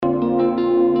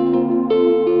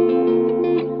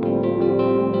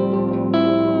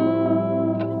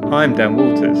I'm Dan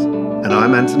Walters. And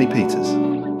I'm Anthony Peters.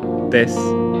 This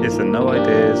is the No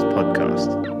Ideas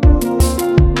Podcast.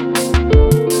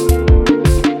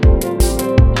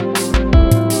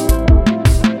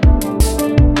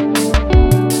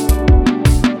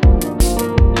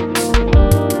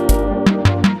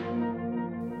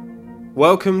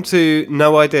 Welcome to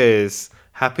No Ideas.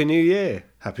 Happy New Year.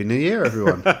 Happy New Year,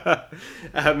 everyone.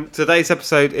 Today's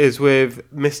episode is with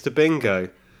Mr. Bingo.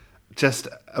 Just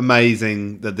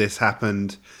amazing that this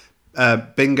happened.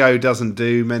 Bingo doesn't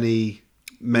do many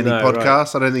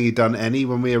podcasts. Right. I don't think he'd done any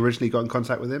when we originally got in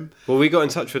contact with him. Well, we got in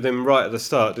touch with him right at the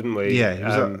start, didn't we? Yeah, he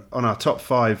was on our top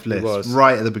 5 list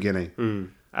right at the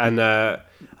beginning. And I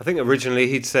think originally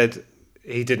he'd said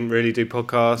he didn't really do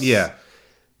podcasts. Yeah.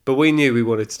 But we knew we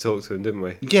wanted to talk to him, didn't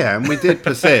we? Yeah, and we did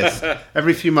persist.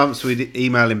 Every few months we'd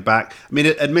email him back. I mean,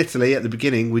 admittedly, at the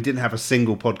beginning, we didn't have a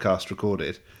single podcast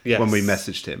recorded when we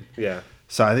messaged him. Yeah.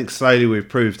 So I think slowly we've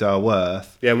proved our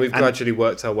worth. Yeah, and we've gradually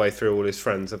worked our way through all his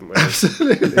friends, haven't we?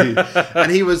 Absolutely.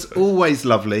 And he was always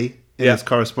lovely in his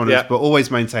correspondence, but always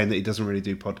maintained that he doesn't really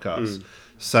do podcasts.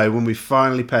 So when we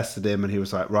finally pestered him and he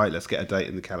was like, right, let's get a date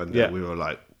in the calendar, we were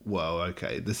like, well,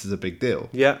 okay, this is a big deal.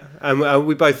 Yeah, and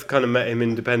we both kind of met him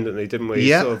independently, didn't we?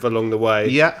 Yeah. Sort of along the way.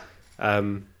 Yeah.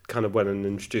 Kind of went and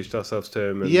introduced ourselves to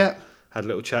him and had a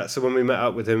little chat. So when we met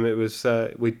up with him, it was,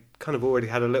 we kind of already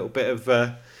had a little bit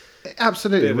of...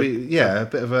 Absolutely. A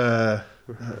bit of a...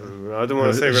 I don't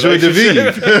want to say relationship.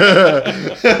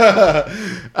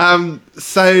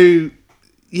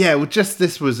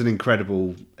 This was an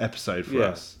incredible episode for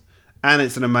us. And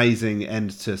it's an amazing end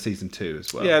to season 2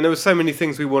 as well. Yeah, and there were so many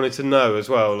things we wanted to know as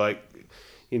well. Like,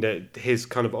 you know, his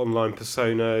kind of online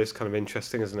persona is kind of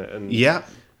interesting, isn't it?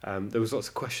 And there was lots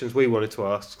of questions we wanted to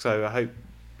ask. So I hope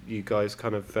you guys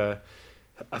kind of are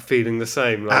feeling the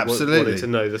same. Like, absolutely. Wanted to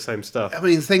know the same stuff. I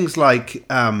mean, things like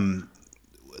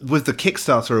with the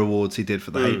Kickstarter awards he did for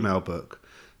the Hate Mail book,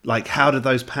 like, how did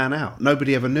those pan out?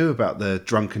 Nobody ever knew about the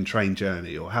drunken train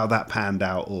journey or how that panned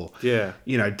out, or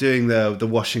you know, doing the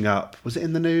washing up. Was it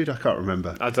in the nude? I can't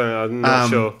remember. I don't know. I'm not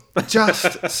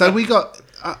sure. So we got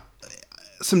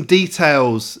some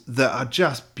details that are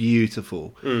just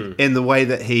beautiful in the way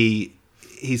that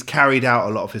he's carried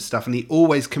out a lot of his stuff, and he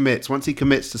always commits. Once he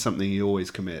commits to something, he always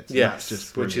commits. Yes,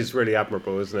 just which is really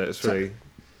admirable, isn't it? It's really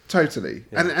totally.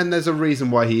 Yeah. And there's a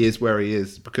reason why he is where he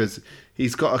is, because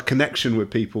he's got a connection with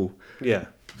people. Yeah,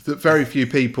 that very few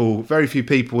people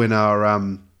in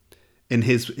our in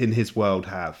his world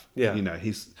have. Yeah, you know,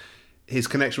 his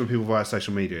connection with people via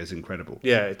social media is incredible.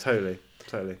 Yeah, totally.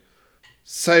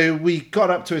 So we got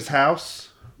up to his house,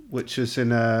 which was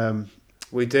in.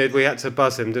 We did. We had to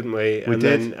buzz him, didn't we? We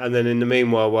did. And then in the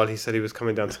meanwhile, while he said he was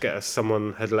coming down to get us,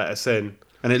 someone had let us in.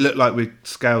 And it looked like we'd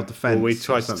scaled the fence. Well, we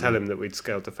tried to tell him that we'd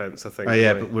scaled the fence, I think. Oh,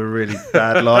 yeah, but we're really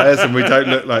bad liars and we don't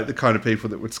look like the kind of people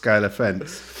that would scale a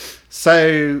fence.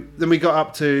 So then we got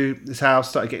up to his house,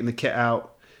 started getting the kit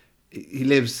out. He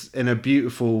lives in a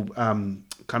beautiful kind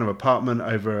of apartment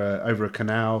over a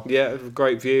canal. Yeah,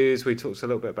 great views. We talked a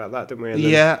little bit about that, didn't we?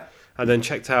 And then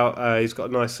checked out, he's got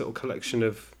a nice little collection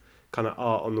of kind of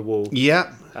art on the wall.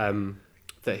 Yeah.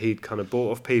 That he'd kind of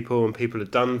bought off people and people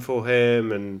had done for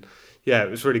him, and... yeah,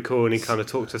 it was really cool, and he kind of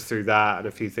talked us through that and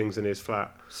a few things in his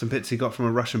flat. Some bits he got from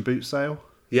a Russian boot sale.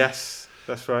 Yes,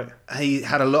 that's right. He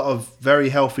had a lot of very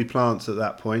healthy plants at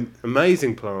that point.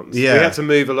 Amazing plants. Yeah. We had to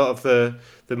move a lot of the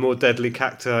more deadly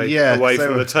cacti away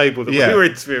from the table that we were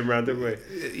interviewing around, didn't we?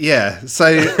 Yeah, so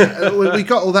we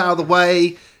got all that out of the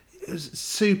way. It was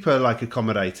super,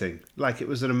 accommodating. It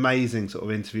was an amazing sort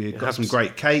of interview. Got some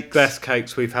great cakes. Best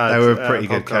cakes we've had. They were pretty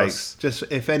good cakes. Just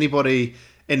if anybody...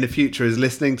 in the future is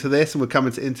listening to this and we're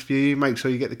coming to interview you, make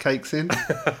sure you get the cakes in.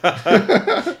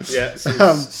 Yeah,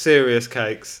 some serious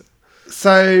cakes.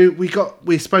 So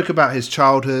we spoke about his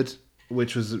childhood,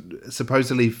 which was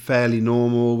supposedly fairly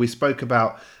normal. We spoke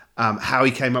about how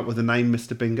he came up with the name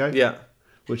Mr. Bingo. Yeah.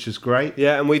 Which is great.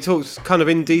 Yeah, and we talked kind of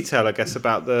in detail, I guess,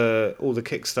 about all the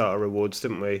Kickstarter awards,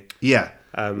 didn't we? Yeah,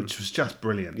 which was just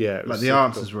brilliant. Yeah. The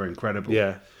answers were incredible.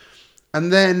 Yeah.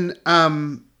 And then...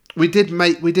 We did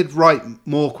write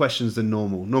more questions than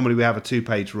normal. Normally we have a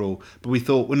 2-page rule, but we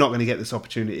thought we're not going to get this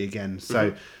opportunity again.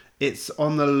 So it's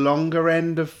on the longer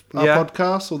end of our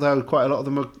podcast, although quite a lot of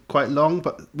them are quite long,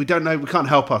 but we don't know. We can't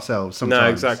help ourselves sometimes. No,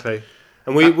 exactly.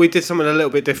 And we did something a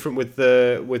little bit different with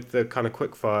the kind of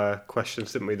quickfire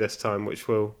questions, didn't we, this time, which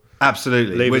will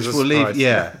leave.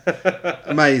 Yeah.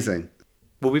 Amazing.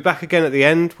 We'll be back again at the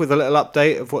end with a little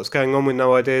update of what's going on with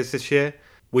No Ideas this year.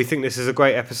 We think this is a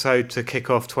great episode to kick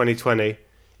off 2020.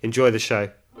 Enjoy the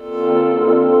show.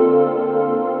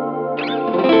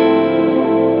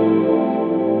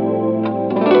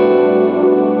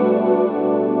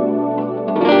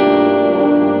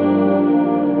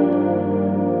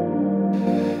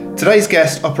 Today's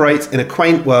guest operates in a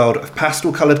quaint world of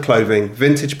pastel-coloured clothing,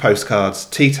 vintage postcards,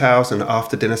 tea towels and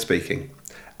after-dinner speaking.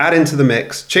 Add into the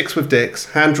mix chicks with dicks,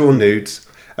 hand-drawn nudes,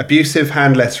 abusive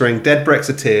hand lettering, dead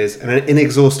Brexiteers and an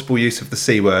inexhaustible use of the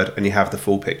C word and you have the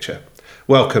full picture.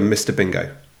 Welcome, Mr.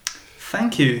 Bingo.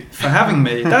 Thank you for having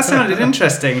me. That sounded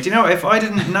interesting. Do you know what? If I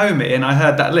didn't know me and I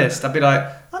heard that list, I'd be like,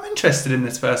 I'm interested in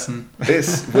this person. I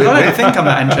don't think I'm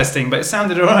that interesting, but it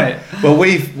sounded all right. Well,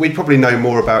 we probably know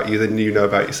more about you than you know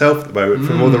about yourself at the moment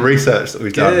from all the research that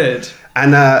we've done. Good.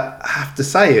 And I have to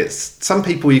say, it's some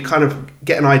people you kind of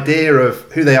get an idea of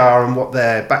who they are and what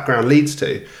their background leads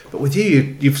to. But with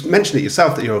you've mentioned it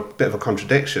yourself that you're a bit of a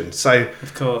contradiction. So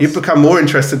of course. You've become more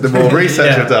interested the more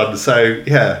research Yeah. you've done. So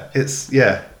it's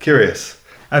curious.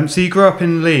 So you grew up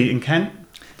in Lee, in Kent?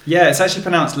 Yeah, it's actually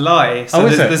pronounced Lie. So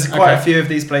is it? there's quite a Okay. few of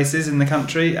these places in the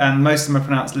country, and most of them are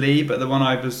pronounced Lee, but the one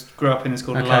I grew up in is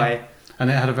called Lie. And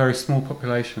it had a very small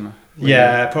population.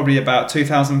 Yeah, probably about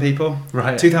 2,000 people.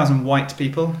 Right. 2,000 white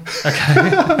people.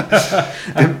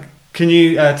 Can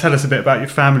you tell us a bit about your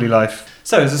family life?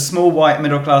 So it was a small white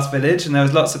middle-class village, and there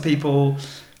was lots of people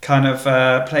kind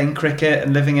of playing cricket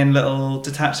and living in little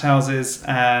detached houses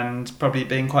and probably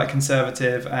being quite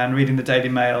conservative and reading the Daily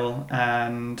Mail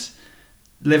and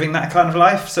living that kind of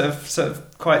life, sort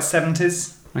of quite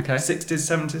 70s, Okay. 60s,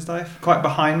 70s life, quite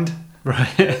behind.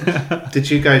 Right. Did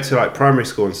you go to like primary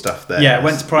school and stuff there? Yeah,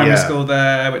 went to primary Yeah. school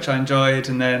there, which I enjoyed,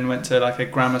 and then went to like a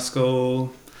grammar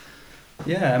school.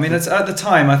 Yeah, I mean, at the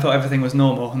time I thought everything was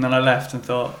normal, and then I left and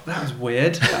thought, that was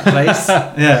weird, that place.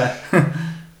 Yeah. Have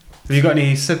you got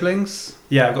any siblings?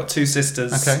 Yeah, I've got two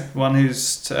sisters. Okay. One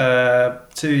who's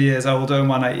 2 years older and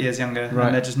one 8 years younger. Right.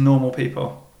 And they're just normal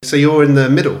people. So you're in the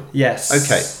middle. Yes.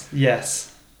 Okay.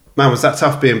 Yes. Man, was that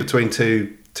tough being between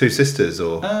two sisters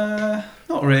or?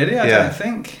 Not really, I Yeah. don't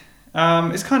think.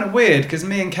 It's kind of weird because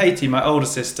me and Katie, my older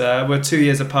sister, were 2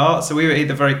 years apart. So we were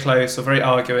either very close or very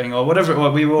arguing or whatever it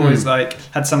was. We were always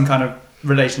had some kind of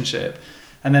relationship.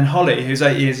 And then Holly, who's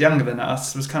 8 years younger than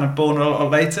us, was kind of born a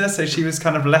lot later. So she was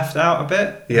kind of left out a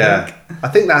bit. Yeah, I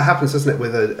think that happens, doesn't it,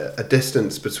 with a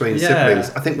distance between Yeah.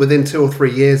 siblings. I think within 2 or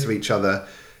 3 years of each other,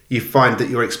 you find that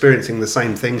you're experiencing the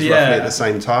same things roughly Yeah. at the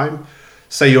same time.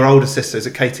 So your older sister, is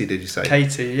it Katie, did you say?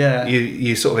 Katie, yeah.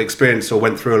 You sort of experienced or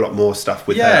went through a lot more stuff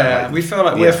with her. Yeah, like- we feel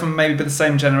like we're from maybe the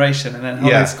same generation, and then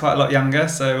Holly's Yeah. quite a lot younger,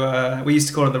 so we used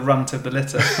to call her the runt of the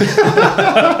litter,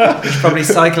 which probably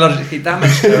psychologically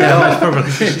damaged her. Yeah, probably.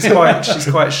 She's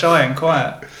quite shy and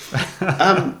quiet.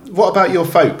 What about your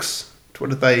folks? What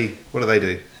do they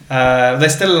do? They're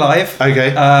still alive.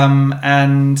 Okay.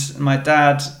 And my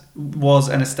dad was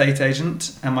an estate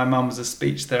agent, and my mum was a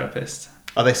speech therapist.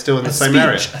 Are they still in the same speech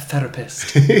area?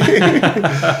 therapist.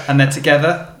 And they're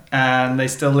together, and they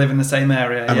still live in the same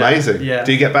area. Amazing. Yeah.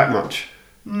 Do you get back much?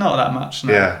 Not that much,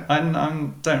 no. Yeah. I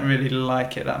don't really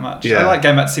like it that much. Yeah. I like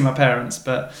going back to see my parents,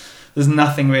 but there's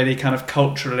nothing really kind of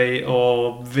culturally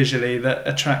or visually that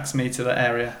attracts me to the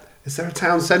area. Is there a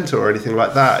town centre or anything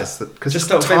like that? Because Just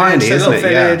it's a little tiny, village, isn't it?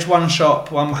 village, one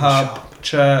shop, one pub,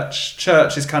 church.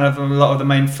 Church is kind of a lot of the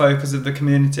main focus of the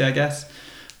community, I guess.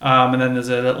 And then there's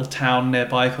a little town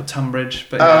nearby called Tunbridge.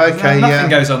 But nothing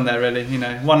goes on there really. You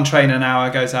know, one train an hour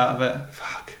goes out of it.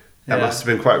 Fuck. That Yeah. must have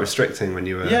been quite restricting when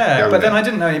you were Yeah, younger. but then I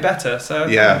didn't know any better, so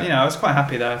Yeah. I was quite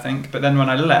happy there, I think. But then when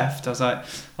I left, I was like,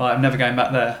 well, I'm never going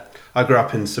back there. I grew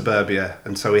up in suburbia,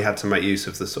 and so we had to make use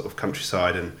of the sort of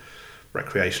countryside and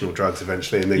recreational drugs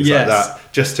eventually and things like Yes. that,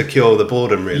 just to cure the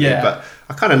boredom, really. Yeah. But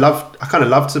I kind of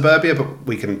loved suburbia, but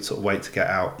we couldn't sort of wait to get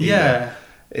out. either. Yeah.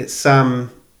 It's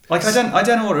Like I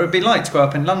don't know what it would be like to grow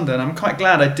up in London. I'm quite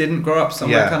glad I didn't grow up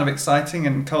somewhere Yeah. kind of exciting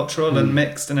and cultural and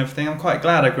mixed and everything. I'm quite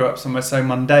glad I grew up somewhere so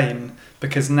mundane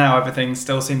because now everything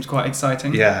still seems quite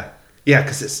exciting. yeah,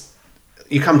 because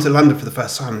you come to London for the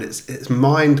first time and it's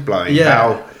mind blowing Yeah.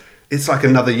 how it's like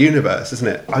another universe, isn't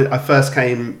it? I first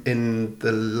came in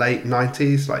the late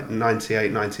 90s, like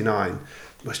 98, 99,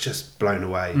 was just blown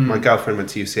away. My girlfriend went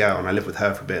to UCL and I lived with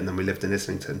her for a bit, and then we lived in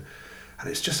Islington. And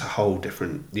it's just a whole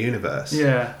different universe.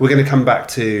 Yeah. We're going to come back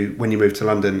to when you moved to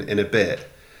London in a bit.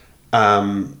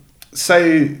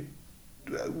 So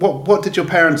what did your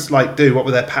parents do? What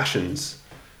were their passions?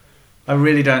 I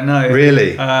really don't know.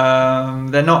 Really?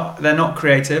 They're not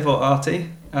creative or arty.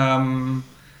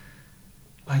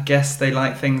 I guess they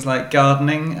like things like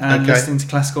gardening and Okay. listening to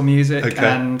classical music Okay.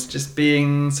 and just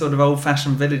being sort of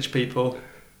old-fashioned village people.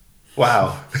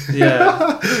 Wow.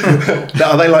 Yeah.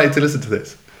 Are they likely to listen to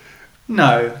this?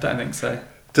 No, don't think so.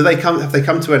 Have they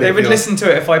come to any They of would your... listen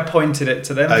to it if I pointed it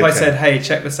to them. If I Okay. said, hey,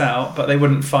 check this out, but they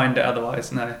wouldn't find it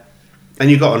otherwise, no. And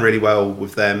you got on really well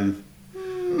with them?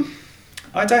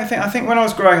 I think when I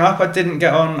was growing up, I didn't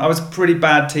get on. I was a pretty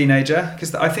bad teenager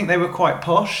because I think they were quite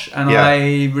posh, and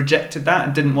I rejected that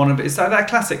and didn't want to be. It's like that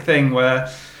classic thing where,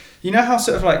 you know how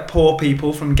sort of like poor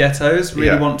people from ghettos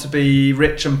really want to be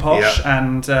rich and posh,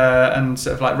 and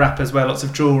sort of like rappers wear lots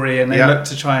of jewelry and they look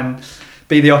to try and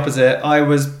be the opposite. I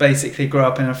was basically grew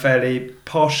up in a fairly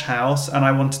posh house, and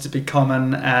I wanted to be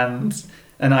common, and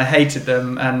I hated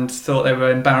them and thought they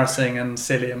were embarrassing and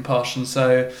silly and posh, and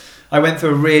so I went through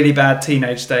a really bad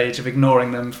teenage stage of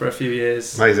ignoring them for a few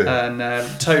years. Amazing.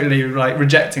 And totally like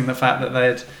rejecting the fact that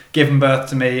they'd given birth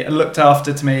to me, looked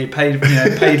after to me, paid for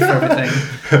everything.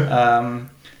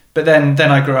 But then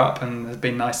I grew up and have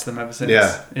been nice to them ever since.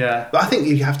 Yeah. But I think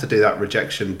you have to do that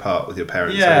rejection part with your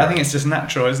parents. Yeah, anyway. I think it's just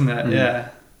natural, isn't it? Yeah.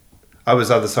 I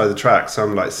was other side of the track, so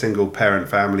I'm like single parent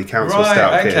family council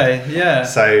scout kid. Okay, yeah.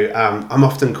 So I'm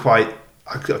often I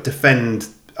defend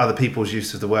other people's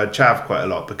use of the word chav quite a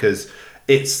lot, because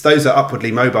those are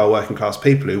upwardly mobile working class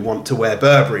people who want to wear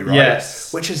Burberry, right?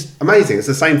 Yes. Which is amazing. It's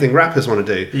the same thing rappers want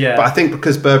to do. Yeah. But I think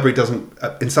because Burberry doesn't,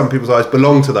 in some people's eyes,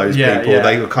 belong to those people,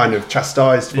 they were kind of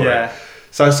chastised for it.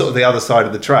 So I was sort of the other side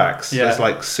of the tracks. I was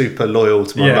like super loyal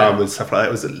to my mum and stuff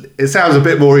like that. It sounds a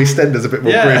bit more EastEnders, a bit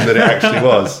more grim than it actually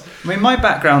was. I mean, my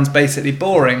background's basically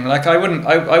boring. Like I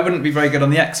wouldn't be very good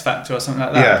on the X Factor or something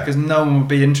like that because no one would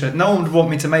be interested. No one would want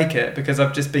me to make it because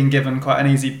I've just been given quite an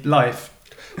easy life.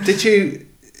 Do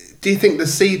you think the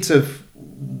seeds of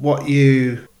what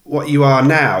you are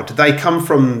now, did they come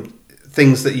from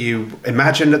things that you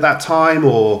imagined at that time,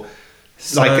 or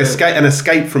like an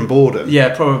escape from boredom?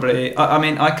 Yeah, probably. I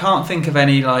mean, I can't think of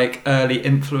any like early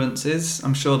influences.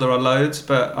 I'm sure there are loads,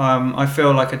 but I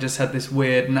feel like I just had this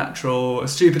weird natural,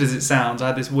 as stupid as it sounds, I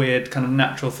had this weird kind of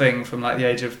natural thing from like the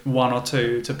age of 1 or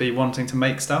 2 to be wanting to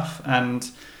make stuff and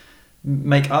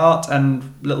make art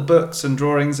and little books and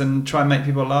drawings and try and make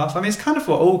people laugh. I mean, it's kind of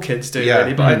what all kids do,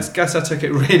 really, but I guess I took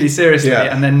it really seriously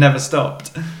and then never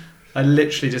stopped. I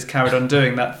literally just carried on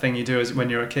doing that thing you do when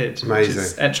you're a kid. Amazing. Which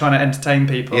is trying to entertain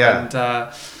people, and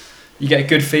you get a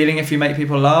good feeling if you make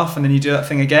people laugh, and then you do that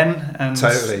thing again, and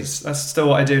totally. That's still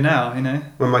what I do now, you know.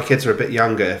 When my kids were a bit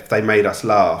younger, if they made us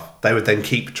laugh, they would then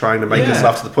keep trying to make us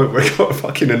laugh to the point where it got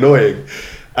fucking annoying.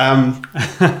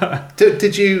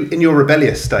 Did you, in your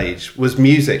rebellious stage, was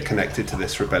music connected to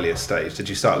this rebellious stage? Did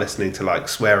you start listening to like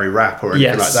sweary rap or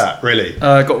anything like that? Really?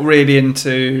 I got really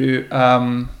into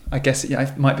I guess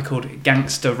it might be called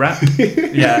gangster rap.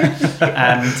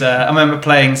 And I remember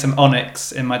playing some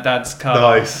Onyx in my dad's car.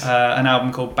 Nice. An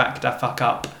album called Back Da Fuck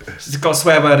Up. It's got a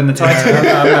swear word in the title.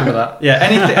 I remember that. Yeah,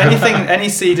 any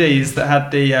CDs that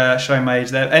had the show my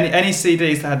age there, any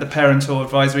CDs that had the parental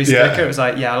advisory sticker, it was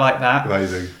like, I like that.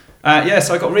 Amazing.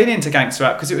 So I got really into gangster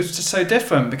rap because it was just so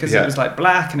different, because it was like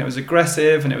black and it was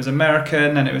aggressive and it was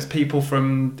American and it was people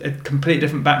from a complete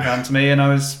different background to me, and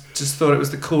I just thought it was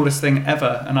the coolest thing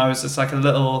ever, and I was just like a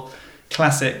little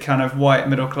classic kind of white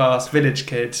middle class village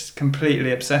kid,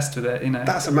 completely obsessed with it, you know.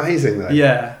 That's amazing though.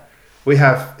 Yeah. We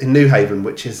have in New Haven,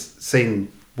 which is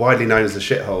seen widely known as a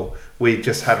shithole, we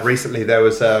just had recently, there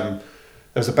was a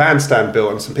bandstand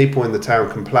built and some people in the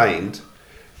town complained.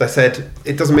 They said,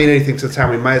 it doesn't mean anything to the town,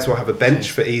 we may as well have a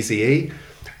bench for Eazy-E.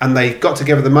 And they got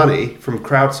together the money from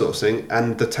crowdsourcing,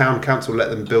 and the town council let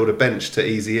them build a bench to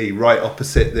Eazy-E right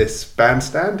opposite this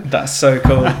bandstand. That's so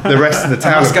cool. The rest of the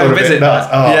town have gone visit nuts.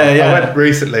 That. I went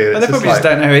recently. But they probably just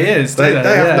don't know who he is, do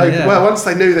they? Well, once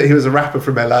they knew that he was a rapper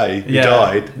from LA who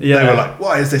died, they were like,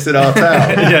 why is this in our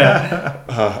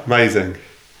town? Amazing.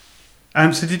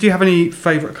 So did you have any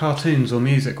favourite cartoons or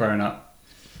music growing up?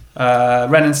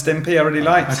 Ren and Stimpy I really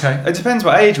liked. Okay. It depends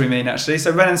what age we mean, actually.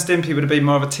 So Ren and Stimpy would have been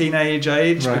more of a teenage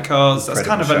age, because that's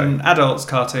kind of an adult's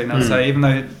cartoon, I'd say, even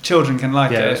though children can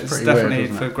like it. It's definitely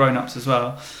for grown-ups as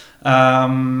well. I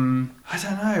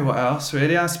don't know what else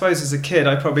really. I suppose as a kid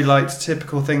I probably liked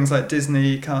typical things like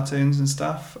Disney cartoons and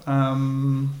stuff.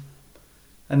 And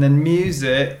then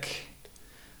music,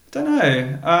 I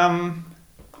don't know.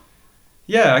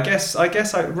 I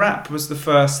guess rap was the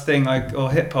first thing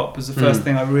or hip hop was the first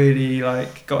thing I really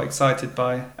got excited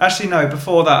by. Actually, no,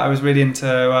 before that I was really into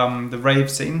the rave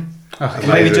scene.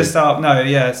 Maybe just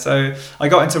so I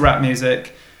got into rap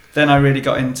music, then I really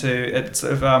got into it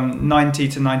sort of 90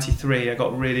 to 93. I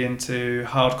got really into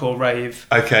hardcore rave.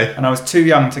 Okay. And I was too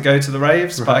young to go to the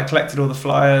raves, but I collected all the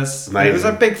flyers. Amazing. It was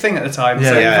a big thing at the time.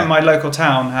 Even my local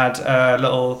town had a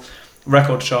little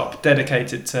record shop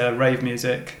dedicated to rave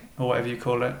music, or whatever you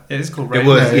call it. It is called rave. It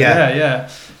was, yeah.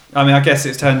 I mean, I guess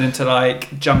it's turned into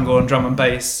like jungle and drum and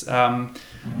bass.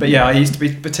 But yeah, I used to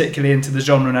be particularly into the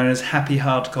genre known as happy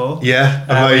hardcore. Yeah,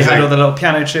 amazing. We had all the little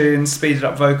piano tunes, speeded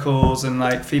up vocals, and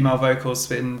like female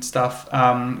vocals and stuff,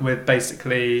 with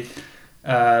basically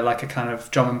like a kind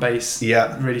of drum and bass,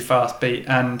 really fast beat,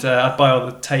 and I'd buy all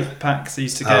the tape packs I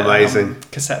used to get, amazing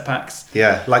cassette packs.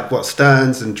 Yeah, like what,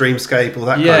 Stearns and Dreamscape, all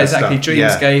that kind of stuff. Yeah, exactly.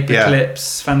 Dreamscape,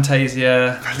 Eclipse,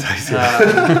 Fantasia.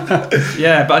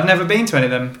 Yeah, but I'd never been to any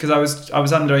of them because I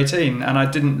was under 18 and I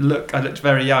looked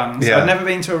very young. So I'd never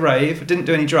been to a rave. I didn't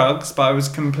do any drugs, but I was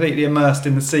completely immersed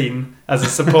in the scene as a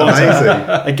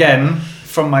supporter. Again,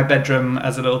 from my bedroom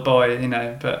as a little boy,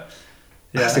 but.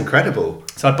 Yeah. That's incredible.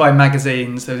 So I'd buy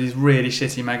magazines, so these really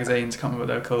shitty magazines, I can't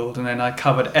remember what they were called, and then I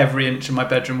covered every inch of my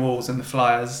bedroom walls in the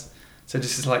flyers. So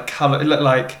just as like colour, it looked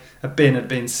like a bin had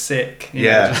been sick.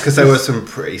 Because there were some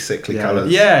pretty sickly colours.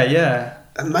 Yeah.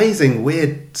 Amazing,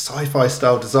 weird sci-fi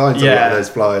style designs on a lot of those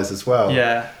flyers as well.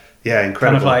 Yeah, incredible.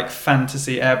 Kind of like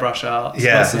fantasy airbrush art.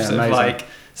 Lots of sort of like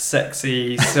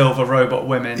sexy silver robot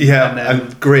women.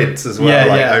 And grids as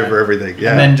well, over everything.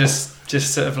 Yeah, and then just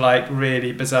sort of like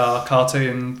really bizarre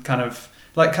cartoon kind of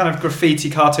graffiti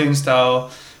cartoon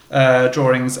style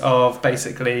drawings of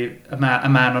basically a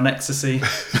man on ecstasy.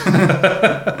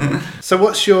 So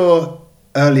what's your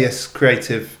earliest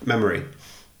creative memory?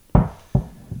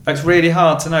 It's really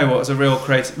hard to know what's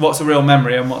a real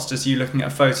memory and what's just you looking at a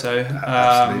photo,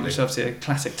 which is obviously a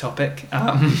classic topic.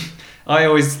 I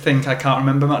always think I can't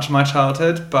remember much of my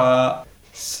childhood, but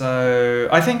so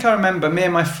I think I remember me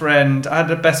and my friend. I had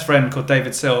a best friend called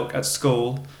David Silk at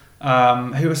school,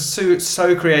 who was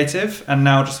so creative and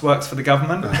now just works for the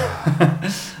government.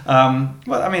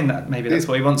 Well, I mean, maybe that's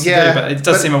what he wants to do, but it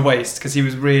does seem a waste because he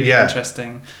was really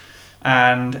interesting.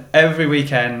 And every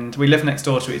weekend, we lived next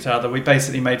door to each other. We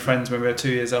basically made friends when we were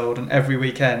 2 years old, and every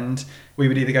weekend we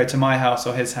would either go to my house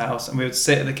or his house, and we would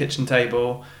sit at the kitchen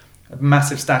table, a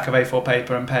massive stack of A4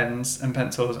 paper and pens and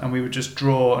pencils, and we would just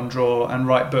draw and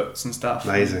write books and stuff.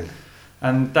 Amazing.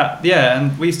 And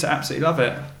and we used to absolutely love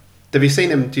it. Have you seen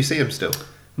him? Do you see him still?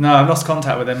 No, I've lost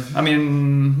contact with him. I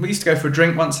mean, we used to go for a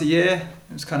drink once a year.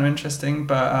 It was kind of interesting,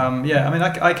 but I mean,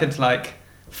 I could like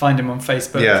find him on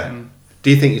Facebook. Yeah. And do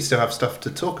you think you still have stuff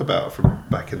to talk about from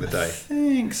back in the day? I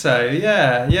think so.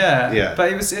 Yeah.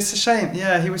 But it's a shame.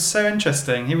 Yeah, he was so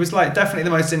interesting. He was like definitely the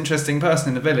most interesting person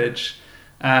in the village.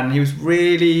 And he was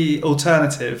really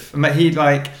alternative.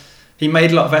 He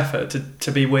made a lot of effort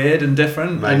to be weird and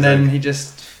different. Amazing. And then he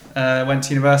just went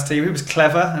to university. He was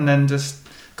clever and then just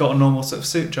got a normal sort of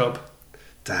suit job.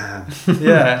 Damn.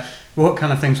 Yeah. What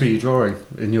kind of things were you drawing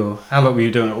how long were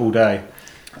you doing it all day?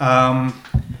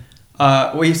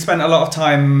 We spent a lot of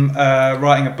time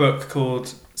writing a book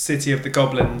called City of the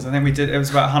Goblins. I think it was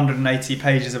about 180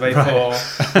 pages of A4.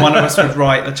 Right. One of us would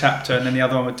write the chapter and then the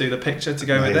other one would do the picture to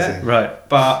go with it. Right.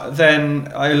 But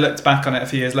then I looked back on it a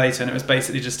few years later and it was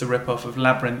basically just a rip-off of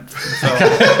Labyrinth.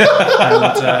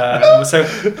 And so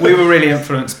we were really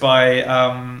influenced by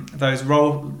those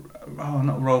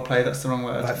not role play, that's the wrong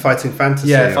word. Like Fighting Fantasy.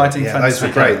 Yeah, Fighting Those Fantasy.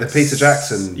 were great. The Peter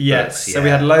Jackson Yes. books. So we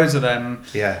had loads of them.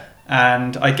 Yeah.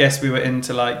 And I guess we were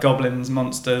into like goblins,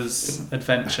 monsters,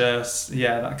 adventures,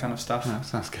 that kind of stuff. That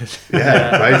sounds good.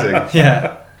 Yeah, amazing.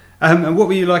 Yeah. And what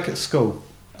were you like at school?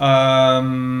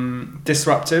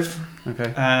 Disruptive.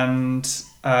 Okay. And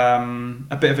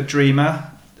a bit of a dreamer.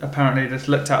 Apparently just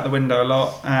looked out the window a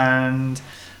lot. And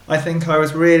I think I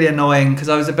was really annoying because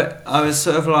I was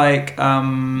sort of like,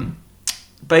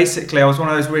 basically I was one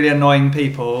of those really annoying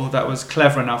people that was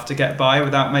clever enough to get by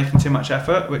without making too much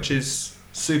effort, which is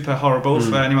super horrible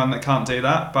for anyone that can't do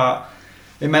that, but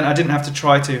it meant I didn't have to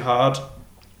try too hard.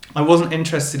 I wasn't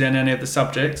interested in any of the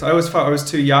subjects. I always felt I was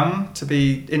too young to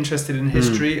be interested in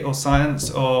history or science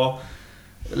or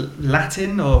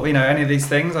Latin or any of these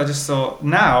things. I just thought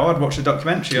now I'd watch a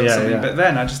documentary or something, but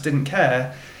then I just didn't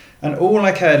care. And all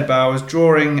I cared about was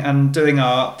drawing and doing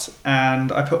art,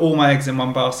 and I put all my eggs in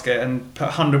one basket and put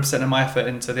 100% of my effort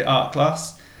into the art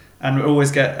class. And would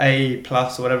always get A+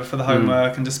 or whatever for the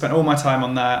homework and just spent all my time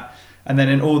on that. And then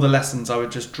in all the lessons I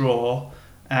would just draw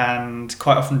and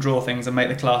quite often draw things and make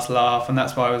the class laugh, and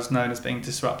that's why I was known as being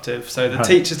disruptive. So the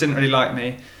teachers didn't really like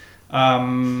me,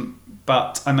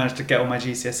 but I managed to get all my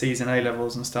GCSEs and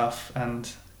A-levels and stuff and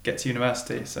get to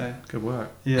university. So good work.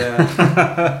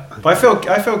 Yeah. But I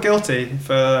feel guilty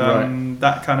for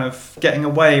that kind of getting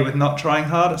away with not trying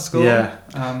hard at school. Yeah.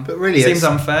 But really, it seems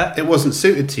unfair. It wasn't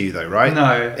suited to you though, right?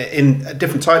 No. In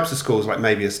different types of schools, like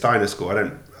maybe a Steiner school, I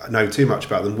don't know too much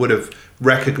about them, would have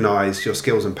recognised your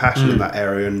skills and passion in that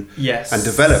area and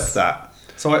developed that.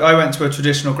 So I went to a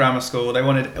traditional grammar school. They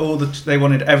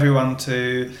wanted everyone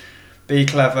to be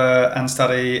clever and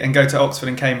study and go to Oxford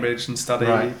and Cambridge and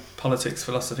study politics,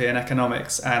 philosophy and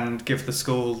economics and give the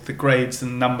school the grades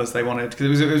and numbers they wanted,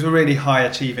 because it was a really high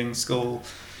achieving school.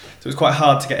 So it was quite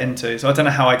hard to get into. So I don't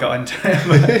know how I got into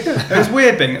it. It was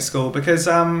weird being at school because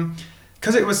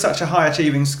because it was such a high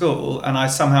achieving school and I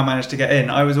somehow managed to get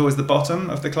in, I was always the bottom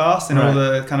of the class in all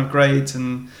the kind of grades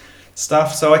and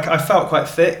stuff. So I felt quite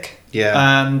thick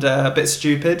and a bit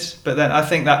stupid. But then I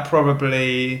think that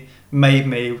probably made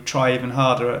me try even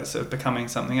harder at sort of becoming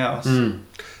something else.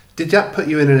 Did that put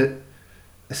you in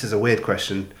this is a weird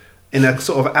question, in a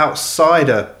sort of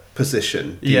outsider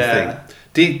position, do you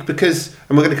think? Because,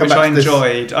 and we're going to come back to this. Which I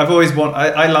enjoyed. I've always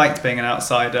I liked being an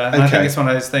outsider. And I think it's one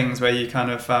of those things where you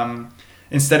kind of,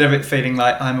 instead of it feeling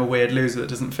like I'm a weird loser that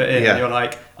doesn't fit in, you're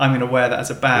like, I'm going to wear that as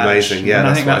a badge. Amazing, yeah. And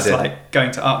I think that's like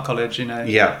going to art college, you know.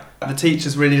 Yeah. The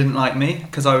teachers really didn't like me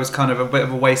because I was kind of a bit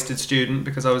of a wasted student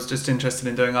because I was just interested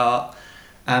in doing art.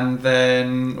 And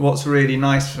then what's really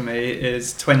nice for me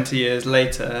is 20 years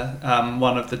later,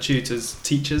 one of the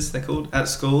teachers they're called, at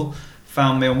school,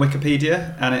 found me on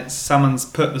Wikipedia, and someone's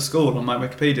put the school on my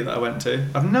Wikipedia that I went to.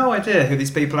 I've no idea who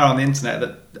these people are on the internet.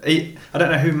 I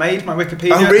don't know who made my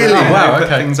Wikipedia. Oh, really? Wow, put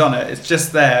things on it. It's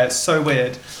just there. It's so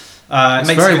weird.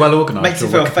 It's very well organised. Makes you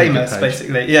feel famous,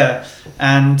 basically. Yeah.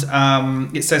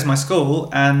 And it says my school,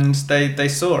 and they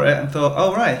saw it and thought,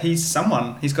 oh right, he's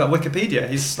someone. He's got Wikipedia.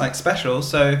 He's like special.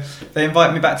 So they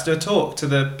invited me back to do a talk to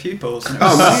the pupils. And it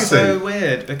was so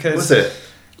weird because. Was it?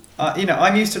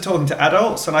 I'm used to talking to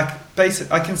adults, and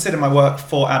I consider my work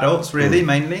for adults, really,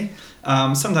 mainly.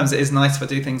 Sometimes it is nice if I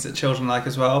do things that children like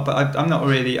as well, but I'm not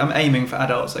really. I'm aiming for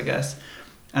adults, I guess.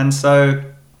 And so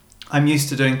I'm used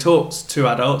to doing talks to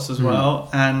adults as well,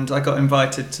 and I got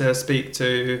invited to speak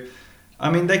to.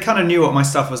 I mean, they kind of knew what my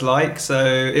stuff was like, so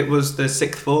it was the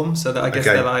sixth form, so that I guess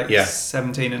they're like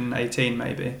 17 and 18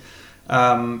 maybe.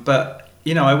 But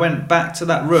you know, I went back to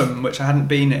that room, which I hadn't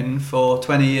been in for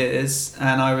 20 years,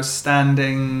 and I was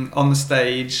standing on the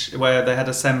stage where they had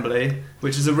assembly,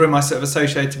 which is a room I sort of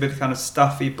associated with kind of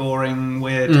stuffy, boring,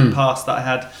 weird past that I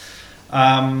had.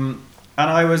 And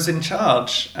I was in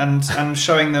charge and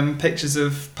showing them pictures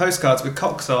of postcards with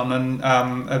cocks on and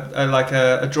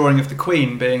a drawing of the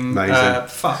Queen being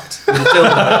fucked with a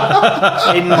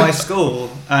dildo in my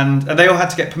school. And they all had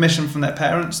to get permission from their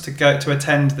parents to go to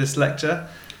attend this lecture.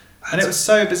 And it was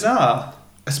so bizarre.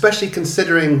 Especially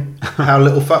considering how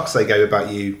little fucks they gave about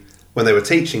you when they were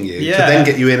teaching you, to then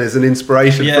get you in as an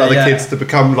inspiration for other kids to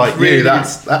become like really, you.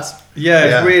 That's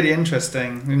it's really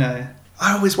interesting, you know.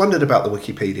 I always wondered about the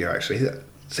Wikipedia, actually.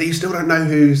 So you still don't know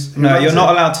who No, you're not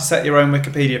allowed to set your own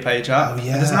Wikipedia page up. Oh,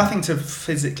 yeah. There's nothing to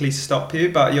physically stop you,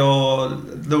 but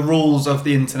the rules of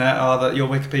the internet are that your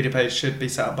Wikipedia page should be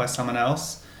set up by someone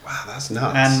else. Wow, that's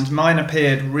nuts. And mine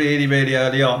appeared really, really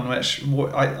early on, which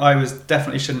I was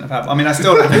definitely shouldn't have had. I mean, I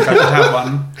still don't think I should have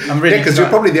one. I'm really because you're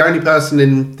probably the only person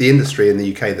in the industry in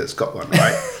the UK that's got one,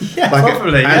 right?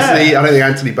 Probably. Anthony, I don't think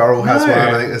Anthony Burrell has one.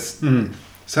 I think it's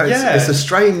so it's a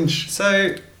strange.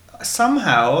 So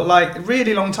somehow, like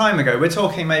really long time ago, we're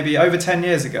talking maybe over 10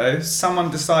 years ago, someone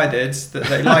decided that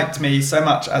they liked me so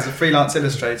much as a freelance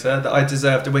illustrator that I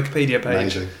deserved a Wikipedia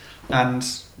page. Amazing. And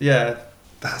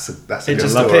that's a it good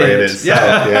just story appeared. in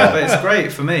itself. Yeah. But it's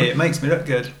great for me. It makes me look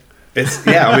good. It's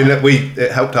I mean,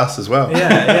 it helped us as well.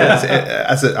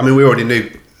 Yeah. We already knew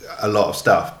a lot of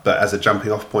stuff, but as a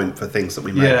jumping off point for things that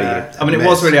we maybe I mean, it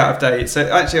was really out of date. So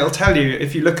actually, I'll tell you,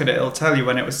 if you look at it, it'll tell you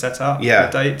when it was set up, the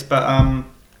date. But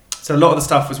so a lot of the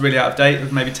stuff was really out of date. It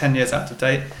was maybe 10 years out of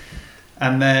date.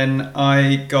 And then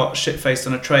I got shit-faced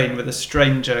on a train with a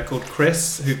stranger called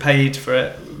Chris, who paid for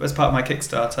it as part of my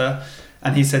Kickstarter.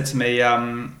 And he said to me,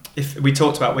 if we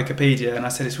talked about Wikipedia, and I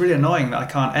said, it's really annoying that I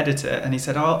can't edit it. And he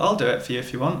said, I'll do it for you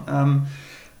if you want.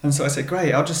 And so I said,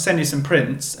 great, I'll just send you some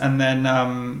prints, and then,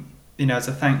 as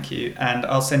a thank you, and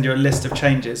I'll send you a list of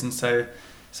changes. And so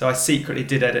I secretly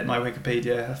did edit my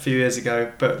Wikipedia a few years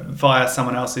ago, but via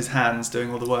someone else's hands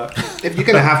doing all the work. If you're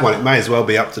going to have one, it may as well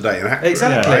be up to date and accurate.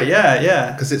 Exactly,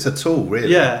 yeah. Because it's a tool,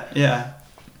 really. Yeah.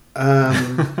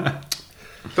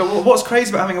 But what's crazy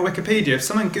about having a Wikipedia, if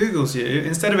someone Googles you,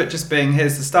 instead of it just being,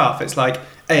 here's the stuff, it's like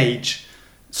age,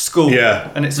 school.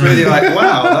 Yeah. And it's really like,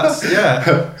 wow,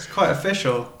 it's quite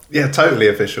official. Yeah, totally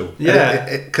official.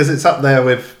 Yeah. Because it's up there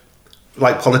with,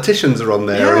 like, politicians are on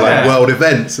there, and like world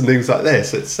events and things like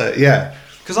this. It's,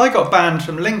 Because I got banned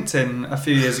from LinkedIn a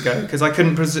few years ago because I got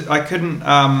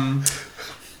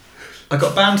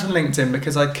banned from LinkedIn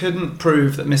because I couldn't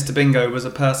prove that Mr. Bingo was a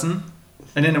person.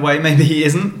 And in a way, maybe he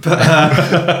isn't, but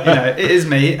it is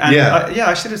me. And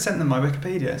I should have sent them my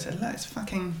Wikipedia. I said, it's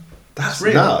fucking... That's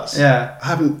real. Nuts. Yeah. I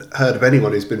haven't heard of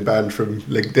anyone who's been banned from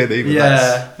LinkedIn either.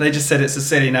 Yeah, they just said it's a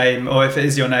silly name, or if it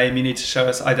is your name, you need to show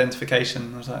us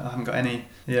identification. I was like, I haven't got any.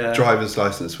 Yeah. Driver's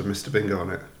license with Mr. Bingo on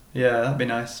it. Yeah, that'd be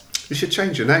nice. You should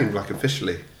change your name, like,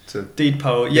 officially Deed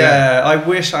poll. Yeah, I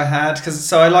wish I had,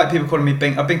 because I like people calling me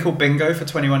Bingo. I've been called Bingo for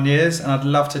 21 years, and I'd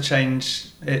love to change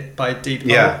it by Deed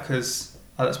poll because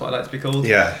that's what I like to be called.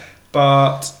 Yeah.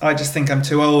 But I just think I'm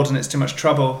too old and it's too much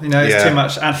trouble. You know, it's too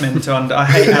much admin to under. I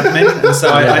hate admin, and so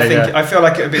I feel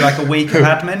like it would be like a week of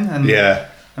admin. And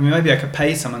I mean, maybe I could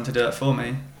pay someone to do it for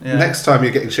me. Yeah. Next time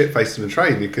you're getting shit-faced in the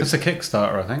train, you could. It's a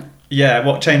Kickstarter, I think. Yeah,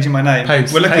 what, changing my name?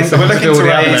 We're looking to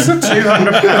raise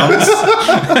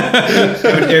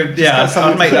 £200.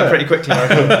 I'd make that pretty quickly, I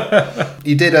reckon.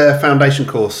 You did a foundation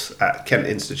course at Kent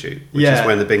Institute, which is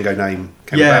when the Bingo name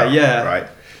came about. Yeah. Right.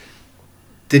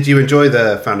 Did you enjoy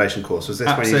the foundation course? Was this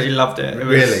absolutely loved it? It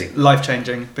really was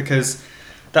life-changing, because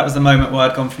that was the moment where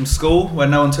I'd gone from school, where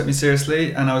no one took me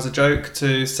seriously and I was a joke,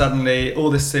 to suddenly all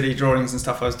this silly drawings and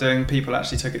stuff I was doing, people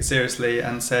actually took it seriously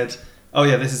and said, oh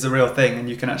yeah, this is a real thing and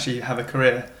you can actually have a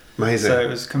career. Amazing. So it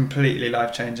was completely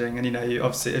life-changing. And you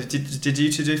obviously, did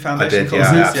you two do foundation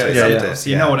courses? Yeah. So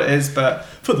you know what it is, but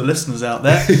for the listeners out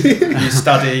there, you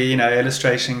study,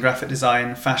 illustration, graphic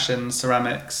design, fashion,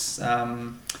 ceramics,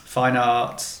 fine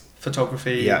art,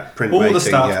 photography, all the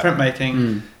stuff,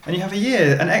 printmaking, and you have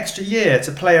an extra year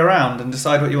to play around and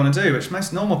decide what you want to do, which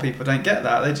most normal people don't get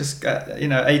that. They just get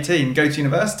 18, go to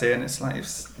university, and it's like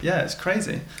it's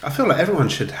crazy. I feel like everyone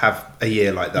should have a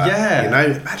year like that.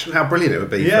 Yeah, imagine how brilliant it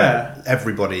would be for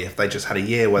everybody if they just had a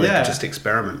year where they could just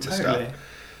experiment with stuff.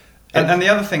 And the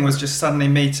other thing was just suddenly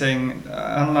meeting,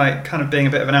 unlike kind of being a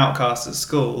bit of an outcast at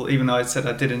school, even though I said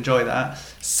I did enjoy that,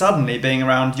 suddenly being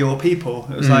around your people.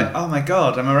 It was like, oh my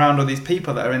God, I'm around all these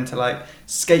people that are into like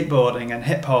skateboarding and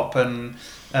hip hop and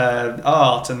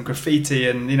art and graffiti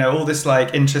and, all this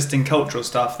like interesting cultural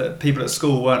stuff that people at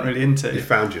school weren't really into. You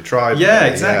found your tribe. Yeah,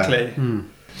 exactly. Yeah.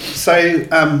 So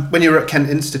when you were at Kent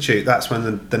Institute, that's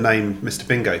when the name Mr.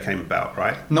 Bingo came about,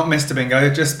 right? Not Mr. Bingo,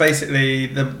 just basically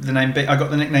the name. I got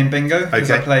the nickname Bingo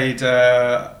because I played.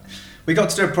 We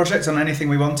got to do a project on anything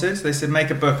we wanted. They said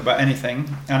make a book about anything,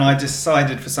 and I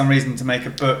decided for some reason to make a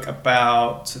book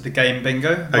about the game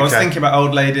Bingo. Okay. I was thinking about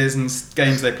old ladies and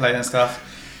games they play and stuff.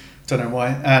 Don't know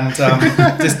why, and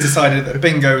just decided that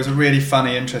Bingo was a really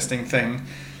funny, interesting thing.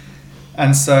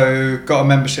 And so got a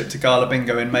membership to Gala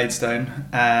Bingo in Maidstone,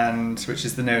 which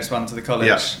is the nearest one to the college.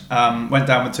 Yeah. Went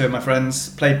down with two of my friends,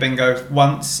 played bingo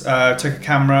once, took a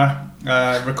camera,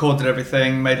 recorded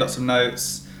everything, made lots of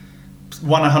notes,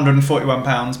 won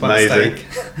 £141 by mistake.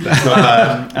 That's not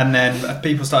bad. And then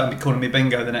people started calling me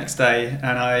Bingo the next day,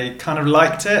 and I kind of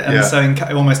liked it, and so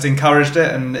almost encouraged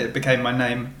it, and it became my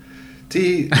name.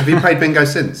 Have you played bingo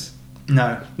since?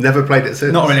 No. Never played it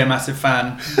since? Not really a massive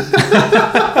fan.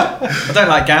 I don't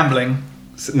like gambling.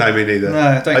 No, me neither. No,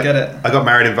 I don't get it. I got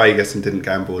married in Vegas and didn't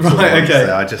gamble. Right,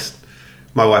 okay. So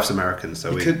my wife's American,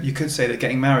 so you could say that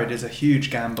getting married is a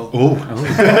huge gamble. Oh.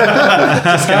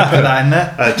 Just going to put that in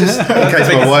there. Just in case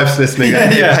my wife's listening,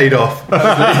 it paid off.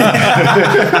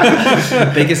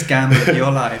 The biggest gamble of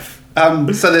your life.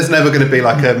 So there's never going to be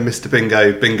like a Mr.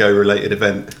 Bingo related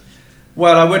event?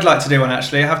 Well, I would like to do one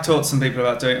actually. I have taught some people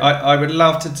about doing. I would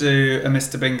love to do a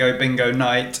Mr. Bingo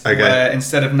night where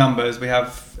instead of numbers we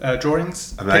have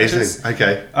drawings. Amazing. Pictures.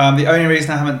 Okay. The only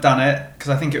reason I haven't done it because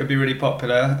I think it would be really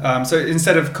popular. So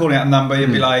instead of calling out a number,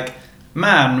 you'd be like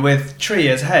man with tree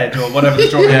as head or whatever the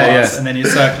drawing was, and then you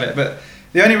circle it. But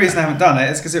the only reason I haven't done it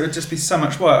is because it would just be so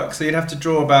much work. So you'd have to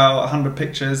draw about 100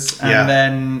 pictures, and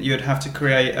then you'd have to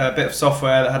create a bit of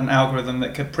software that had an algorithm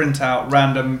that could print out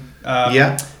random.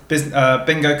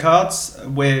 Bingo cards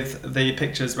with the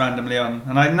pictures randomly on,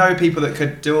 and I know people that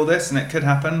could do all this and it could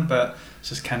happen, but it's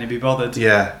just can you be bothered?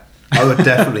 I would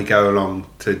definitely go along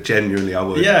to genuinely. I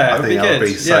would. I think that would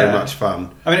be so much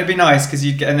fun. I mean, it'd be nice because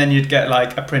you'd get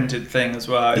like a printed thing as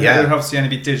well. It would obviously only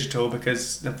be digital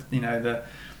because the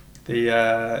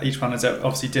each one is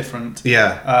obviously different.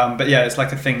 But it's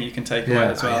like a thing you can take away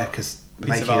as well. Because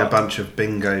making a bunch of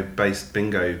bingo-based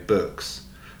bingo books.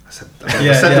 I said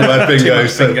the word bingo.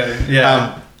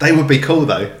 They would be cool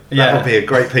though. That would be a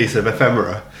great piece of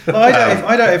ephemera. Well,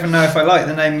 I don't even know if I like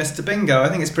the name Mr. Bingo. I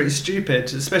think it's pretty stupid,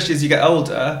 especially as you get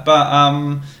older. But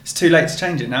it's too late to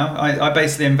change it now. I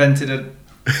basically invented a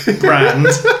brand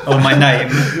or my name.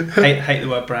 Hate the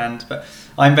word brand, but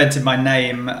I invented my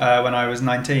name when I was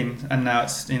 19, and now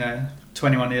it's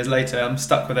 21 years later, I'm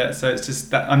stuck with it. So it's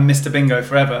just that I'm Mr. Bingo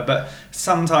forever. But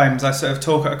sometimes I sort of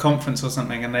talk at a conference or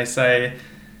something, and they say.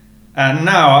 And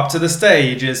now up to the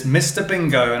stage is Mr.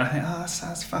 Bingo, and I think,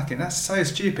 that's so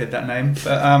stupid, that name.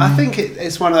 But I think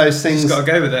it's one of those things. Just got to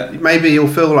go with it. Maybe you'll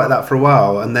feel like that for a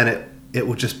while, and then it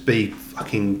will just be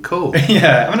fucking cool.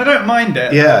 I don't mind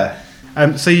it.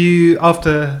 So you,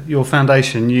 after your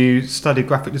foundation, you studied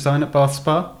graphic design at Bath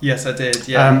Spa? Yes, I did.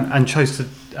 Yeah, and chose to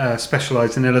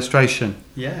specialised in illustration.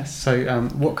 Yes. So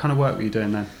what kind of work were you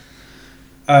doing then?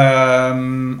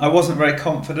 I wasn't very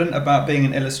confident about being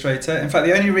an illustrator. In fact,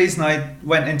 the only reason I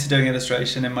went into doing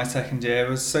illustration in my second year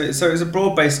was so it was a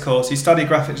broad-based course. You study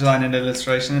graphic design and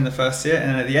illustration in the first year,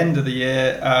 and at the end of the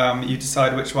year, you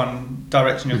decide which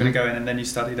direction you're going to go in, and then you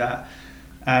study that.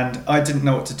 And I didn't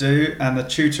know what to do, and the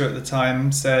tutor at the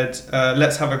time said,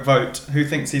 let's have a vote. Who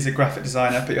thinks he's a graphic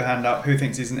designer? Put your hand up. Who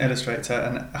thinks he's an illustrator?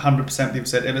 And 100% people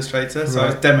said illustrator, so I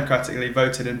was democratically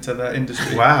voted into the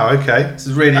industry. Wow, okay. This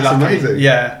is really lucky. Amazing.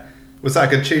 Yeah. Was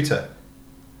that a good tutor?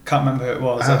 Can't remember who it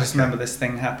was. Oh, I just remember this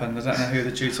thing happened. I don't know who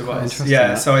the tutor was. Interesting, Yeah,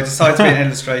 that. so I decided to be an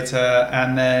illustrator,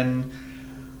 and then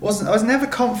I was never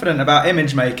confident about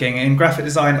image making in graphic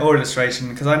design or illustration,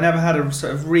 because I never had a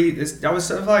sort of I was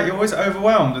sort of like, you're always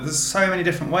overwhelmed. There's so many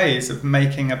different ways of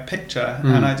making a picture,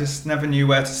 and I just never knew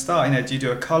where to start. You know, do you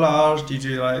do a collage? Do you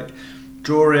do like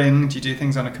drawing? Do you do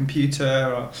things on a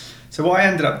computer? So what I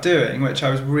ended up doing, which I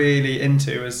was really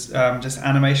into, was just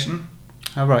animation.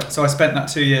 Oh, right. So I spent that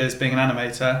 2 years being an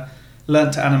animator,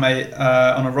 learnt to animate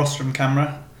on a rostrum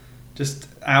camera, just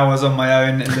hours on my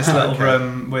own in this little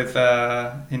room with, do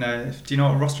you know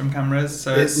what a rostrum camera is?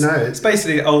 So it's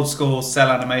basically old school cell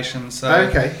animation. So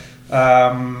Okay.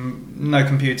 No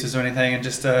computers or anything, and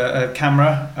just a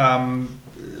camera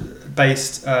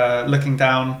based looking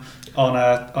down on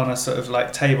a sort of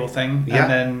like table thing,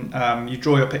 and then you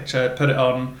draw your picture, put it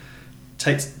on,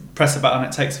 press a button,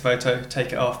 it takes a photo,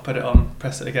 take it off, put it on,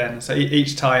 press it again. So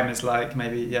each time is like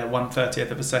maybe 1/30th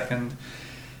of a second.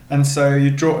 And so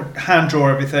you hand draw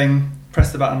everything,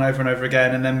 press the button over and over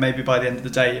again, and then maybe by the end of the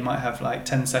day you might have like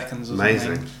 10 seconds or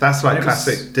Amazing. something. That's like And it was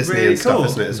classic Disney really and stuff, cool.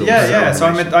 isn't it? It's all Yeah. So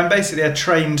animation. I'm basically a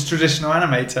trained traditional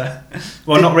animator.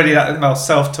 Well, not really that, well,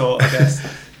 self-taught, I guess.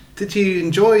 Did you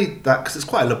enjoy that? Because it's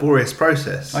quite a laborious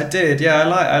process. I did, yeah.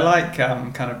 I like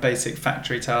kind of basic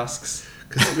factory tasks.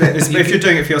 'Cause If you're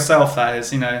doing it for yourself, that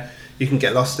is, you know. you can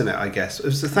get lost in it, I guess. It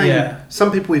was the thing. Yeah.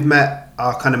 Some people we've met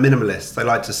are kind of minimalists. They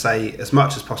like to say as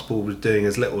much as possible with doing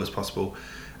as little as possible.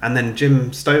 And then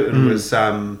Jim Stoughton was,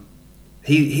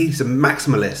 he's a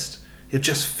maximalist. He'll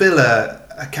just fill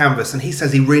a canvas, and he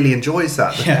says he really enjoys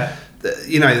that. Yeah.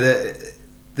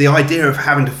 The idea of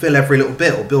having to fill every little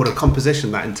bit or build a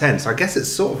composition that intense. I guess it's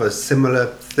sort of a similar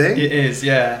thing. It is,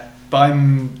 yeah. But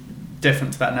I'm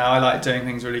different to that now. I like doing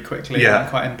things really quickly. Yeah. I'm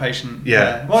quite impatient.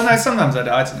 Yeah. Well, no, sometimes I do.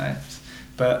 I don't know.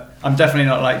 But I'm definitely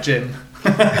not like Jim. Do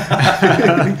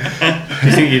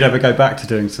you think you'd ever go back to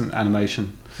doing some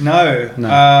animation? No. No.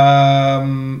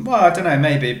 Well, I don't know,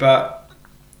 maybe. But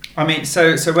I mean,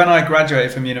 so when I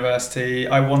graduated from university,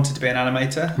 I wanted to be an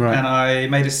animator, Right. and I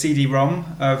made a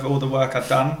CD-ROM of all the work I'd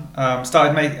done. So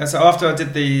after I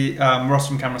did the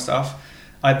rostrum camera stuff,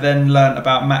 I then learnt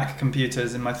about Mac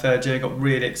computers in my third year. Got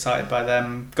really excited by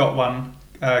them. Got one.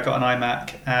 Got an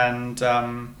iMac, and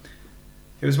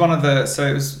it was one of the. So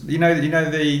it was the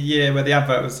year where the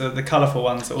advert was the colourful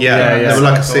ones. That all They were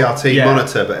like a circle. CRT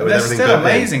monitor, but with They're everything still built in.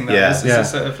 amazing though. Yeah. This is a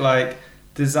sort of like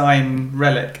design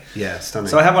relic. Yeah, stunning.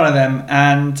 So I had one of them,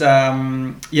 and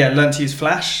learned to use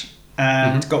Flash,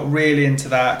 and got really into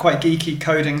that, quite geeky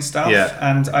coding stuff. Yeah.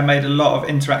 And I made a lot of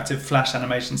interactive Flash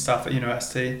animation stuff at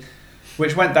university,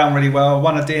 which went down really well.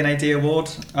 Won a D&AD award,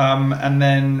 and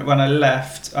then when I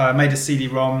left, I made a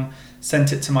CD-ROM,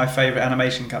 sent it to my favourite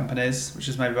animation companies, which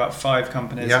was maybe about 5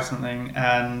 companies or something,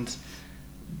 and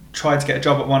tried to get a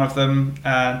job at one of them,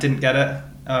 and didn't get it.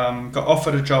 Got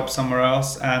offered a job somewhere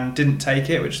else and didn't take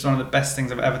it, which is one of the best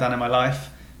things I've ever done in my life,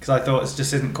 because I thought it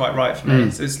just isn't quite right for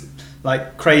me. So it's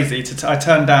like crazy I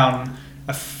turned down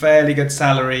a fairly good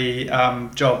salary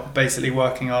job, basically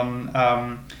working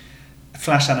on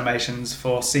Flash animations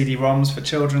for CD-ROMs for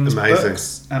children's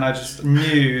books, and I just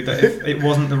knew that if it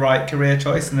wasn't the right career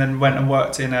choice, and then went and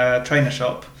worked in a trainer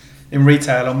shop in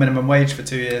retail on minimum wage for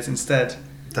 2 years instead.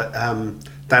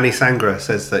 Danny Sangra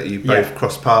says that you both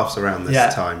crossed paths around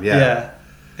this time. Yeah.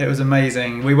 It was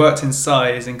amazing. We worked in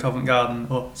Size in Covent Garden,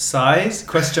 or Size ?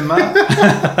 And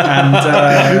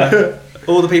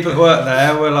all the people that worked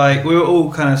there were like, we were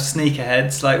all kind of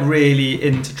sneakerheads, like really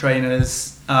into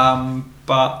trainers.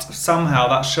 But somehow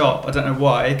that shop, I don't know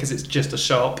why, because it's just a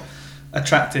shop,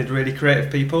 attracted really creative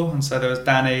people. And so there was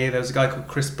Danny, there was a guy called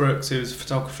Chris Brooks who was a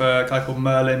photographer, a guy called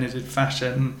Merlin who did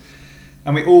fashion.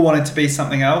 And we all wanted to be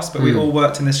something else, but we all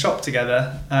worked in this shop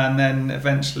together. And then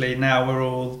eventually now we're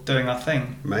all doing our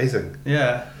thing. Amazing.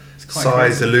 Yeah. It's quite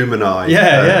Size crazy. Illumini.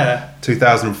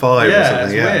 2005 or something.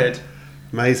 It's Yeah, weird.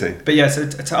 amazing. But yeah, so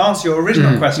to answer your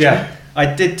original question, I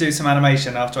did do some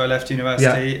animation after I left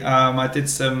university. I did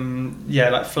some,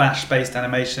 like Flash-based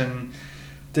animation.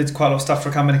 Did quite a lot of stuff for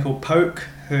a company called Poke,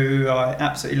 who I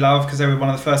absolutely love because they were one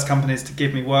of the first companies to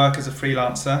give me work as a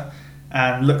freelancer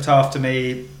and looked after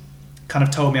me, kind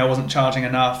of told me I wasn't charging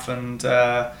enough, and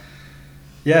so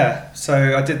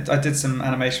I did some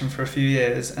animation for a few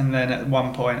years, and then at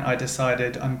one point I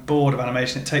decided I'm bored of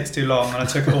animation, it takes too long, and I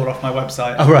took it all off my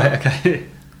website. Oh right, okay.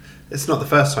 It's not the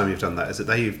first time you've done that, is it?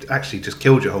 You've actually just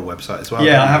killed your whole website as well.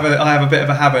 Yeah, I have a bit of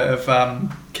a habit of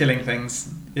killing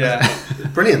things. Yeah.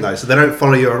 Brilliant though, so they don't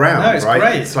follow you around, no, it's right?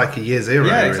 Great. It's like a year zero,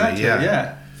 yeah, really. Exactly,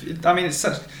 yeah. I mean, it's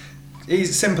such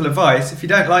easy, simple advice. If you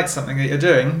don't like something that you're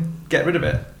doing, get rid of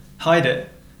it. Hide it.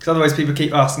 Because otherwise people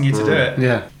keep asking you to do it.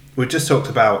 Yeah. We've just talked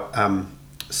about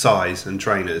size and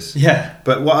trainers. Yeah.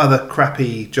 But what other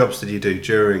crappy jobs did you do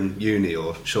during uni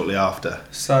or shortly after?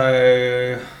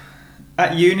 So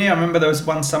at uni, I remember there was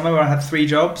one summer where I had 3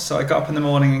 jobs. So I got up in the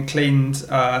morning and cleaned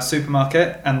a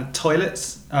supermarket and the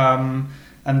toilets.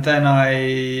 And then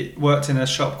I worked in a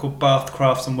shop called Bath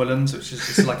Crafts and Woolens, which is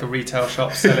just like a retail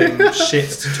shop selling shit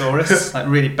to tourists, like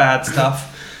really bad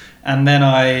stuff. And then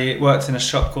I worked in a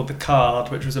shop called The Card,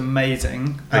 which was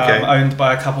amazing, owned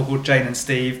by a couple called Jane and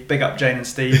Steve. Big up Jane and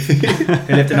Steve,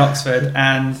 who lived in Oxford.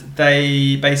 And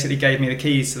they basically gave me the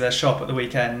keys to their shop at the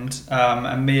weekend.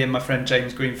 And me and my friend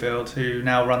James Greenfield, who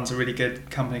now runs a really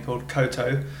good company called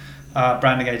Koto,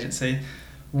 branding agency,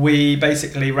 we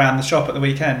basically ran the shop at the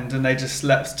weekend, and they just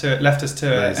left us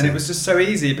to it. And it was just so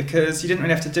easy because you didn't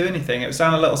really have to do anything. It was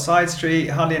down a little side street,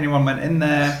 hardly anyone went in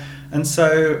there. And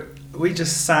so we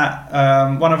just sat,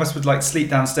 one of us would like sleep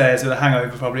downstairs with a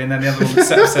hangover probably, and then the other one would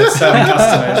sit upstairs serving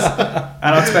customers.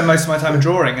 And I'd spend most of my time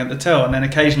drawing at the till, and then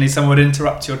occasionally someone would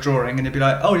interrupt your drawing and you'd be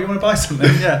like, oh, you want to buy something?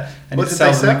 Yeah. And you'd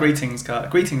sell them a greetings card.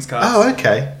 Oh,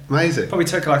 okay. Amazing. Probably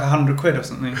took like £100 or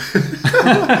something.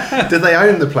 Did they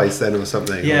own the place then or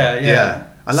something? Yeah.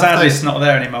 I love Sadly, those. it's not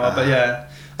there anymore, but yeah.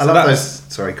 I love those.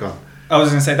 Sorry, go on. I was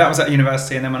going to say that was at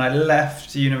university, and then when I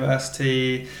left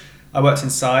university, I worked in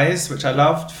Size, which I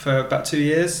loved, for about 2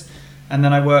 years. And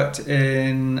then I worked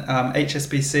in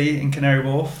HSBC in Canary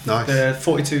Wharf, the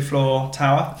 42 floor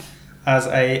tower, as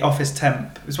a office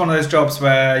temp. It was one of those jobs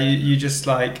where you just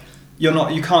like, you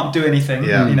can't do anything.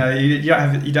 Yeah. You know,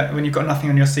 you don't when you've got nothing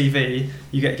on your CV,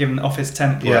 you get given office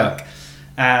temp work.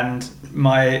 And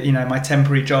my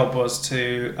temporary job was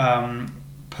to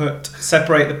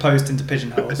separate the post into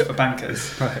pigeonholes for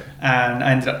bankers. Right. And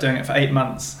I ended up doing it for 8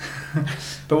 months.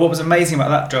 But what was amazing about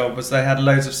that job was they had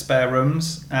loads of spare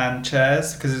rooms and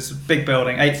chairs, because it's a big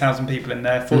building, 8,000 people in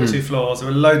there, 42 floors. There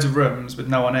were loads of rooms with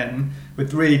no one in,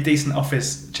 with really decent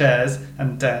office chairs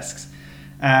and desks.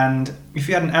 And if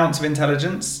you had an ounce of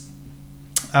intelligence,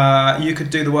 you could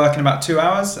do the work in about 2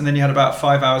 hours, and then you had about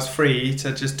 5 hours free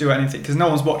to just do anything, because no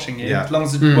one's watching you. As long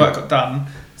as the work got done,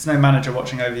 there's no manager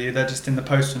watching over you. They're just in the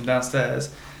post room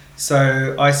downstairs.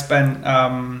 So I spent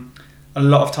a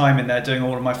lot of time in there doing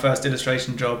all of my first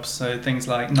illustration jobs. So things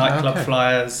like nightclub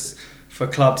flyers for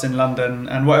clubs in London,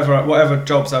 and whatever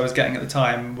jobs I was getting at the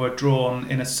time were drawn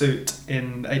in a suit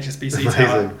in HSBC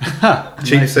Tower.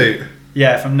 Cheap suit.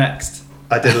 Yeah, from Next.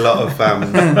 I did a lot of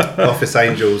Office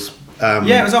Angels.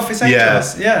 It was Office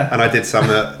Angels, yeah. And I did some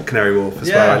at Canary Wharf as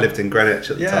well. I lived in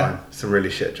Greenwich at the time. Some really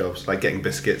shit jobs, like getting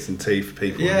biscuits and tea for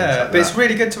people. Yeah, but it's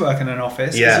really good to work in an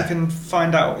office, because you can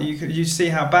find out, you see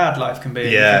how bad life can be.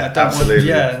 Yeah,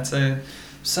 absolutely. And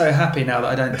so happy now that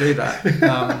I don't do that.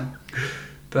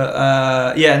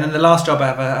 And then the last job I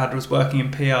ever had was working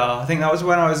in PR. I think that was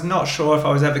when I was not sure if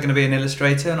I was ever going to be an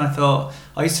illustrator, and I thought,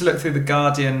 I used to look through The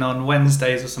Guardian on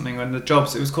Wednesdays or something, when the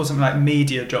jobs, it was called something like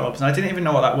media jobs, and I didn't even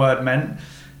know what that word meant,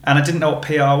 and I didn't know what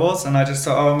PR was, and I just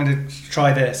thought, I'm going to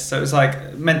try this. So it was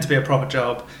like meant to be a proper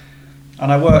job,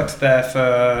 and I worked there for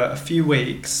a few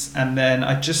weeks, and then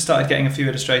I just started getting a few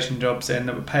illustration jobs in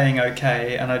that were paying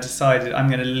okay, and I decided I'm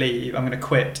going to leave, I'm going to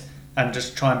quit and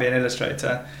just try and be an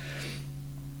illustrator.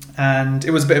 And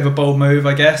it was a bit of a bold move,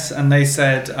 I guess. And they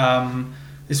said,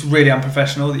 it's really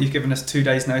unprofessional that you've given us 2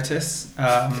 days notice.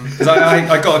 Because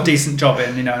I got a decent job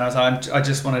in, and I was like, I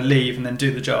just want to leave and then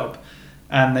do the job.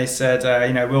 And they said,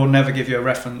 we'll never give you a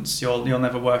reference. You'll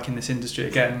never work in this industry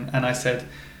again. And I said,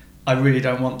 I really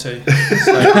don't want to.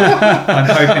 So I'm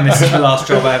hoping this is the last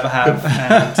job I ever have.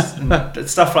 And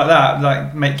stuff like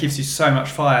that gives you so much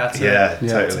fire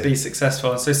to be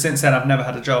successful. And so since then, I've never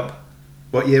had a job.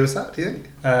 What year was that, do you think?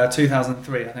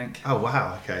 2003, I think. Oh,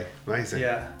 wow. Okay. Amazing.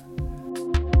 Yeah.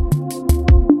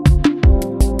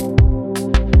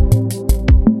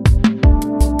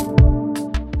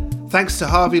 Thanks to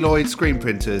Harvey Lloyd Screen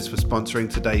Printers for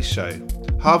sponsoring today's show.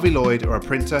 Harvey Lloyd are a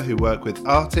printer who work with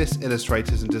artists,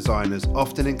 illustrators and designers,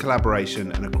 often in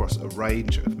collaboration and across a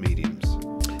range of mediums.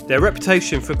 Their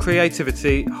reputation for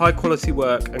creativity, high quality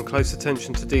work and close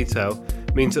attention to detail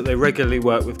means that they regularly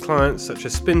work with clients such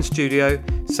as Spin Studio,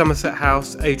 Somerset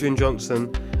House, Adrian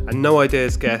Johnson, and No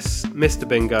Ideas guests Mr.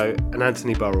 Bingo and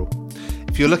Anthony Burrell.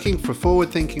 If you're looking for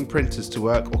forward-thinking printers to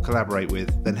work or collaborate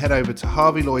with, then head over to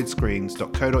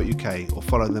harveylloydscreens.co.uk or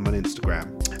follow them on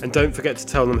Instagram. And don't forget to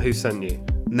tell them who sent you.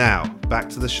 Now, back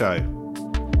to the show.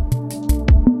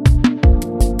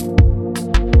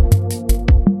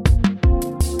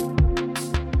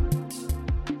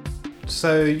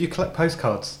 So you collect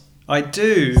postcards? I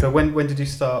do. So when did you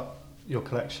start your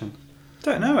collection?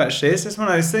 Don't know, actually. It's just one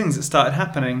of those things that started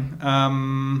happening.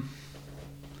 I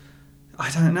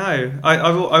don't know.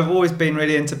 I've always been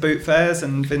really into boot fairs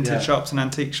and vintage shops and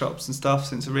antique shops and stuff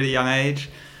since a really young age.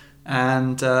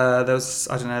 And there was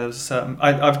a certain...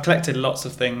 I've collected lots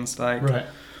of things, like... Right.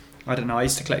 I don't know, I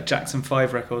used to collect Jackson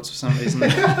 5 records for some reason.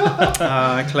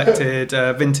 I collected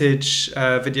vintage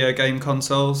video game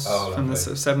consoles from the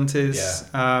sort of 70s.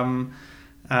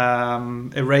 Yeah.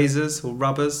 Erasers or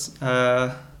rubbers.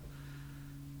 Loads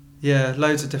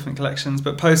of different collections.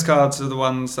 But postcards are the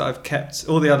ones that I've kept.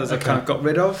 All the others I've kind of got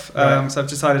rid of. Right. So I've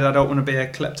decided I don't want to be a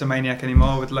kleptomaniac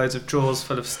anymore with loads of drawers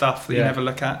full of stuff that you never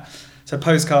look at. So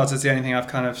postcards is the only thing I've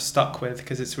kind of stuck with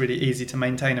because it's really easy to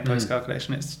maintain a postcard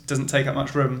collection. It doesn't take up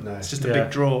much room. No. It's just a big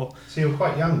drawer. So you were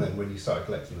quite young then when you started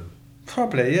collecting them?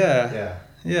 Probably, yeah.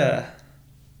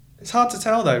 It's hard to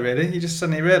tell though, really. You just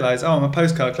suddenly realise, I'm a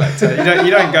postcard collector.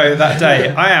 You don't go that day,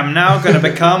 I am now going to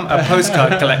become a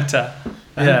postcard collector.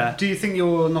 Yeah. Do you think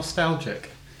you're nostalgic?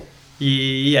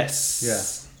 Yes. Yeah.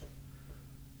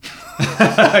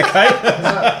 Okay.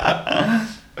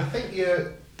 I think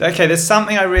you're... Okay, there's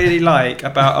something I really like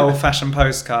about old-fashioned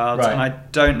postcards, and I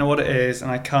don't know what it is,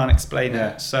 and I can't explain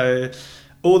it. So,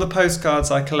 all the postcards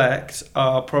I collect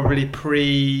are probably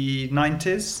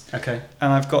pre-90s. Okay.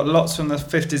 And I've got lots from the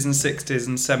 50s and 60s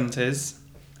and 70s,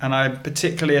 and I'm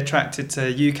particularly attracted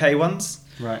to UK ones.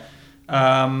 Right.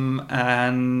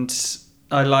 And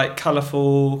I like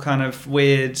colourful, kind of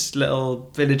weird little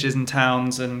villages and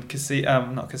towns and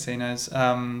not casinos.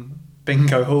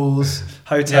 Bingo halls,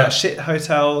 hotels, shit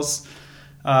hotels.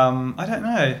 I don't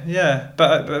know,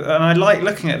 but and I like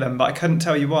looking at them, but I couldn't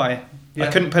tell you why.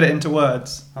 I couldn't put it into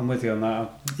words. I'm with you on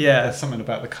that. Yeah, there's something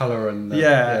about the colour and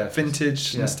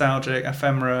vintage, nostalgic,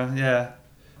 ephemera. Yeah.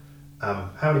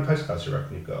 How many postcards do you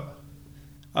reckon you've got?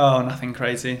 Oh, nothing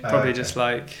crazy. Probably just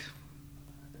like.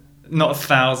 Not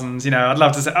thousands, I'd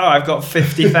love to say, I've got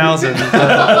 50,000.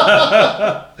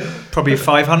 Probably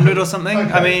 500 or something.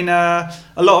 Okay. I mean, a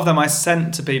lot of them I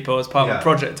sent to people as part of a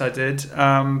project I did,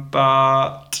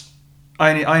 but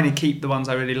I only keep the ones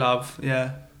I really love.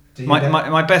 Yeah.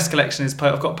 My best collection is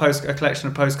I've got a collection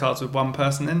of postcards with one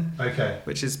person in. Okay.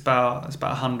 Which is about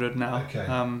 100 now. Okay.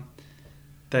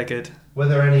 They're good. Were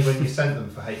there any when you sent them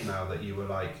for hate mail that you were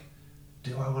like,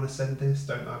 do I want to send this?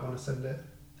 Don't I want to send it?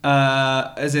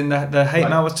 As in the hate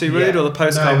mail was too rude or the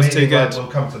postcard was too good? We'll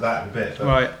come to that in a bit. But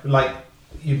right. Like,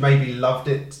 you maybe loved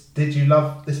it. Did you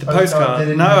love this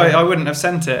postcard? No, I wouldn't have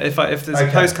sent it. If there's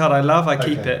a postcard I love, I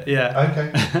keep it. Yeah.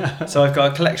 Okay. So I've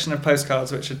got a collection of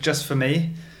postcards which are just for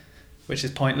me, which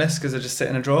is pointless because I just sit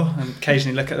in a drawer and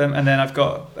occasionally look at them. And then I've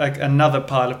got another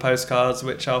pile of postcards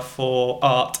which are for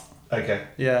art. Okay.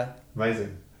 Yeah.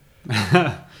 Amazing.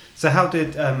 So how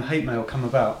did hate mail come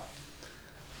about?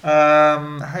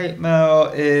 Hate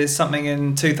mail is something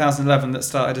in 2011 that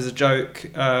started as a joke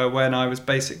when I was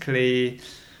basically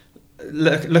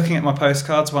looking at my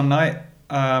postcards one night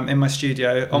in my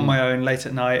studio on my own late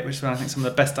at night, which is when I think some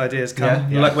of the best ideas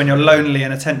come. Like when you're lonely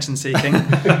and attention seeking.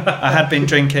 I had been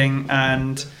drinking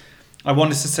and I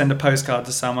wanted to send a postcard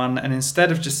to someone, and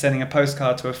instead of just sending a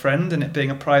postcard to a friend and it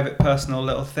being a private personal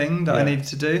little thing that I needed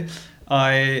to do,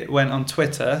 I went on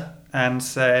Twitter and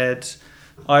said,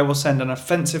 I will send an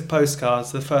offensive postcard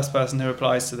to the first person who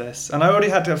replies to this. And I already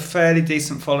had a fairly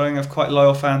decent following of quite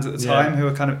loyal fans at the time who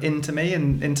were kind of into me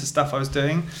and into stuff I was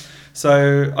doing.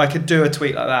 So I could do a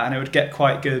tweet like that and it would get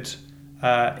quite good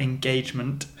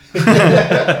engagement.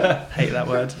 Hate that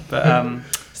word, but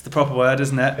it's the proper word,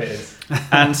 isn't it? It is.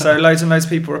 And so loads and loads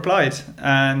of people replied.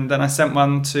 And then I sent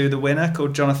one to the winner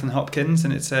called Jonathan Hopkins,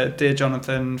 and it said, "Dear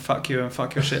Jonathan, fuck you and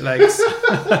fuck your shit legs."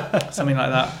 Something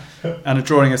like that. And a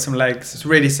drawing of some legs. It's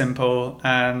really simple,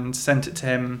 and sent it to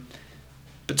him.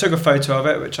 But took a photo of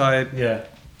it, which I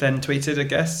then tweeted, I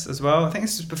guess, as well. I think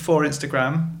this was before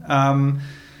Instagram.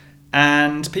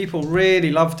 And people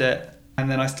really loved it.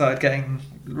 And then I started getting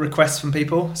requests from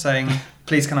people saying,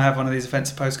 please can I have one of these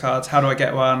offensive postcards? How do I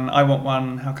get one? I want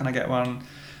one. How can I get one?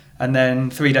 And then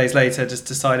 3 days later, just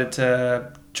decided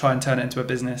to try and turn it into a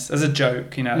business as a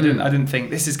joke. You know, I didn't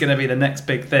think this is going to be the next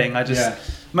big thing.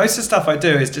 Most of the stuff I do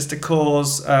is just to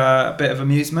cause a bit of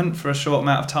amusement for a short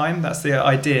amount of time. That's the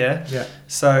idea. Yeah.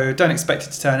 So don't expect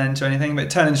it to turn into anything,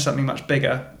 but turn into something much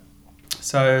bigger.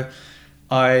 So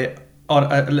I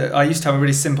used to have a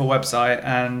really simple website,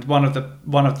 and one of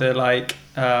the like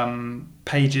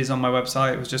pages on my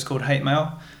website was just called Hate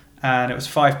Mail. And it was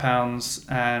 £5,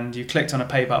 and you clicked on a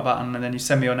PayPal button, and then you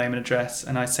send me your name and address,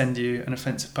 and I send you an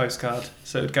offensive postcard.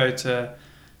 So it would go to,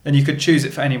 and you could choose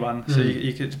it for anyone. So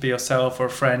you could be yourself or a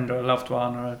friend or a loved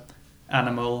one or an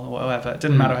animal or whatever. It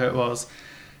didn't matter who it was.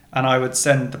 And I would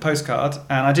send the postcard,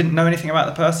 and I didn't know anything about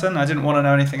the person. I didn't want to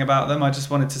know anything about them. I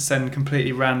just wanted to send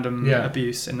completely random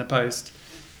abuse in the post.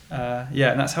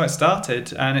 And that's how it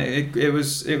started. And it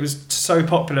was so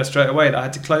popular straight away that I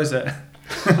had to close it.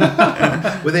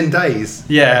 Within days?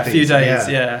 Yeah, a few days,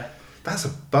 yeah. That's a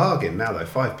bargain now though,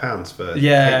 £5 for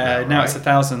now it's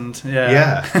 1,000.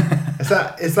 Yeah.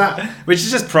 Is that which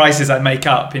is just prices I make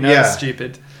up, it's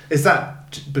stupid. Is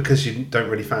that because you don't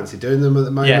really fancy doing them at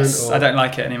the moment? Yes, I don't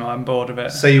like it anymore, I'm bored of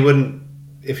it. So you wouldn't,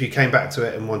 if you came back to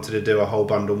it and wanted to do a whole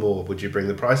bundle more, would you bring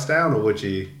the price down, or would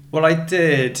you? Well, I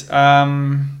did.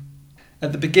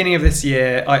 At the beginning of this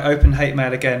year, I opened Hate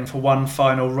Mail again for one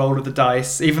final roll of the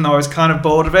dice. Even though I was kind of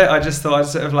bored of it, I just thought I'd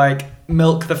sort of like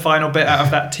milk the final bit out of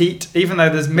that teat. Even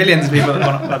though there's millions of people that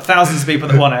want it, like thousands of people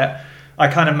that want it, I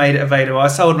kind of made it available. I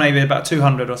sold maybe about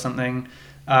 200 or something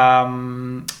at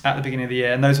the beginning of the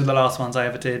year, and those were the last ones I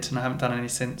ever did, and I haven't done any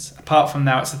since. Apart from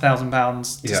now, it's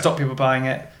 £1,000 to stop people buying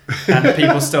it, and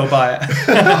people still buy it.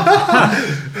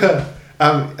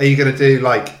 Are you going to do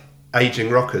like Aging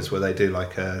Rockers, where they do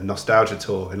like a nostalgia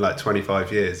tour in like 25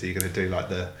 years? Are you going to do like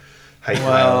the Hate Mail?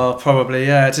 Well, probably,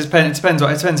 yeah. It depends if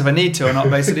I need to or not,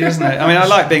 basically, doesn't it? I mean, I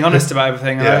like being honest about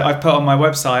everything. Yeah. I've put on my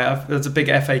website, there's a big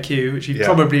FAQ, which you've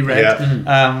probably read.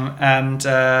 Yeah. And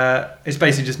it's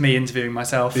basically just me interviewing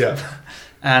myself. Yeah.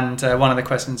 And one of the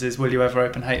questions is, will you ever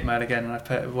open Hate Mail again? And I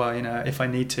put, well, if I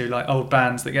need to, like old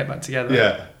bands that get back together.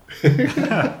 Yeah.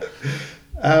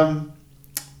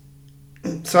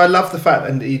 So I love the fact,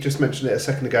 and you just mentioned it a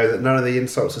second ago, that none of the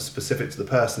insults are specific to the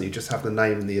person. You just have the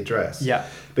name and the address. Yeah.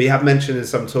 But you have mentioned in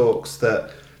some talks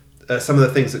that some of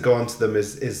the things that go onto them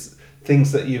is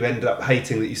things that you end up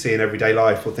hating that you see in everyday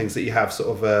life, or things that you have sort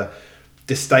of a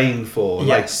disdain for,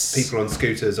 like people on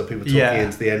scooters or people talking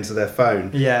into the ends of their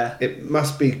phone. Yeah. It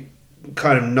must be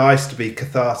kind of nice to be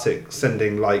cathartic,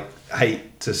 sending like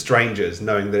hate to strangers,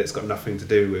 knowing that it's got nothing to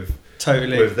do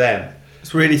with them.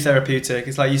 It's really therapeutic.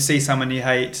 It's like you see someone you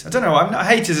hate. I don't know why.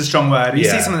 Hate is a strong word. You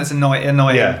see someone that's annoying.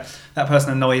 Yeah. That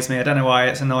person annoys me. I don't know why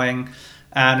it's annoying.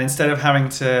 And instead of having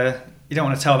to, you don't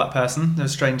want to tell that person, they're a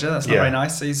stranger. That's not very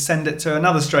nice. So you send it to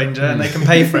another stranger, and they can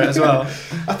pay for it as well.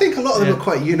 I think a lot of them are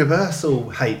quite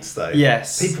universal hates, though.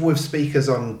 Yes. People with speakers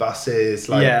on buses.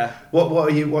 Like,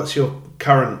 what's your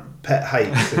current pet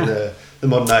hates in the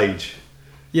modern age?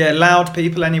 Yeah, loud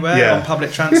people anywhere on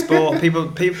public transport.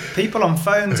 people on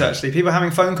phones, actually. People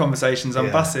having phone conversations on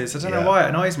buses. I don't know why it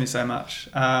annoys me so much.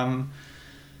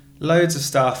 Loads of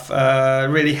stuff.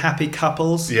 Really happy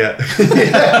couples. Yeah.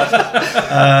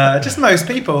 Just most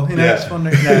people, just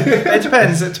wondering. It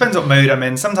depends. It depends what mood I'm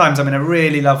in. Sometimes I'm in a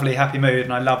really lovely, happy mood,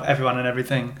 and I love everyone and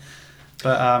everything.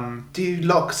 But do you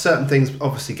lock certain things?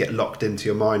 Obviously, get locked into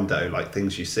your mind though, like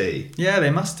things you see. Yeah, they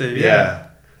must do. Yeah.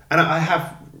 And I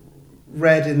have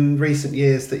read in recent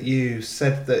years that you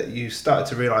said that you started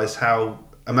to realise how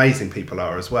amazing people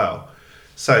are as well.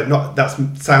 So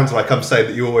sounds like I'm saying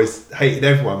that you always hated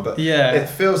everyone, but it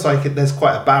feels like there's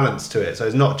quite a balance to it. So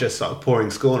it's not just sort of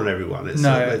pouring scorn on everyone.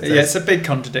 It's a big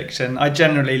contradiction. I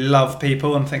generally love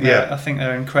people and think I think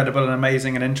they're incredible and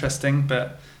amazing and interesting,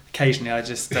 but occasionally I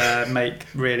just make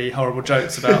really horrible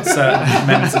jokes about certain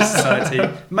members of society,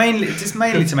 mainly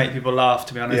to make people laugh,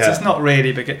 to be honest. It's not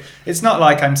really it's not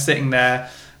like I'm sitting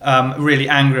there really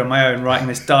angry on my own writing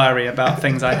this diary about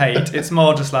things I hate. It's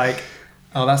more just like,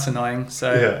 oh, that's annoying,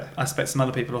 so I expect some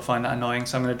other people will find that annoying,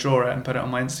 so I'm going to draw it and put it on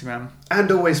my Instagram.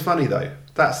 And always funny though.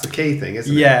 That's the key thing,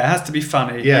 isn't it? Yeah, it has to be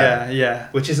funny. Yeah.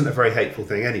 Which isn't a very hateful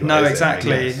thing anyway. No,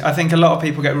 exactly. I think a lot of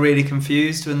people get really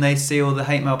confused when they see all the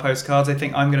hate mail postcards. They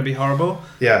think I'm going to be horrible.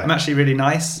 Yeah. I'm actually really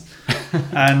nice.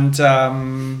 And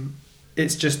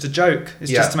it's just a joke. It's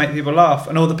just to make people laugh.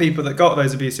 And all the people that got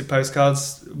those abusive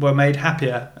postcards were made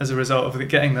happier as a result of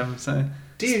getting them. So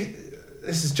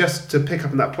this is just to pick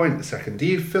up on that point a second. Do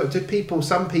you feel,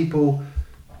 some people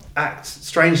act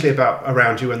strangely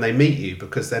around you when they meet you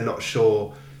because they're not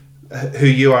sure who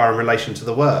you are in relation to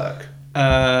the work?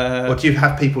 Or do you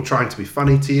have people trying to be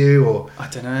funny to you, or I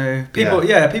don't know.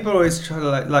 People always try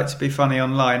to like to be funny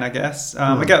online, I guess.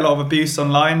 I get a lot of abuse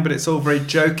online, but it's all very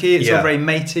jokey. It's all very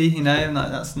matey, you know, and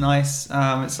that's nice.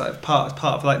 It's like part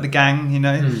of like the gang, you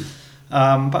know.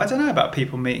 But I don't know about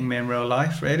people meeting me in real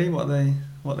life, really, what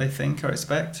they think or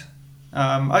expect.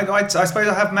 I suppose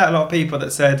I have met a lot of people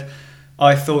that said,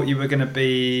 I thought you were going to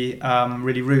be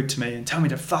really rude to me and tell me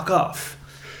to fuck off.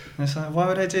 And it's like, why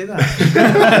would I do that?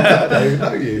 I don't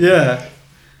know you. Yeah.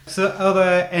 So are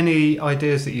there any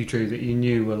ideas that you drew that you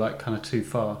knew were like kind of too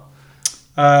far?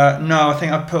 No, I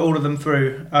think I've put all of them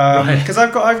through because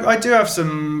I do have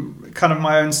some kind of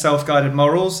my own self-guided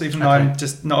morals, even though I'm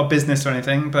just not a business or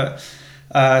anything. But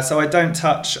so I don't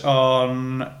touch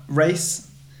on race,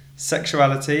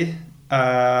 sexuality,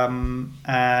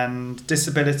 and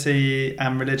disability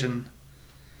and religion.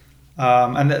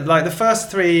 And like the first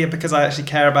three are because I actually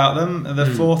care about them. The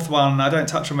fourth one, I don't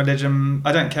touch on religion.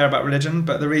 I don't care about religion,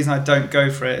 but the reason I don't go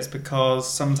for it is because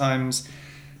sometimes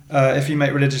if you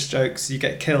make religious jokes, you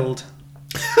get killed.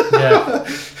 Yeah.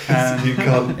 And You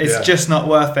can't. it's just not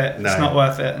worth it. No. It's not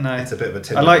worth it. No. It's a bit of a I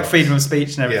tinderbox. like freedom of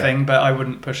speech and everything, Yeah. but I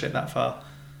wouldn't push it that far.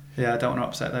 Yeah, I don't want to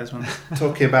upset those ones.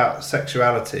 Talking about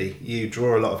sexuality, you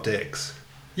draw a lot of dicks.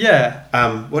 Yeah.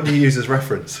 What do you use as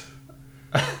reference?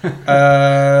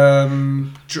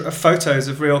 Photos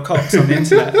of real cocks on the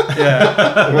internet.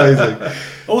 Yeah. Amazing.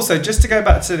 Also, just to go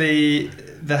back to the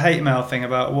hate mail thing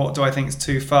about what do I think is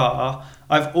too far,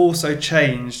 I've also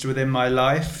changed within my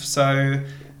life. So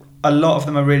a lot of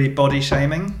them are really body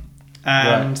shaming.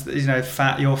 And you know,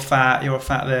 you're a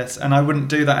fat this, and I wouldn't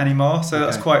do that anymore. So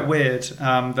that's quite weird.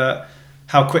 That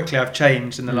how quickly I've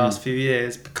changed in the last few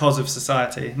years because of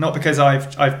society, not because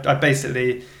I've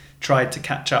basically tried to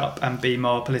catch up and be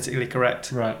more politically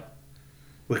correct. Right.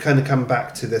 We're going to come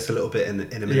back to this a little bit in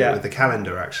a minute with the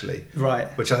calendar, actually. Right.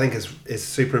 Which I think is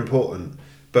super important,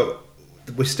 but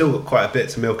we've still got quite a bit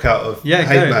to milk out of hate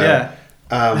mail.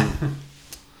 Yeah.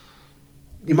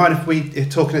 You mind if we're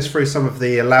talking us through some of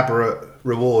the elaborate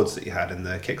rewards that you had in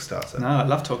the Kickstarter? No, I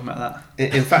love talking about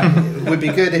that. In fact, it would be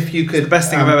good if you could... It's the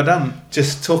best thing I've ever done.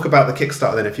 Just talk about the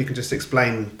Kickstarter then, if you could just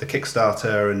explain the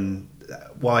Kickstarter and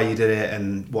why you did it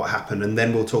and what happened, and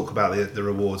then we'll talk about the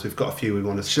rewards. We've got a few we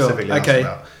want to specifically ask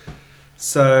about.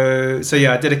 So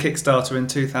yeah, I did a Kickstarter in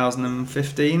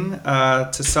 2015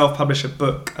 to self-publish a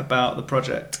book about the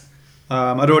project.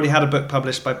 I'd already had a book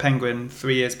published by Penguin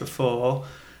 3 years before,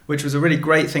 which was a really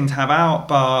great thing to have out,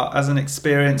 but as an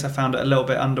experience I found it a little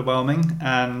bit underwhelming,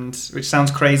 and which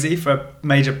sounds crazy for a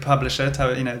major publisher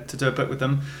to do a book with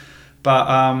them.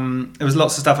 But there was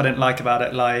lots of stuff I didn't like about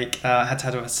it, like I had to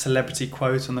have a celebrity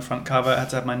quote on the front cover, I had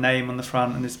to have my name on the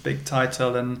front and this big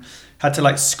title, and had to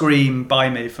like scream "buy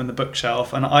me" from the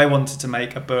bookshelf. And I wanted to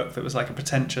make a book that was like a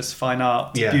pretentious fine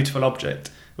art, beautiful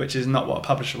object, which is not what a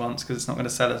publisher wants because it's not going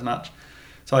to sell as much.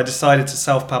 So I decided to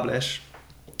self-publish,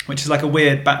 which is like a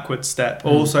weird backward step,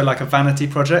 also like a vanity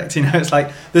project. You know, it's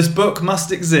like, this book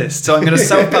must exist, so I'm going to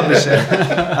self-publish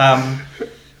it.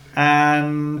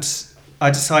 And I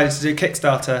decided to do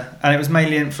Kickstarter, and it was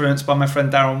mainly influenced by my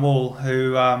friend Darren Wall,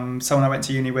 who someone I went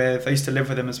to uni with. I used to live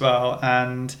with him as well,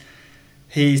 and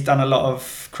he's done a lot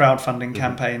of crowdfunding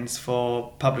campaigns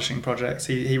for publishing projects.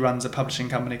 He runs a publishing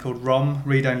company called ROM,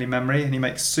 Read Only Memory, and he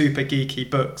makes super geeky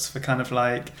books for kind of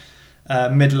like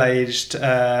middle-aged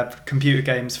computer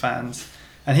games fans,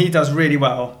 and he does really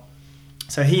well.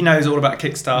 So he knows all about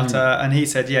Kickstarter, and he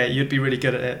said, yeah, you'd be really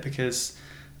good at it, because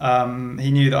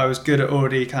he knew that I was good at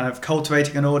already kind of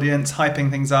cultivating an audience, hyping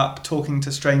things up, talking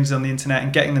to strangers on the internet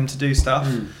and getting them to do stuff,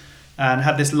 and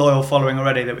had this loyal following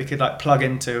already that we could like plug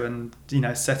into and, you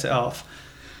know, set it off.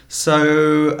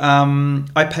 So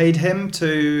I paid him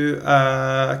to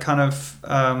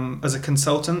as a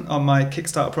consultant on my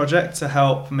Kickstarter project to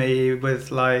help me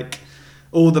with like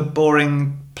all the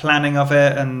boring planning of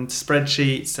it and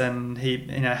spreadsheets, and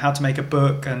how to make a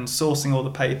book and sourcing all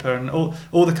the paper and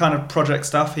all the kind of project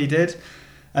stuff he did.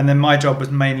 And then my job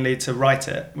was mainly to write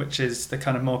it, which is the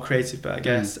kind of more creative bit, I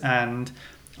guess. And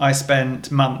I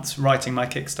spent months writing my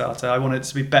Kickstarter. I wanted it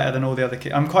to be better than all the other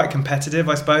I'm quite competitive,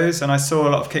 I suppose, and I saw a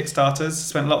lot of Kickstarters,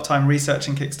 spent a lot of time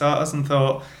researching Kickstarters and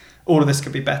thought all of this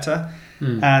could be better.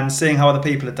 And seeing how other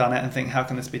people had done it and think, how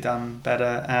can this be done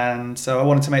better? And so I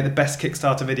wanted to make the best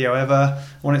Kickstarter video ever. I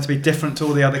wanted it to be different to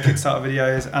all the other Kickstarter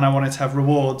videos, and I wanted to have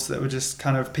rewards that were just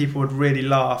kind of people would really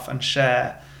laugh and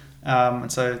share.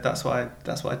 And so that's what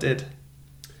I did.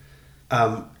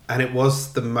 And it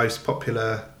was the most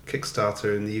popular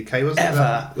Kickstarter in the UK, wasn't it?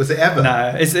 Ever. Was it ever?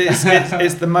 No, it's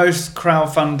the most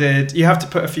crowdfunded. You have to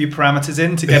put a few parameters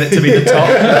in to get it to be the top.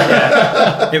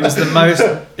 Yeah. It was the most.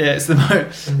 Yeah, it's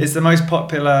the most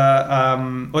popular.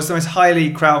 It's the most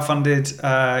highly crowdfunded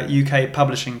UK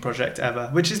publishing project ever,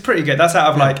 which is pretty good. That's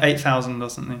out of like 8,000 or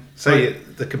something. So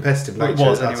the competitive nature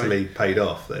was, utterly paid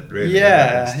off. Then really.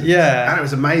 Yeah, yeah. And it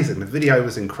was amazing. The video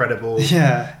was incredible.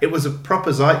 Yeah. It was a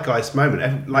proper zeitgeist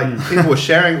moment. Like people were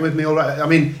sharing it with me all right. I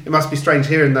mean, it must be strange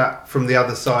hearing that from the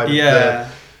other side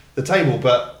of the table,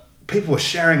 but people were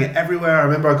sharing it everywhere. I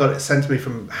remember I got it sent to me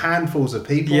from handfuls of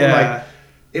people. Yeah. Like,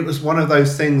 it was one of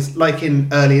those things, like in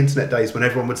early internet days when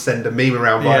everyone would send a meme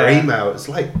around via email. It's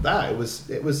like that. It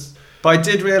was. But I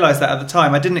did realise that at the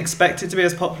time. I didn't expect it to be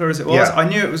as popular as it was. Yeah. I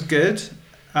knew it was good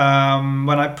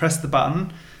when I pressed the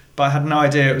button, but I had no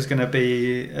idea it was going to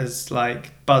be as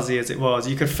like buzzy as it was.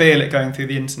 You could feel it going through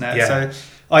the internet. Yeah. So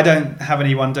I don't have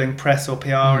anyone doing press or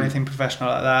PR or anything professional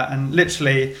like that. And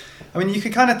literally, I mean, you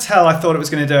could kind of tell I thought it was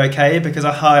going to do okay because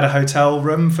I hired a hotel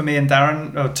room for me and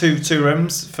Darren, or two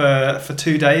rooms for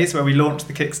 2 days where we launched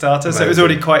the Kickstarter. Amazing. So it was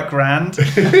already quite grand.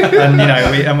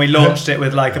 And we launched it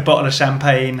with like a bottle of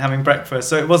champagne, having breakfast.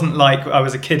 So it wasn't like I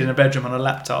was a kid in a bedroom on a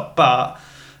laptop, but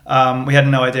we had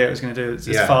no idea it was going to do it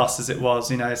as fast as it was,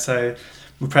 So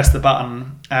we pressed the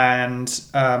button and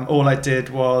all I did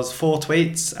was 4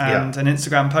 tweets and an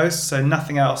Instagram post. So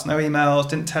nothing else, no emails,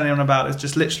 didn't tell anyone about it,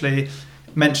 just literally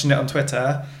mentioned it on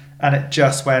Twitter and it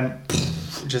just went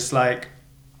just like,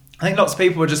 I think lots of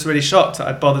people were just really shocked that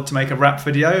I'd bothered to make a rap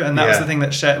video, and that was the thing that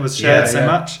was shared so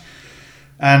much.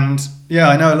 And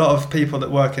I know a lot of people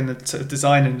that work in the sort of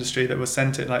design industry that were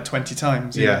sent it like 20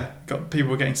 times.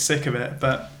 People were getting sick of it,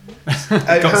 but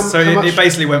it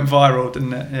basically went viral,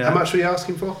 didn't it? Yeah. How much were you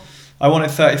asking for? I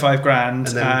wanted 35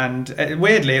 grand, and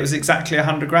weirdly, it was exactly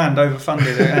 100 grand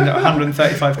overfunded, and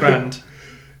 135 grand.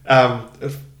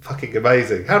 Fucking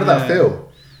amazing. How did that feel?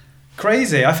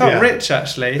 Crazy. I felt rich,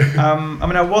 actually. I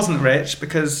mean, I wasn't rich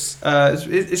because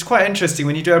it's quite interesting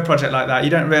when you do a project like that.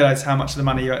 You don't realise how much of the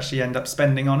money you actually end up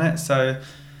spending on it. So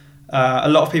a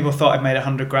lot of people thought I'd made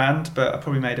 100 grand, but I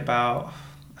probably made about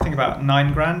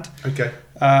 9 grand. Okay.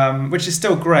 Which is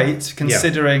still great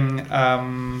considering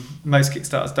most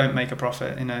Kickstarters don't make a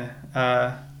profit,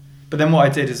 But then what I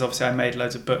did is obviously I made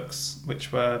loads of books,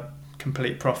 which were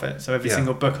complete profit. So every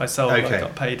single book I sold, I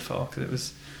got paid for because it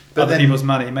was other people's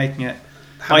money making it.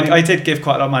 I did give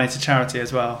quite a lot of money to charity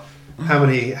as well. How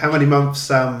many months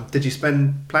did you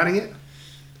spend planning it?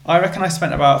 I reckon I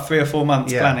spent about 3 or 4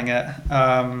 months planning it.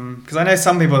 Because I know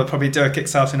some people that probably do a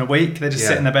Kickstarter in a week. They just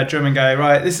sit in their bedroom and go,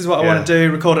 right, this is what I want to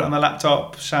do, record it on the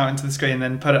laptop, shout into the screen,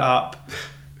 then put it up.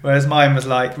 Whereas mine was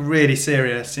like really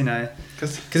serious,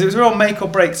 Because it was a real make or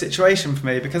break situation for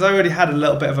me, because I already had a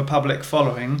little bit of a public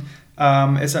following.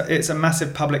 It's a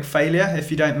massive public failure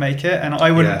if you don't make it, and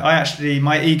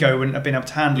my ego wouldn't have been able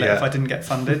to handle it if I didn't get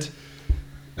funded.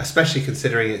 Especially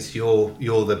considering it's you're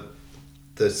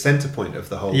the centre point of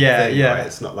the whole thing, right?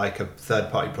 It's not like a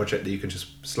third party project that you can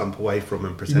just slump away from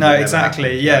and pretend. No,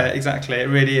 exactly. Exactly. It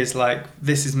really is like,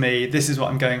 this is me. This is what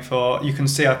I'm going for. You can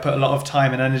see I put a lot of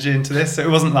time and energy into this. So it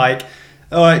wasn't like,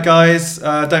 all right, guys,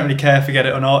 don't really care if you get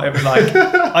it or not. It was like,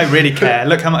 I really care.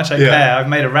 Look how much I care. I've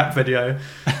made a rap video.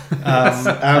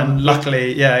 And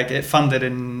luckily, get funded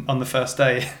on the first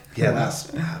day. Yeah,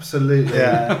 that's absolutely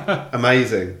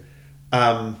amazing.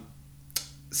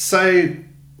 So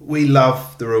we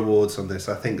love the rewards on this.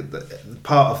 I think that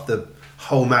part of the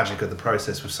whole magic of the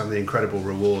process was some of the incredible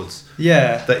rewards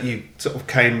that you sort of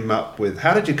came up with.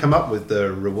 How did you come up with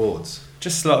the rewards?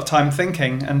 Just a lot of time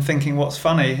thinking what's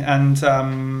funny, and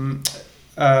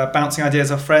bouncing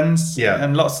ideas off friends.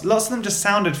 And lots of them just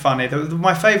sounded funny.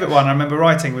 My favourite one I remember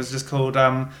writing was just called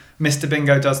Mr.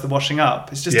 Bingo Does the Washing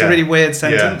Up. It's just a really weird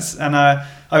sentence. And I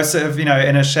was sort of, in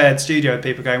a shared studio with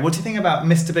people going, what do you think about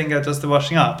Mr. Bingo Does the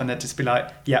Washing Up? And they'd just be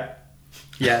like,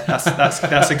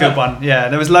 that's a good one. Yeah,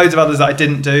 there was loads of others that I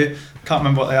didn't do. Can't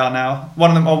remember what they are now.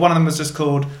 One of them was just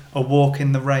called A Walk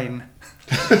in the Rain.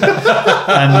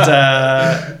 And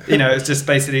it's just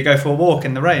basically you go for a walk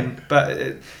in the rain. But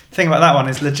the thing about that one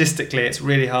is logistically it's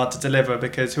really hard to deliver,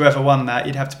 because whoever won that,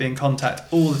 you'd have to be in contact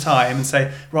all the time and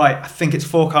say, right, I think it's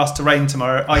forecast to rain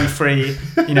tomorrow, are you free,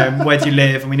 where do you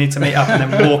live, and we need to meet up,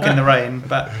 and then walk in the rain.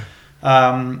 But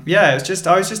it was just,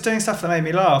 I was just doing stuff that made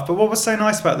me laugh. But what was so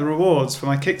nice about the rewards for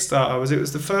my Kickstarter was it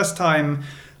was the first time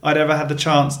I'd ever had the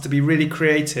chance to be really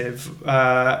creative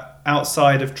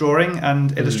outside of drawing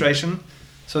and illustration.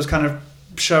 So I was kind of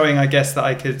showing, I guess, that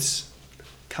I could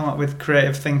come up with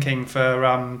creative thinking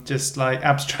for just like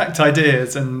abstract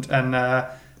ideas and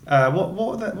what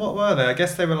were they? I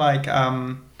guess they were like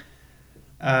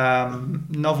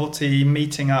novelty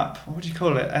meeting up. What do you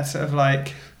call it? A sort of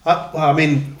like. Well, I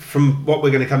mean, from what we're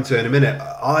going to come to in a minute,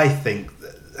 I think,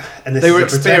 and this they is were a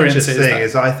pretentious experiences thing,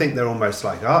 is I think they're almost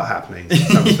like art happenings. In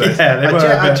some respects.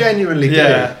 Yeah, I genuinely do.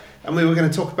 Yeah. And we were going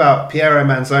to talk about Piero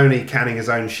Manzoni canning his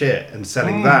own shit and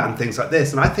selling that and things like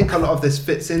this. And I think a lot of this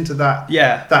fits into that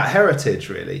heritage,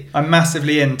 really. I'm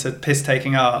massively into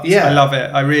piss-taking art. Yeah. I love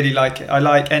it. I really like it. I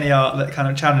like any art that kind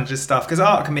of challenges stuff, because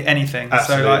art can be anything.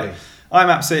 Absolutely. So like, I'm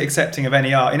absolutely accepting of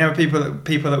any art. You know, people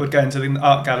that would go into the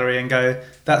art gallery and go,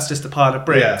 that's just a pile of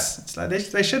bricks. Yeah. It's like,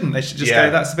 they shouldn't. They should just go,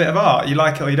 that's a bit of art. You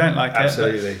like it or you don't like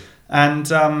Absolutely. it.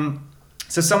 Absolutely. And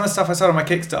so some of the stuff I sold on my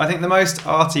Kickstarter, I think the most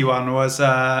arty one was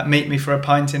Meet Me for a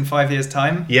Pint in 5 years'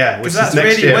 time. Yeah, which because is that's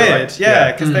next really year, weird. right?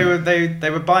 Yeah, because they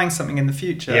were buying something in the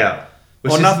future. Yeah.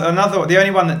 Or another. The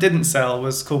only one that didn't sell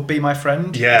was called Be My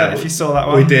Friend. Yeah, I don't know if you saw that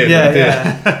one. We did.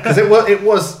 Yeah. Because it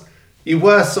was. You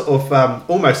were sort of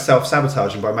almost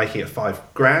self-sabotaging by making it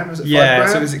 $5,000. Was it $5,000? Yeah,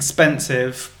 so it was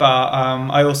expensive, but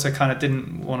I also kind of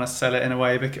didn't want to sell it in a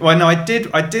way. I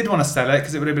did want to sell it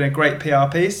because it would have been a great PR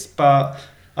piece, but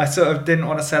I sort of didn't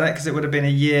want to sell it because it would have been a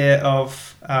year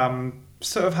of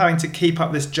sort of having to keep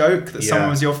up this joke that someone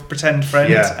was your pretend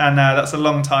friend, and that's a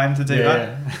long time to do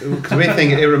that. Because we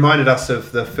think it reminded us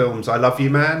of the films I Love You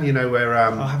Man, you know, where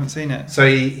I haven't seen it. So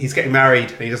he's getting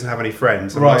married and he doesn't have any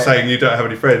friends. I'm not saying you don't have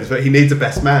any friends, but he needs a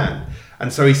best man,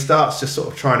 and so he starts just sort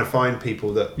of trying to find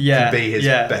people that can be his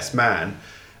best man,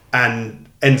 and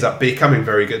ends up becoming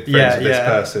very good friends with this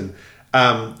person.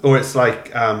 Or it's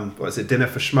like what is it, Dinner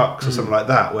for Schmucks or something like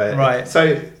that, where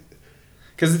so.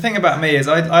 Because the thing about me is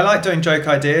I like doing joke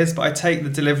ideas, but I take the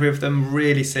delivery of them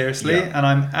really seriously, and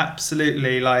I'm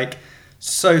absolutely like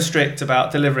so strict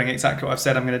about delivering exactly what I've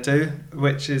said I'm going to do,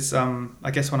 which is I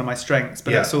guess one of my strengths,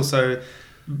 but it's also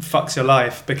fucks your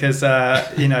life because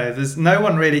you know, there's no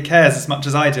one really cares as much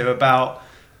as I do about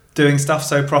doing stuff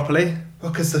so properly.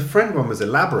 Well, because the friend one was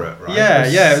elaborate, right?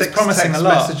 Yeah, it was promising a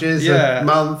lot. Messages a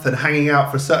month and hanging out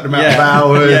for a certain amount of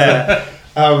hours.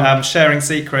 Sharing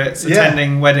secrets,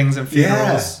 attending weddings and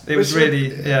funerals. It was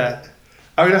really, I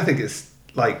mean, I think it's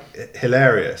like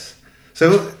hilarious.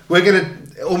 So we're going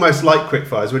to, almost like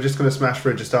Quickfires, we're just going to smash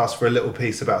through and just ask for a little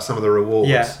piece about some of the rewards.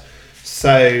 Yeah.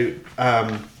 So,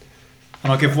 and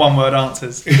I'll give one-word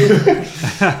answers.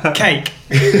 Cake.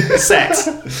 Sex.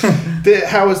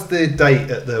 How was the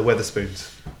date at the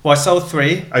Wetherspoons? Well, I sold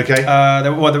 3. Okay.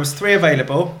 There was 3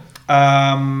 available.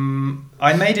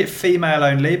 I made it female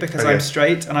only because I'm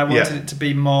straight and I wanted it to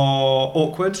be more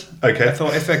awkward. Okay. I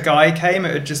thought if a guy came,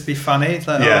 it would just be funny. It's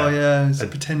like, it's a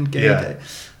pretend gay day.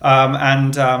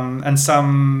 And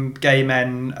some gay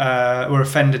men were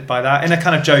offended by that in a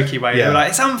kind of jokey way. They were like,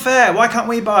 it's unfair. Why can't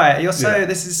we buy it?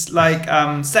 This is like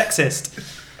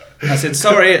sexist. I said,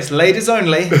 sorry, it's ladies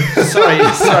only. sorry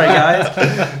guys.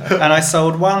 And I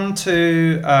sold one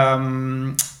to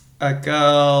a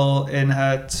girl in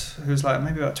her who's like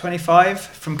maybe about 25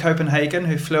 from Copenhagen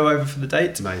who flew over for the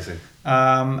date. Amazing.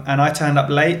 And I turned up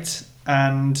late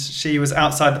and she was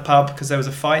outside the pub because there was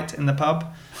a fight in the pub.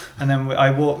 And then I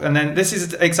walked, and then this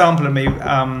is an example of me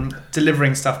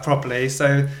delivering stuff properly.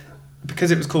 So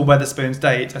because it was called Wetherspoons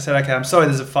Date, I said, okay, I'm sorry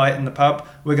there's a fight in the pub.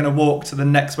 We're going to walk to the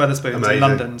next Wetherspoons in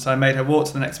London. So I made her walk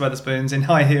to the next Wetherspoons in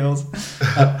high heels.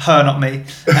 Her, not me.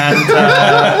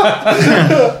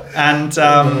 And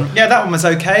that one was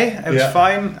okay. It was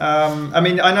fine. I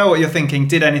mean, I know what you're thinking.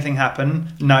 Did anything happen?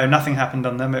 No, nothing happened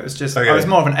on them. It was just, I was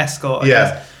more of an escort, I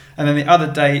guess. And then the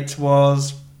other date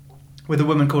was with a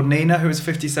woman called Nina, who was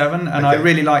 57. And I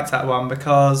really liked that one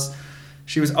because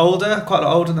she was older, quite a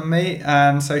lot older than me,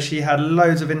 and so she had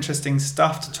loads of interesting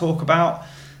stuff to talk about.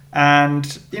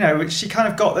 And you know, she kind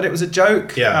of got that it was a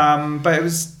joke.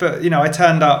 But you know, I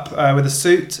turned up with a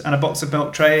suit and a box of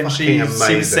milk tray, and she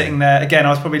was sitting there. Again, I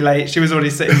was probably late. She was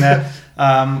already sitting there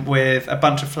with a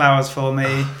bunch of flowers for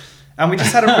me, and we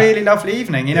just had a really lovely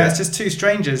evening. You know, it's just two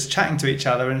strangers chatting to each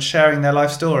other and sharing their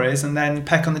life stories, and then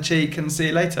peck on the cheek and see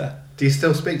you later. Do you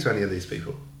still speak to any of these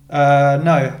people?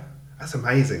 No. That's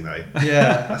amazing, though.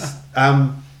 Yeah.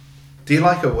 Do you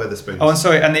like a Wetherspoons? Oh, I'm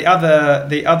sorry. And the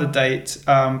other date,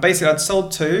 basically, I'd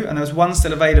sold 2, and there was one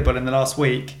still available in the last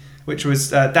week, which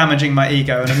was damaging my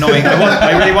ego and annoying.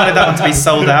 I really wanted that one to be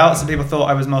sold out, so people thought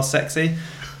I was more sexy,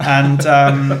 and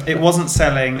it wasn't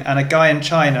selling. And a guy in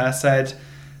China said,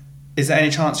 "Is there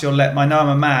any chance you'll let? I know I'm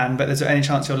a man, but is there any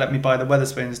chance you'll let me buy the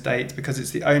Wetherspoons Date because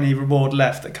it's the only reward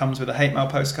left that comes with a hate mail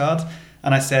postcard?"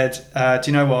 And I said,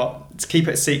 do you know what? Let's keep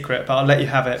it secret, but I'll let you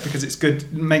have it because it's good.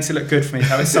 It makes it look good for me to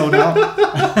have it sold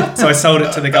out. So I sold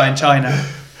it to the guy in China,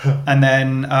 and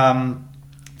then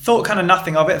thought kind of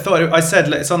nothing of it. I said,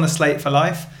 look, it's on the slate for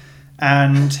life.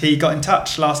 And he got in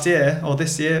touch last year or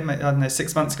this year, I don't know,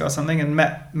 6 months ago or something, and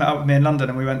met up with me in London,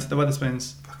 and we went to the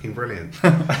Wetherspoons. Fucking brilliant.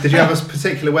 Did you have a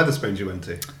particular Wetherspoons you went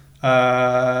to?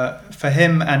 For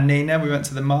him and Nina, we went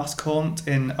to the Mask Haunt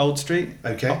in Old Street,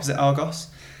 opposite Argos.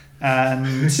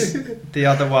 And the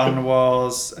other one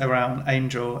was around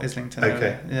Angel, Islington.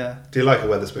 Okay. Yeah. Do you like a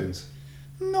Wetherspoons?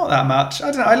 Not that much. I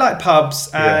don't know. I like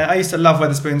pubs. I used to love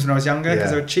Wetherspoons when I was younger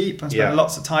because they were cheap. I spent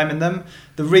lots of time in them.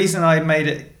 The reason I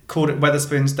called it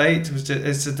Wetherspoons Date was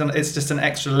it's just an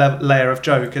extra layer of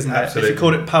joke, isn't it? Absolutely. If you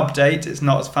called it Pub Date, it's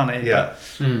not as funny. Yeah.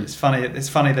 But it's funny. It's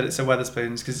funny that it's a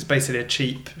Wetherspoons because it's basically a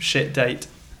cheap shit date.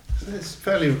 It's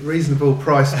fairly reasonable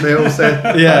priced meals.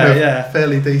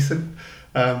 Fairly decent.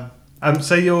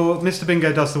 So your Mr.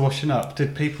 Bingo does the washing up.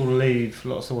 Did people leave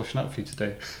lots of washing up for you to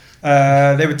do?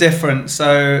 They were different.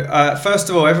 So first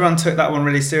of all, everyone took that one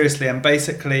really seriously and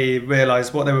basically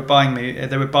realised what they were buying me.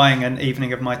 They were buying an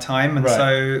evening of my time, and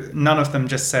so none of them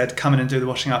just said come in and do the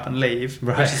washing up and leave,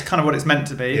 which is kind of what it's meant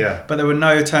to be. Yeah. But there were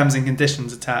no terms and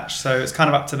conditions attached, so it's kind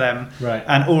of up to them. Right.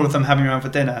 And all of them had me around for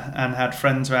dinner and had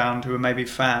friends around who were maybe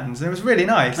fans, and it was really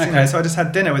nice. You know, so I just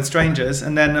had dinner with strangers,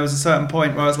 and then there was a certain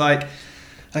point where I was like,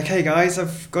 okay guys,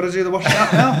 I've got to do the washing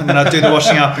up now, and then I'd do the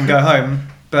washing up and go home.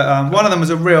 But one of them was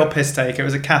a real piss take. It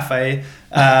was a cafe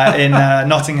in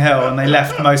Notting Hill, and they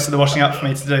left most of the washing up for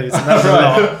me to do, so that was a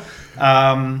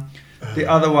lot. The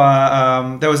other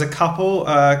one, there was a couple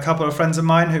of friends of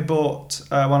mine who bought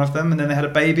one of them, and then they had a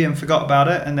baby and forgot about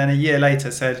it, and then a year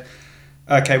later said,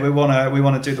 okay, we want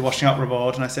to do the washing up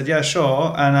reward, and I said, yeah,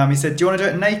 sure. And he said, do you want to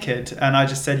do it naked? And I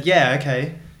just said, yeah,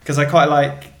 okay, because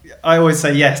I always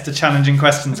say yes to challenging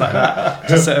questions like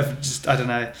that. I don't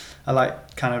know. I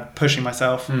like kind of pushing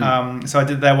myself. So I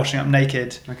did their washing up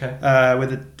naked,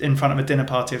 in front of a dinner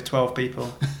party of 12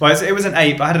 people. Well, it was an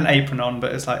ape. I had an apron on,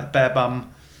 but it's like bare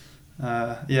bum.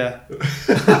 If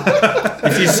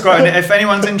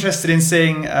anyone's interested in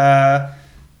seeing,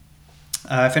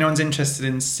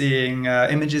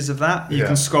 images of that, you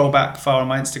can scroll back far on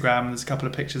my Instagram. There's a couple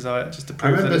of pictures of it just to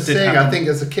prove that it did happen. I think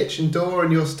there's a kitchen door,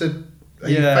 and you're stood. Are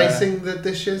you facing the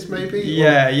dishes, maybe?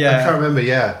 Yeah. I can't remember.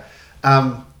 Yeah.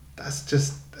 That's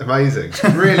just amazing.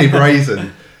 Really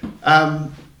brazen.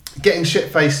 Getting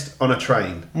shit-faced on a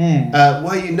train.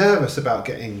 Were you nervous about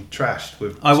getting trashed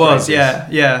with strangers? I was,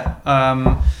 yeah.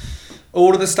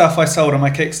 All of the stuff I sold on my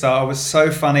Kickstarter was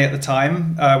so funny at the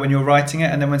time when you're writing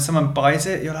it, and then when someone buys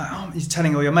it, you're like, oh, you're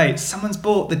telling all your mates, someone's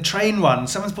bought the train one,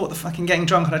 someone's bought the fucking getting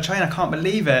drunk on a train, I can't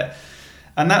believe it.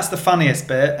 And that's the funniest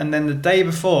bit. And then the day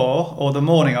before or the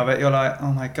morning of it, you're like,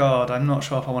 oh my God, I'm not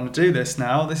sure if I want to do this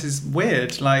now. This is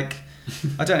weird. Like,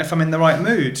 I don't know if I'm in the right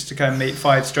mood to go and meet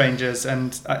 5 strangers.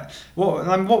 And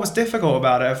what was difficult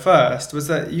about it at first was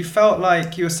that you felt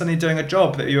like you were suddenly doing a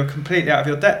job that you were completely out of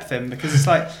your depth in, because it's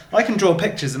like, I can draw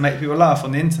pictures and make people laugh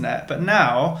on the internet, but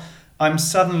now I'm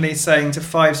suddenly saying to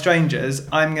 5 strangers,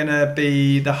 I'm going to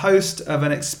be the host of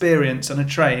an experience on a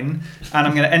train, and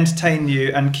I'm going to entertain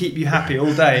you and keep you happy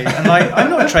all day. And I'm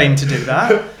not trained to do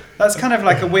that. That's kind of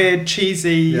like a weird,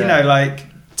 cheesy,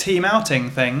 team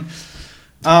outing thing.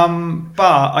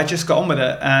 But I just got on with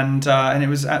it, and it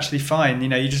was actually fine.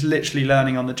 You're just literally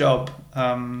learning on the job.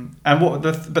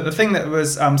 But the thing that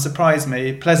was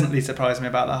pleasantly surprised me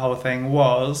about that whole thing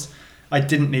was I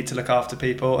didn't need to look after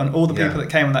people, and all the people that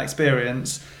came on that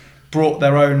experience brought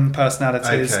their own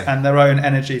personalities and their own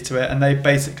energy to it, and they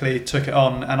basically took it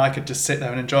on, and I could just sit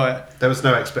there and enjoy it. There was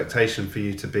no expectation for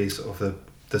you to be sort of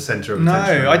the centre of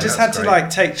attention. No, I just had to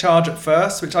take charge at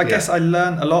first, which I guess I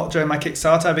learned a lot during my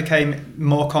Kickstarter. I became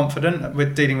more confident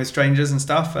with dealing with strangers and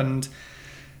stuff, and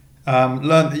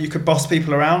learned that you could boss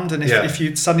people around, and if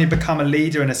you suddenly become a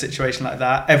leader in a situation like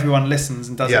that, everyone listens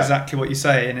and does exactly what you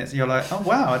say, and you're like, oh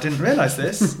wow, I didn't realise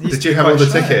this. Did you have all the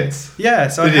tickets? Yeah,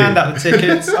 so I'd hand out the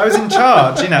tickets. I was in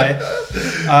charge,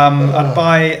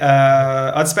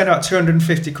 I'd spend about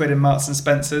 250 quid in Marks and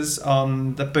Spencer's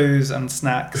on the booze and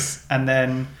snacks, and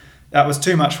then that was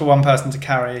too much for one person to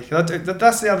carry.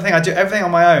 That's the other thing, I do everything on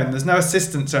my own. There's no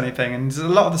assistance or anything, and a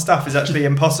lot of the stuff is actually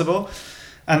impossible.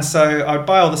 And so I'd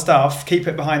buy all the stuff, keep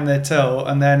it behind the till,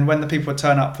 and then when the people would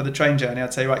turn up for the train journey,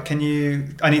 I'd say, right, I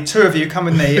need 2 of you, come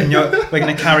with me, and we're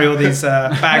going to carry all these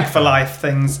bag for life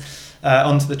things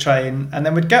onto the train. And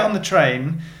then we'd get on the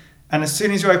train, and as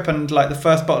soon as you opened the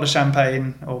first bottle of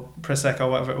champagne or Prosecco or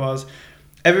whatever it was,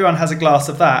 everyone has a glass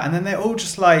of that, and then they're all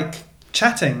just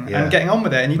chatting and getting on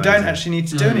with it, and you don't actually need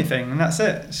to do anything, and that's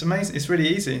it. It's amazing. It's really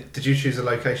easy. Did you choose the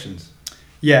locations?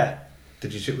 Yeah.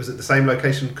 Was it the same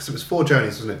location? Because it was 4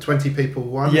 journeys, wasn't it? 20 people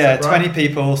one? Yeah, is that right? 20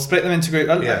 people, split them into groups.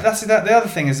 Yeah. The other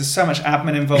thing is there's so much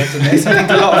admin involved in this. I think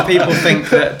a lot of people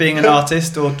think that being an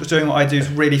artist or doing what I do is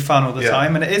really fun all the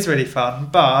time, and it is really fun,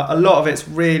 but a lot of it's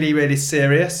really, really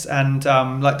serious, and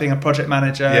like being a project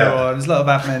manager, or there's a lot of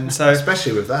admin. So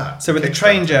especially with that. So with the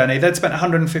train journey, they'd spent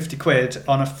 150 quid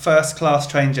on a first-class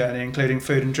train journey, including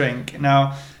food and drink.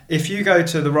 Now, if you go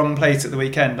to the wrong place at the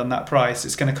weekend on that price,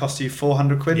 it's going to cost you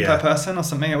 400 quid per person or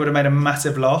something. It would have made a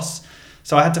massive loss.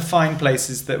 So I had to find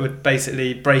places that would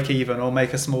basically break even or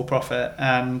make a small profit,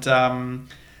 and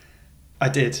I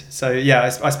did. So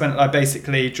yeah, I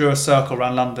basically drew a circle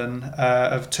around London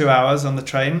of 2 hours on the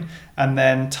train, and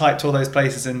then typed all those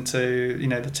places into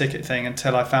the ticket thing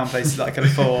until I found places that I could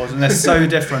afford, and they're so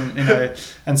different,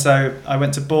 And so I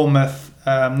went to Bournemouth,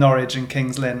 Norwich and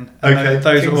Kings Lynn. And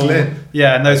those Kings were all, Lynn.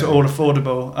 Yeah, and those were all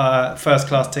affordable first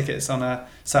class tickets on a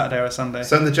Saturday or a Sunday.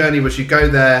 So the journey was you go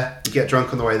there, you get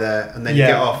drunk on the way there, and then you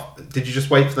get off. Did you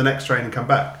just wait for the next train and come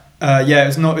back?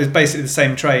 It was basically the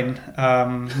same train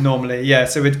normally. Yeah,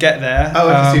 so we'd get there.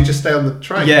 So you just stay on the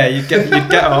train? Yeah, you'd get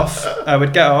off.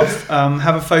 We'd get off.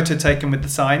 Have a photo taken with the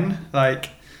sign, like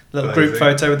a little group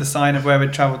photo with the sign of where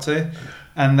we'd travel to.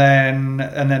 And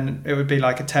then it would be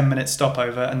like a 10-minute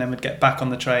stopover, and then we'd get back on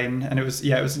the train, and it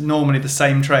was normally the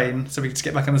same train, so we could just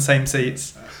get back on the same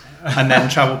seats and then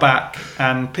travel back.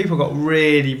 And people got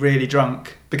really, really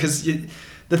drunk because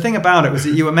the thing about it was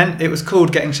that it was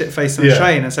called getting shit-faced on the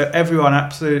train, and so everyone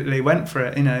absolutely went for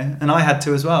it, and I had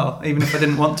to as well, even if I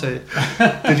didn't want to.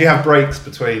 Did you have breaks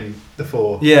between the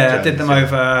 4? Yeah, I did them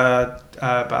over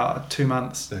about 2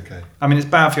 months. Okay. I mean, it's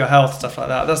bad for your health, stuff like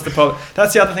that. That's the problem.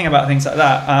 That's the other thing about things like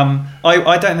that.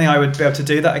 I don't think I would be able to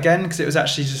do that again because it was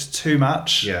actually just too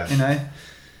much. Yeah.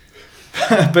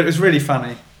 But it was really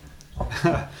funny.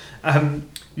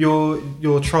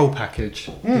 Your troll package,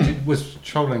 was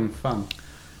trolling fun?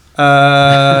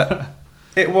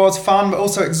 It was fun, but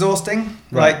also exhausting.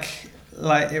 Right.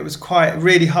 Like it was quite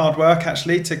really hard work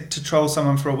actually to troll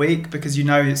someone for a week, because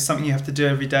it's something you have to do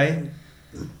every day.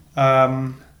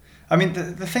 I mean,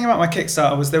 the thing about my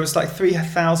Kickstarter was there was like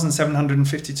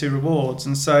 3,752 rewards,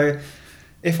 and so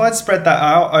if I'd spread that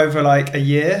out over like a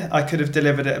year, I could have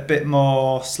delivered it a bit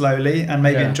more slowly and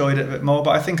maybe enjoyed it a bit more.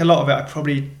 But I think a lot of it, I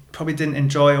probably didn't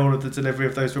enjoy all of the delivery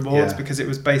of those rewards because it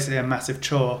was basically a massive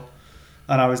chore,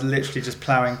 and I was literally just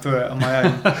ploughing through it on my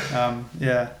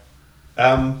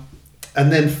own. And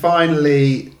then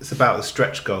finally, it's about the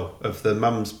stretch goal of the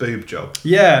mum's boob job.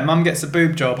 Yeah, mum gets a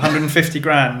boob job, 150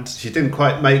 grand. She didn't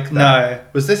quite make that. No.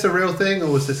 Was this a real thing,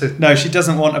 or was this a... No, she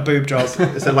doesn't want a boob job.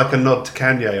 Is it like a nod to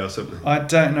Kanye or something? I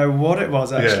don't know what it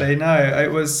was, actually. No,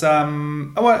 it was... do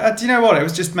you know what? It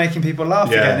was just making people laugh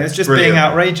again. It was just being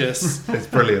outrageous. It's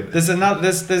brilliant.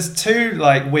 There's two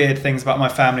like weird things about my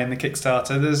family in the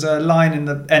Kickstarter. There's a line in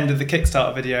the end of the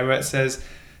Kickstarter video where it says...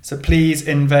 So please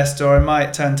invest, or I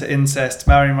might turn to incest,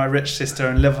 marry my rich sister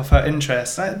and live off her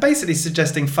interests. Basically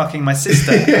suggesting fucking my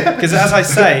sister. Because as I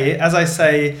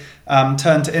say,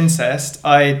 turn to incest,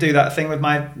 I do that thing with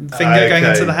my finger going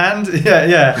into the hand.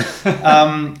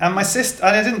 And my sister,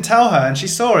 and I didn't tell her, and she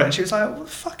saw it, and she was like, "What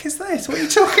the fuck is this? What are you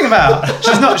talking about?"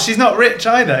 She's not rich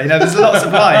either. There's lots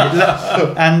of light.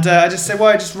 And I just said, well,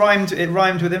 it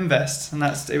rhymed with invest, and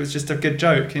it was just a good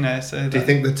joke, So do you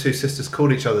think the two sisters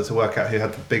called each other to work out who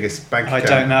had the biggest bank account? I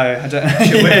don't know. What are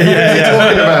you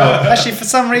talking about? Actually, for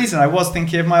some reason, I was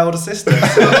thinking of my older sister,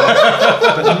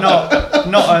 but not.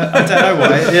 I don't know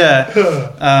why. Yeah.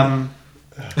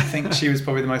 I think she was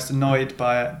probably the most annoyed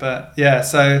by it, but yeah.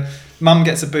 So mum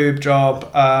gets a boob job.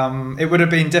 It would have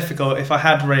been difficult if I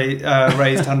had raised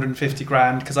 150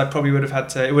 grand, because I probably would have had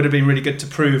to. It would have been really good to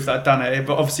prove that I'd done it,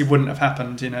 but obviously wouldn't have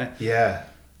happened. Yeah,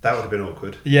 that would have been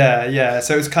awkward. Yeah.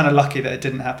 So it was kind of lucky that it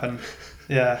didn't happen.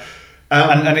 Yeah.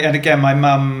 And again, my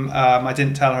mum, I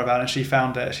didn't tell her about it, and she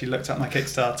found it. She looked up my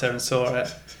Kickstarter and saw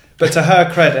it. But to her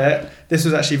credit, this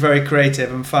was actually very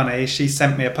creative and funny. She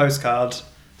sent me a postcard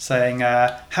saying,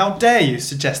 how dare you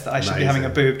suggest that I should be having a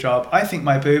boob job? I think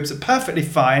my boobs are perfectly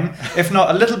fine, if not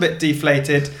a little bit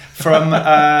deflated from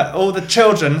all the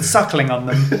children suckling on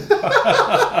them.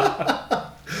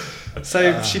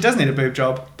 So she does need a boob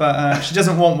job, but she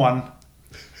doesn't want one.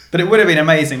 But it would have been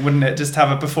amazing, wouldn't it? Just have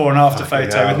a before and after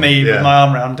photo with me with my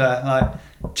arm around her, like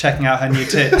checking out her new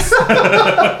tits.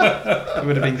 It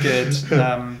would have been good.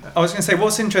 I was going to say,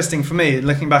 what's interesting for me,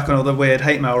 looking back on all the weird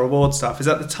hate mail reward stuff, is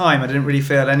at the time I didn't really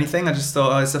feel anything. I just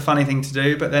thought, it's a funny thing to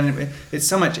do. But then it's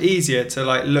so much easier to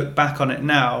like look back on it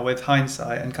now with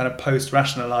hindsight and kind of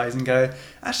post-rationalise and go,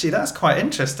 actually, that's quite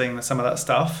interesting, some of that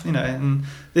stuff, you know. And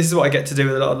this is what I get to do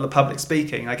with a lot of the public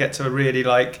speaking. I get to really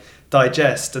like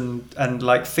digest and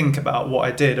like think about what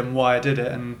I did and why I did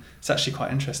it, and it's actually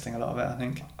quite interesting, a lot of it, I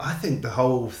think. I think the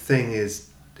whole thing is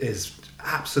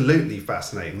absolutely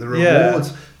fascinating. The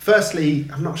rewards, firstly,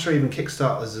 I'm not sure even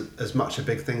Kickstarter is as much a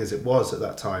big thing as it was at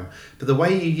that time, but the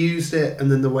way you used it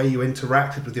and then the way you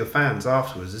interacted with your fans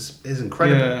afterwards is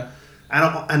incredible.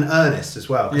 And earnest as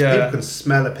well, because people can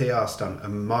smell a PR stunt a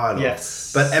mile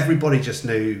off. But everybody just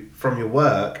knew from your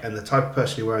work and the type of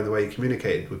person you were and the way you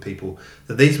communicated with people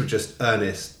that these were just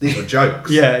earnest. These were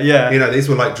jokes. You know, these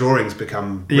were like drawings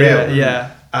become real.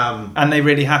 And they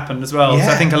really happened as well. So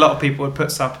I think a lot of people would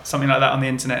put something like that on the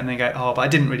internet and they go, oh, but I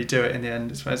didn't really do it in the end.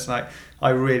 It's like, I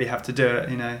really have to do it,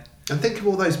 you know. And think of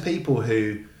all those people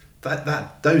who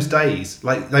those days,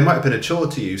 like, they might have been a chore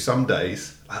to you some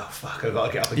days. Oh fuck, I've got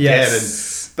to get up again.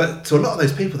 But to a lot of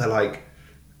those people, they're like,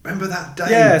 remember that day?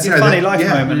 Yeah, it's a funny life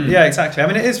moment. Yeah, exactly. I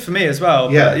mean, it is for me as well.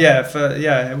 But it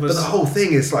was. But the whole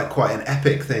thing is like quite an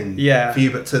epic thing for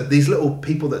you. But to these little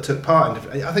people that took part,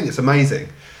 I think it's amazing.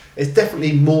 It's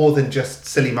definitely more than just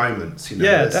silly moments, you know.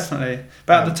 Yeah, definitely.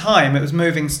 But at the time, it was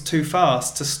moving too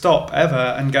fast to stop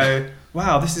ever and go,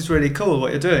 wow, this is really cool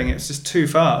what you're doing. It was just too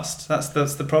fast. That's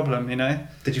the problem, you know.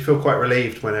 Did you feel quite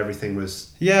relieved when everything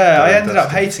was... Yeah, I ended up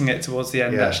hating it towards the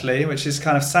end, actually, which is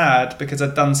kind of sad because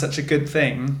I'd done such a good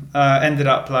thing. Ended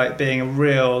up like being a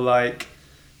real like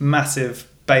massive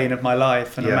bane of my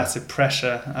life and a massive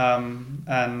pressure.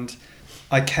 And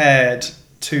I cared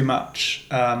too much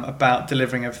about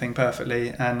delivering everything perfectly,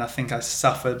 and I think I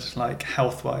suffered like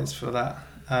health-wise for that.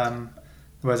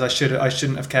 Whereas I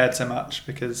shouldn't have cared so much,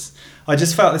 because I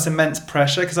just felt this immense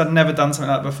pressure because I'd never done something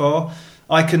like that before.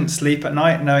 I couldn't sleep at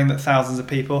night knowing that thousands of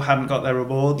people hadn't got their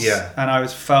rewards. And I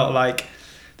felt like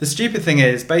the stupid thing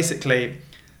is basically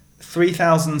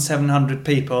 3,700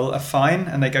 people are fine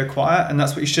and they go quiet, and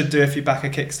that's what you should do if you back a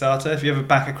Kickstarter. If you ever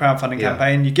back a crowdfunding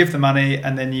campaign, you give the money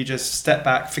and then you just step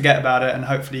back, forget about it, and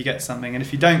hopefully you get something. And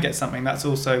if you don't get something, that's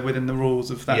also within the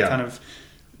rules of that kind of,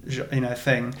 you know,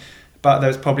 thing. But there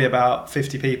was probably about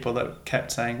 50 people that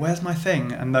kept saying, where's my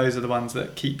thing? And those are the ones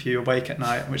that keep you awake at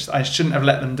night, which I shouldn't have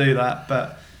let them do that,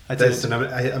 but I did. There's an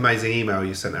amazing email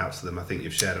you sent out to them, I think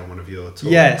you've shared on one of your talks.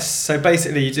 Yes, so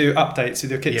basically you do updates with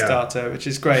your Kickstarter, which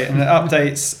is great. And the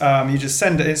updates, you just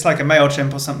send it, it's like a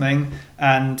MailChimp or something,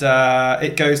 and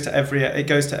it goes to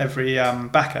every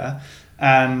backer.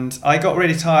 And I got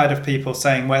really tired of people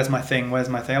saying, where's my thing, where's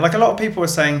my thing? Like, a lot of people were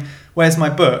saying, where's my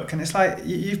book? And it's like,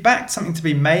 you've backed something to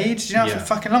be made. Do you know how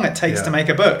fucking long it takes to make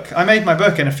a book? I made my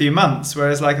book in a few months,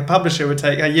 whereas like a publisher would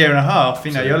take a year and a half.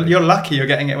 You know, you're lucky you're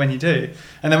getting it when you do.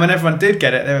 And then when everyone did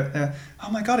get it, they were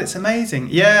oh my God, it's amazing.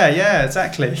 Yeah,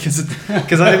 exactly.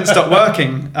 Because I didn't stop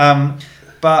working. I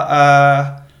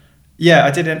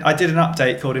did an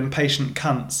update called Impatient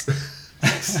Cunts.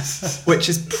 Which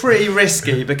is pretty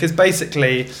risky, because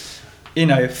basically, you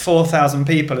know, 4,000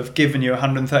 people have given you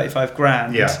 135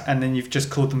 grand, and then you've just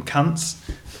called them cunts.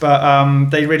 But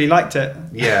they really liked it.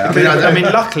 Yeah, I mean,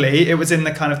 luckily it was in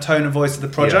the kind of tone of voice of the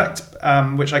project,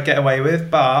 which I get away with.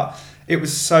 But it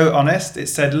was so honest. It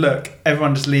said, "Look,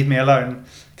 everyone, just leave me alone."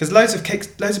 Because loads of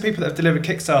people that have delivered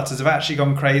Kickstarters have actually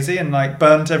gone crazy and like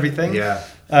burnt everything.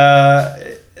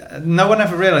 No one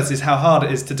ever realizes how hard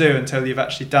it is to do until you've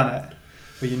actually done it.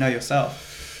 Well, you know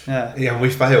yourself. Yeah,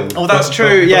 we failed. Oh, that's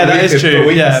true. That is true. But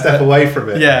we can step away from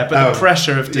it. Yeah, but the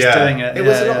pressure of just doing it. It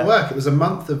was a lot of work. It was a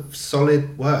month of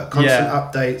solid work, constant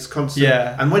updates, constant.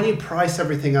 And when you price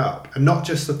everything up, and not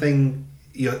just the thing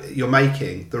you're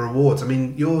making, the rewards. I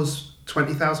mean, yours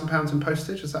 £20,000 in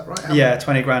postage. Is that right?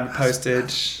 20 grand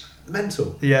postage.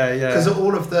 Mental. Yeah. Because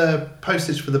all of the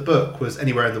postage for the book was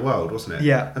anywhere in the world, wasn't it?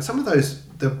 Yeah. And some of those,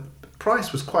 the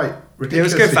price was quite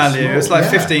ridiculous. It was good value. Small. It was like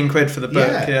 15 quid for the book.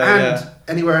 And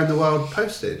anywhere in the world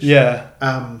postage.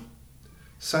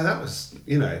 So that was,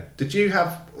 you know, did you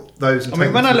have those? I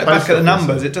mean, when I look back at the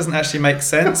numbers, it doesn't actually make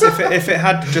sense. if it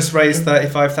had just raised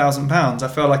 £35,000, I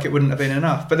feel like it wouldn't have been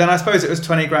enough. But then I suppose it was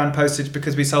 20 grand postage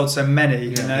because we sold so many,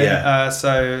 you know.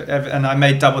 And I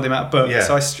made double the amount of books.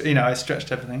 So I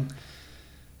stretched everything.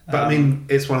 But I mean,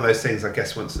 it's one of those things. I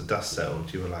guess once the dust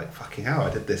settled, you were like, "Fucking hell! I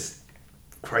did this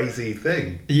crazy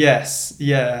thing." Yes,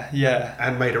 yeah.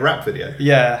 And made a rap video.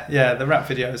 Yeah. The rap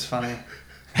video is funny.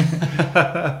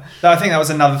 I think that was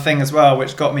another thing as well,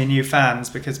 which got me new fans,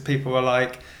 because people were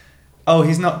like, "Oh,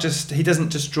 he doesn't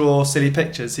just draw silly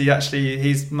pictures.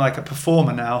 He's like a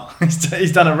performer now.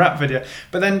 He's done a rap video."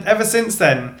 But then ever since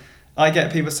then, I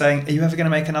get people saying, are you ever going to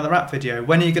make another rap video?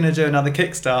 When are you going to do another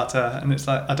Kickstarter? And it's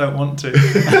like, I don't want to.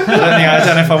 I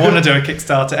don't know if I want to do a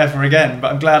Kickstarter ever again,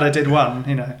 but I'm glad I did one,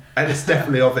 you know. And it's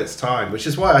definitely of its time, which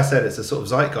is why I said it's a sort of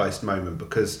zeitgeist moment,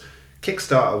 because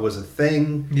Kickstarter was a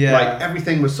thing. Yeah. Like,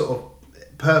 everything was sort of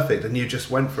perfect and you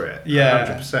just went for it. Yeah.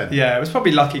 100%. Yeah, it was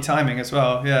probably lucky timing as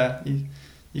well. Yeah.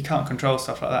 You can't control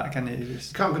stuff like that, can you? You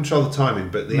can't control the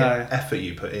timing, but the effort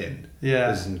you put in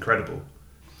is incredible.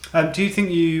 Do you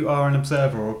think you are an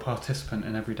observer or a participant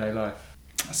in everyday life?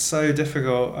 So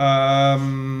difficult.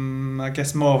 I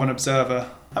guess more of an observer.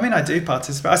 I mean, I do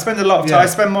participate. I spend a lot of time. I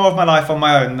spend more of my life on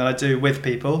my own than I do with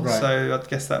people. Right. So I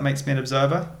guess that makes me an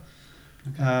observer.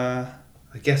 Okay.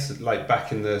 I guess like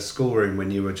back in the schoolroom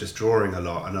when you were just drawing a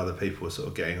lot and other people were sort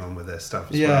of getting on with their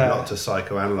stuff as well. Not to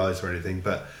psychoanalyse or anything,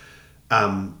 but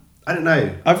I don't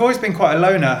know. I've always been quite a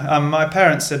loner. My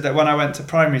parents said that when I went to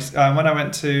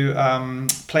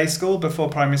play school before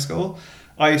primary school,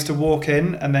 I used to walk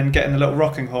in and then get in the little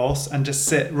rocking horse and just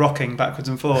sit rocking backwards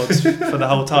and forwards for the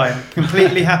whole time,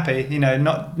 completely happy, you know,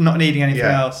 not needing anything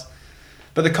else.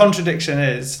 But the contradiction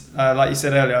is, like you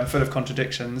said earlier, I'm full of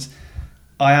contradictions.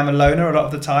 I am a loner a lot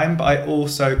of the time, but I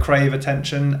also crave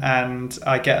attention, and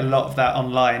I get a lot of that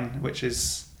online, which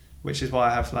is why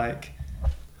I have like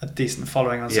a decent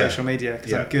following on social media,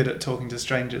 because I'm good at talking to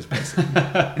strangers, basically.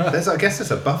 I guess there's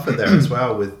a buffer there as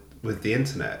well with the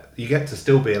internet. You get to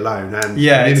still be alone and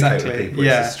communicate with people.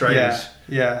 It's a strange.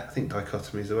 I think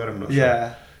dichotomy is the word. I'm not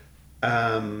sure.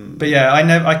 But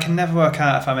I can never work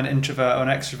out if I'm an introvert or an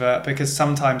extrovert, because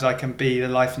sometimes I can be the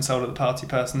life and soul of the party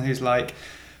person who's like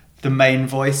the main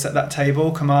voice at that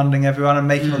table, commanding everyone and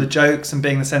making all the jokes and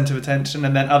being the centre of attention,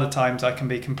 and then other times I can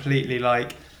be completely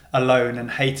like alone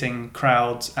and hating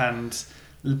crowds and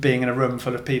being in a room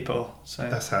full of people. So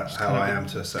that's how I am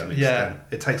to a certain extent.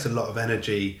 It takes a lot of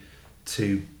energy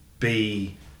to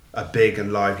be a big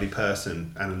and lively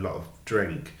person and a lot of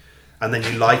drink, and then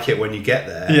you like it when you get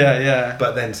there.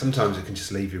 But then sometimes it can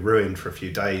just leave you ruined for a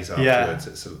few days afterwards.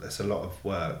 It's a lot of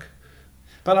work.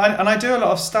 But I do a lot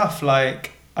of stuff,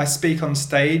 like I speak on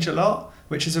stage a lot,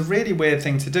 which is a really weird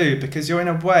thing to do, because you're in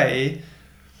a way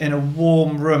in a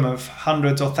warm room of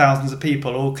hundreds or thousands of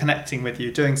people all connecting with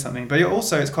you, doing something. But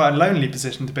it's quite a lonely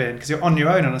position to be in, because you're on your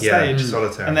own on a stage.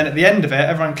 Solitary. And then at the end of it,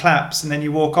 everyone claps, and then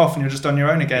you walk off and you're just on your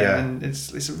own again. And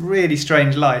it's a really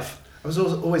strange life. I was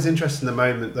always interested in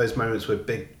those moments with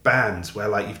big bands where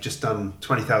like you've just done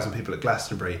 20,000 people at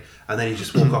Glastonbury, and then you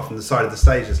just walk off on the side of the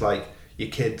stage as like your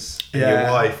kids and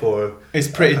your wife, or... It's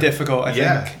pretty difficult, I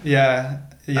think. Yeah.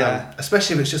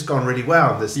 Especially if it's just gone really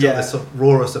well. There's still this sort of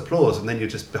roarous applause, and then you're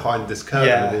just behind this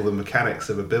curtain with all the mechanics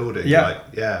of a building. It's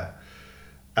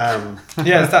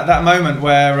that moment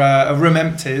where a room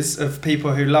empties of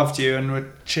people who loved you and were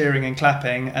cheering and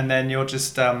clapping, and then you're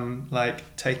just like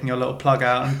taking your little plug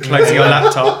out and closing your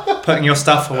laptop, putting your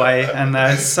stuff away, and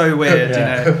it's so weird, you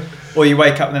know. Or you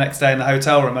wake up the next day in the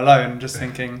hotel room alone, just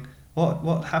thinking,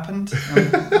 what happened?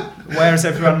 Where is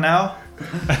everyone now?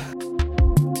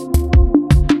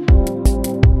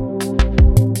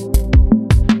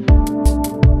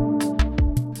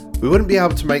 We wouldn't be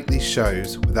able to make these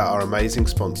shows without our amazing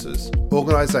sponsors,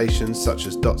 organisations such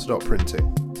as Dot to Dot Printing,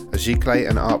 a Giclée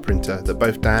and art printer that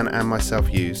both Dan and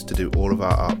myself use to do all of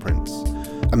our art prints.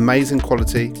 Amazing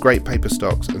quality, great paper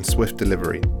stocks and swift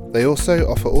delivery. They also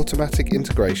offer automatic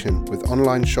integration with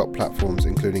online shop platforms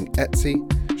including Etsy,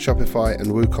 Shopify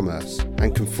and WooCommerce,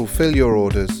 and can fulfil your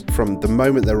orders from the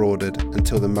moment they're ordered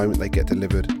until the moment they get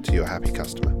delivered to your happy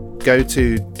customer. Go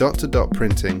to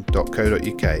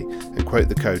dot2dotprinting.co.uk and quote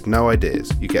the code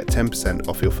NOIDEAS. You get 10%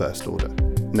 off your first order.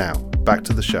 Now, back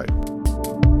to the show.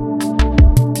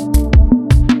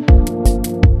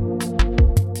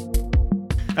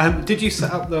 Did you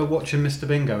set up the Watching Mr.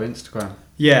 Bingo Instagram?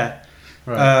 Yeah.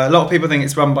 Right. A lot of people think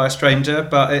it's run by a stranger,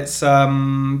 but it's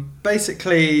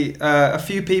basically a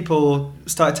few people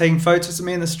started taking photos of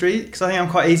me in the street, because I think I'm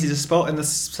quite easy to spot in the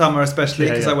summer, especially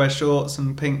because I wear shorts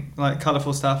and pink, like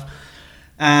colourful stuff.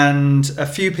 And a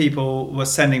few people were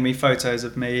sending me photos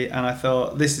of me, and I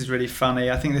thought, this is really funny.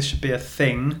 I think this should be a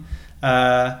thing.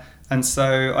 And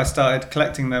so I started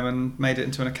collecting them and made it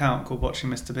into an account called Watching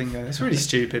Mr. Bingo. It's really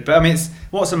stupid, but I mean,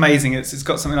 what's amazing is it's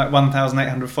got something like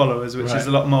 1,800 followers, which is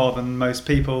a lot more than most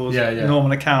people's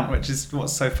normal account, which is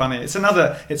what's so funny. It's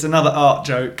another art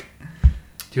joke.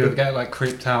 Do you ever get like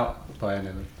creeped out by any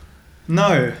of them?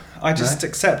 No, I just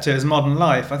accept it as modern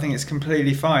life. I think it's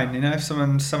completely fine. You know, if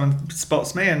someone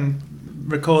spots me and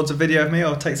records a video of me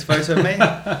or takes a photo of me,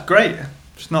 great.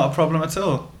 It's not a problem at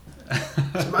all.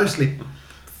 It's mostly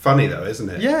funny though, isn't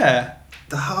it? Yeah.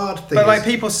 the hard thing But is, like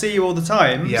people see you all the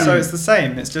time, Yeah. so it's the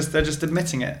same. It's just they're just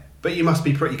admitting it. but you must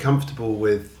be pretty comfortable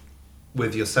with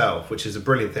yourself, which is a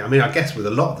brilliant thing. I mean, I guess with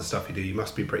a lot of the stuff you do, you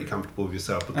must be pretty comfortable with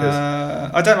yourself because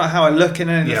I don't like how I look in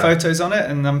any of the Yeah. photos on it,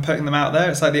 and I'm putting them out there.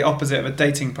 It's like the opposite of a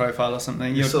dating profile or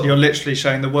something. You sort of- You're literally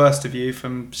showing the worst of you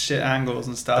from shit angles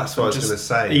and stuff. That's what I was and gonna just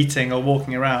say. Eating or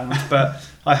walking around, but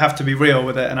I have to be real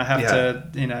with it, and I have Yeah.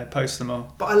 to, post them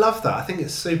all. But I love that. I think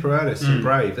it's super earnest and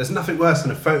brave. There's nothing worse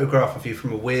than a photograph of you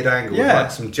from a weird angle with Yeah.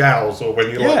 like some jowls, or when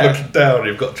you're Yeah. like looking down and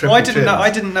you've got triple Well, chins. I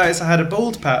didn't notice I had a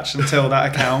bald patch until that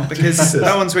account because Jesus.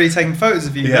 no one's really taking photos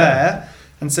of you Yeah. there.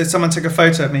 And so someone took a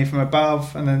photo of me from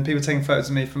above, and then people taking photos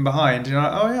of me from behind. You're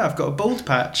like, oh yeah, I've got a bald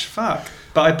patch. Fuck.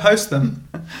 But I post them.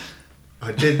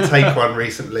 I did take one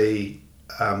recently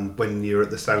when you were at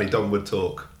the Stanley Donwood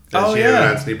talk. Oh, You yeah.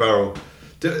 and Anthony Burrell.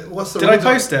 What's the Did I rules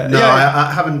on- post it? No, Yeah.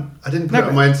 I haven't. I didn't put No, it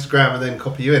on my Instagram and then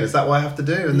copy you in. Is that what I have to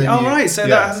do? And then Oh you- right, so yeah.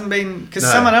 that hasn't been because No.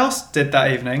 someone else did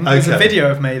that evening. There's a Okay. video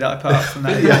of me that I put up from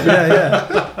that.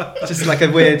 yeah. Just like a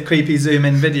weird, creepy zoom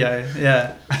in video.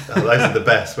 Yeah, Oh, those are the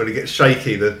best. When it gets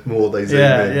shaky, the more they zoom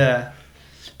in. yeah.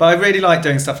 But I really like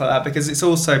doing stuff like that because it's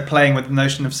also playing with the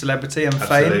notion of celebrity and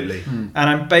fame. Absolutely. And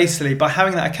I'm basically, by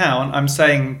having that account, I'm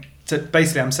saying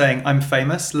I'm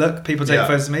famous. Look, people take Yeah.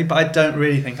 photos of me, but I don't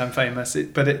really think I'm famous.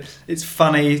 It's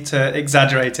funny to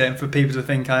exaggerate it and for people to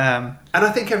think I am. And I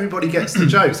think everybody gets the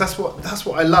jokes. That's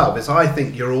what I love. Is I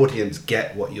think your audience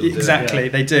get what you're doing. Exactly,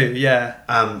 they do. Yeah.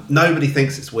 Nobody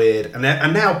thinks it's weird, and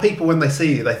now people when they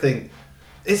see you, they think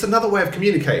it's another way of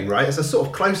communicating, right? It's a sort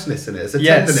of closeness in it. It's a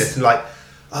Yes. tenderness, and like,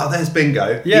 oh, there's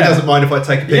Bingo. Yeah. He doesn't mind if I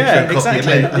take a picture Yeah, and copy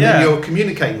exactly. him in, and Yeah. then you're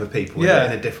communicating with people Yeah.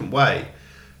 in a different way.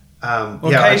 Well,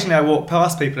 occasionally I walk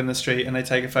past people in the street and they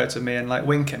take a photo of me and like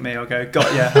wink at me or go,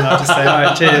 got ya, and I'll just say, all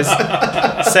right, cheers,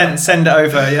 send it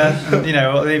over, yeah,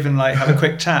 and, or even like have a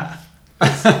quick chat.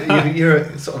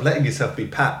 you're sort of letting yourself be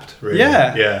papped, really.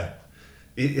 Yeah. Yeah.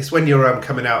 It's when you're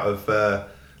coming out of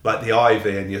like the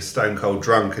Ivy and you're stone cold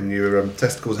drunk and your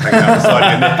testicles hanging out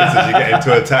beside your nipples as you get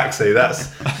into a taxi.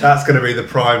 That's going to be the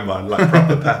prime one, like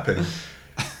proper papping.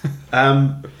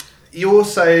 You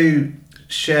also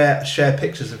share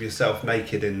pictures of yourself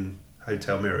naked in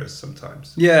hotel mirrors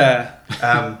sometimes. Yeah.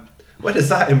 Where does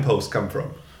that impulse come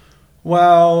from?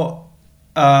 Well,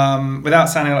 without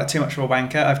sounding like too much of a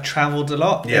wanker, I've travelled a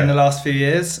lot in the last few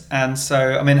years, and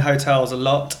so I'm in hotels a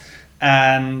lot.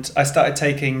 And I started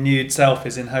taking nude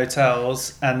selfies in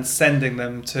hotels and sending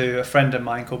them to a friend of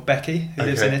mine called Becky, who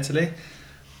lives in Italy.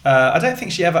 I don't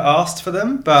think she ever asked for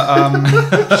them, but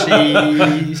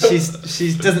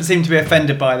she doesn't seem to be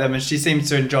offended by them, and she seems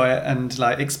to enjoy it and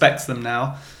like expects them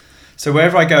now. So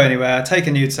wherever I go anywhere, I take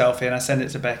a nude selfie and I send it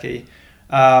to Becky,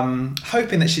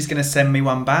 hoping that she's going to send me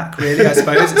one back. Really, I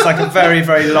suppose it's like a very,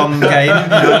 very long game. I'm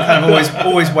kind of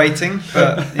always waiting,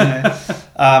 but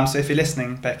so if you're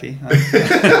listening, Becky,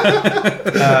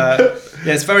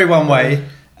 it's very one way,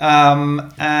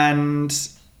 and.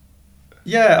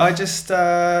 Yeah, I just,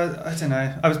 I don't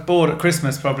know. I was bored at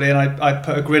Christmas probably, and I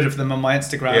put a grid of them on my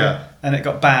Instagram, and it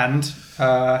got banned.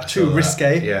 Too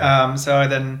risque. Yeah. So I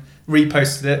then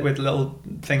reposted it with little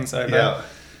things over. Yeah.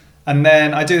 And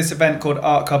then I do this event called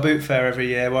Art Car Boot Fair every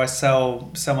year, where I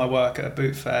sell my work at a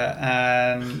boot fair,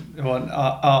 and an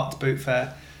art boot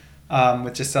fair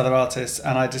with just other artists.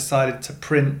 And I decided to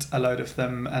print a load of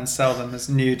them and sell them as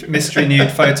mystery nude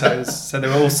photos. So they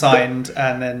were all signed,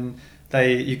 and then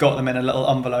you got them in a little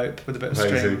envelope with a bit of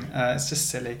string. It's just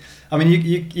silly. I mean,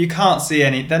 you can't see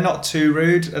any. They're not too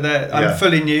rude. I'm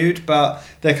fully nude, but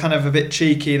they're kind of a bit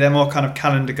cheeky. They're more kind of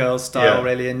calendar girl style,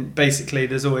 really. And basically,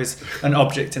 there's always an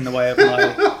object in the way of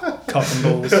my cock and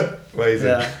balls. Amazing.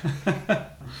 Yeah.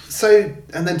 So,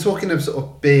 and then talking of sort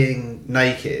of being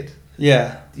naked,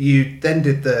 you then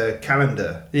did the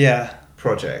calendar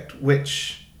project,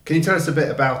 which... Can you tell us a bit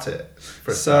about it?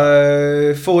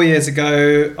 So 4 years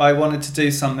ago, I wanted to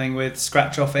do something with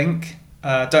scratch off ink.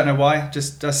 Don't know why.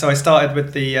 So I started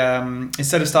with the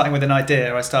instead of starting with an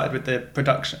idea, I started with the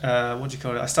production. What do you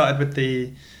call it? I started with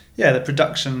the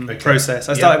production process.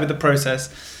 I started with the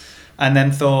process, and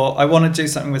then thought I want to do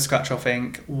something with scratch off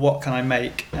ink. What can I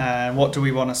make? And what do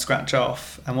we want to scratch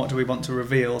off? And what do we want to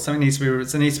reveal? Something needs to be.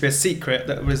 There needs to be a secret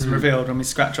that was revealed when we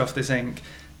scratch off this ink.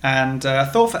 And I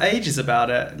thought for ages about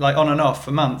it, like on and off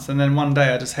for months, and then one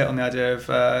day I just hit on the idea of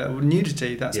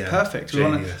nudity. That's perfect. We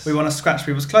want to scratch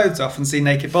people's clothes off and see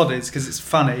naked bodies because it's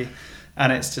funny,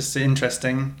 and it's just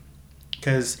interesting.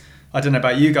 Because I don't know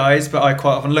about you guys, but I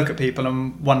quite often look at people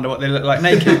and wonder what they look like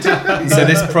naked. So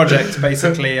this project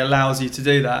basically allows you to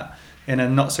do that in a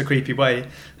not so creepy way.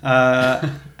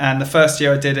 And the first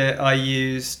year I did it, I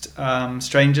used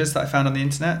strangers that I found on the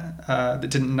internet that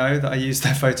didn't know that I used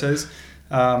their photos.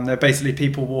 They're basically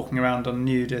people walking around on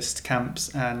nudist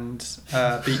camps and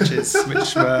beaches,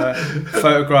 which were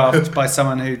photographed by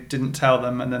someone who didn't tell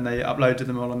them, and then they uploaded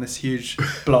them all on this huge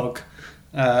blog.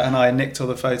 And I nicked all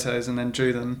the photos and then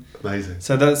drew them. Amazing.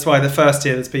 So that's why the first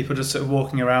year there's people just sort of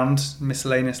walking around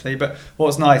miscellaneously. But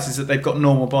what's nice is that they've got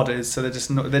normal bodies, so they're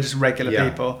just regular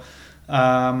people.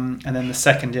 And then the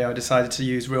second year I decided to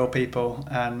use real people,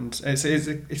 and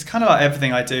it's kind of like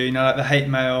everything I do, you know, like the hate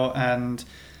mail and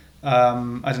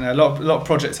I don't know, a lot of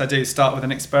projects I do start with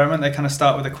an experiment. They kind of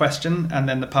start with a question, and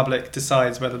then the public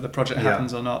decides whether the project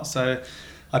happens or not. So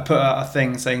I put out a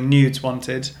thing saying nudes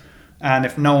wanted, and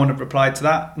if no one had replied to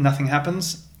that, nothing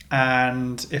happens.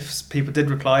 And if people did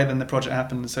reply, then the project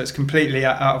happens. So it's completely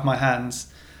out of my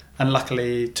hands. And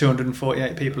luckily,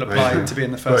 248 people applied to be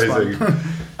in the first one.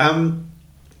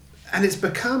 And it's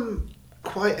become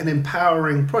quite an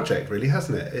empowering project, really,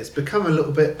 hasn't it? It's become a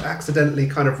little bit accidentally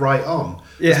kind of right on.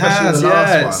 It has,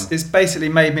 yeah. It's basically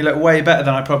made me look way better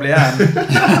than I probably am. And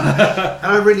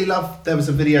I really love, there was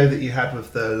a video that you had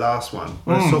with the last one,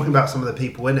 where I was talking about some of the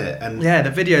people in it. And yeah,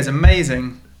 the video is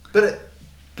amazing. But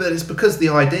it's because the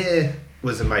idea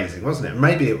was amazing, wasn't it?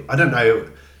 Maybe, I don't know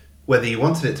whether you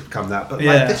wanted it to become that, but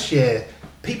like this year,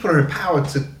 people are empowered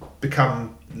to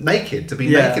become naked, to be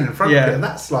naked in front of it, and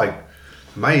that's like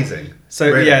amazing. So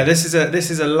really. This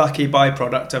is a lucky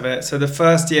byproduct of it. So the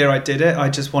first year I did it, I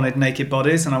just wanted naked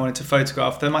bodies and I wanted to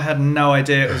photograph them. I had no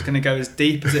idea it was going to go as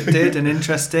deep as it did and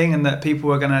interesting, and that people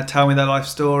were going to tell me their life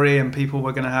story and people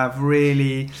were going to have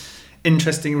really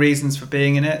interesting reasons for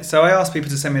being in it. So I asked people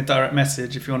to send me a direct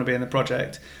message if you want to be in the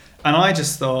project. And I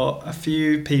just thought a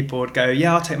few people would go,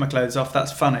 yeah, I'll take my clothes off,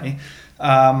 that's funny.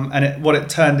 And what it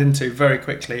turned into very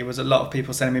quickly was a lot of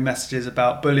people sending me messages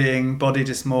about bullying, body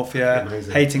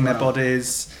dysmorphia, hating their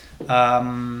bodies,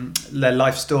 their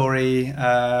life story.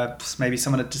 Maybe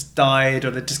someone had just died or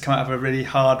they'd just come out of a really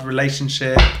hard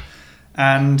relationship.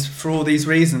 And for all these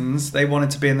reasons, they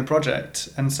wanted to be in the project.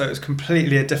 And so it was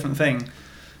completely a different thing.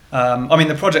 I mean,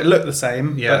 the project looked the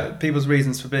same, but people's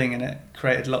reasons for being in it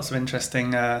created lots of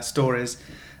interesting stories.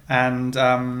 And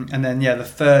then, the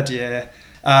third year,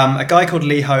 a guy called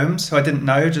Lee Holmes, who I didn't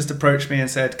know, just approached me and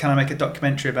said, can I make a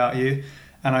documentary about you?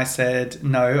 And I said,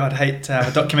 no, I'd hate to have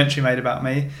a documentary made about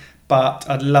me, but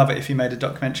I'd love it if you made a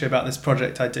documentary about this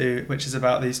project I do, which is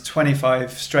about these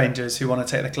 25 strangers who want to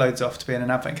take their clothes off to be in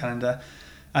an advent calendar.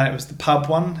 And it was the pub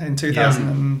one in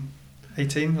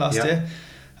 2018, last year.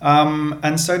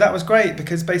 And so that was great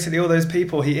because basically all those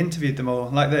people, he interviewed them all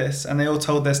like this, and they all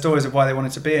told their stories of why they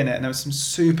wanted to be in it, and there was some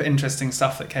super interesting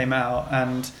stuff that came out.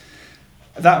 And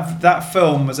that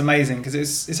film was amazing because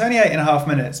it's only 8.5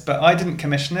 minutes, but I didn't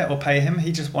commission it or pay him.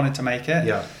 He just wanted to make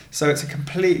it. So it's a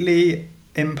completely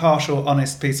impartial,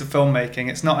 honest piece of filmmaking.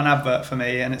 It's not an advert for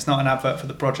me, and it's not an advert for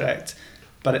the project,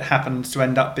 but it happened to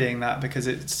end up being that because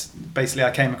it's basically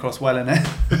I came across well in it.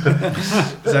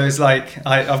 So it's like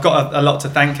I've got a lot to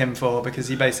thank him for, because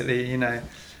he basically,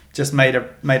 just made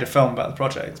a film about the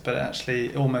project, but it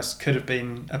actually almost could have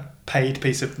been a paid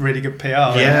piece of really good PR.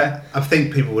 Yeah, I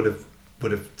think people would have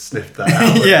sniffed that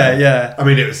out. Yeah. I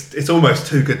mean, it's almost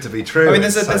too good to be true. I mean,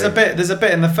 there's a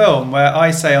bit in the film where I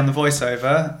say on the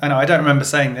voiceover, and I don't remember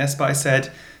saying this, but I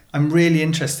said, I'm really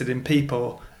interested in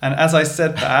people. And as I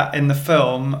said that in the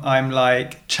film, I'm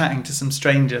like chatting to some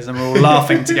strangers and we're all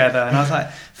laughing together. And I was like,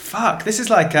 fuck, this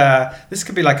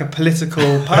could be like a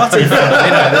political party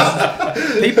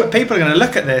film. People are going to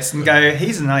look at this and go,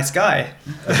 he's a nice guy.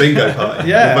 A bingo party.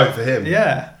 Yeah. We'll vote for him.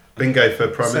 Yeah. Bingo for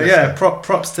Prime Minister. So yeah,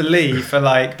 props to Lee for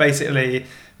like basically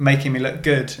making me look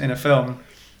good in a film.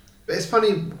 But it's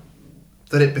funny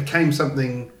that it became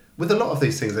something. With a lot of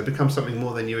these things, they become something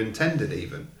more than you intended,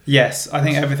 even. Yes, I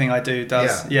think everything I do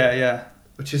does. Yeah.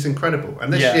 Which is incredible.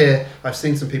 And this year, I've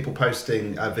seen some people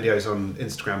posting videos on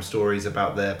Instagram stories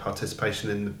about their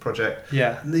participation in the project.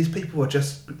 Yeah. And these people are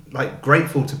just like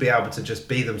grateful to be able to just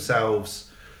be themselves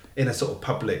in a sort of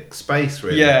public space,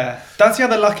 really. Yeah, that's the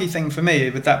other lucky thing for me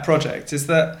with that project, is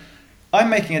that I'm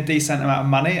making a decent amount of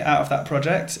money out of that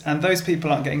project, and those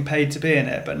people aren't getting paid to be in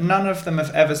it. But none of them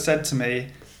have ever said to me,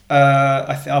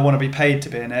 I want to be paid to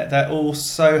be in it. They're all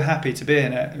so happy to be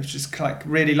in it, which is like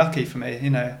really lucky for me,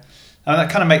 And that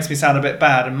kind of makes me sound a bit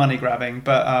bad and money grabbing,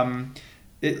 but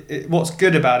what's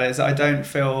good about it is that I don't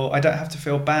have to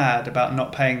feel bad about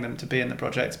not paying them to be in the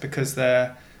project, because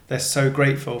they're so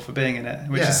grateful for being in it,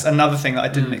 which is another thing that I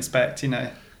didn't expect,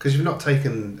 Because you've not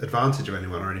taken advantage of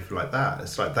anyone or anything like that.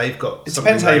 It's like they've got it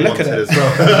something depends how you look at it as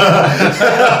well.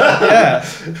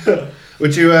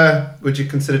 Yeah. Would you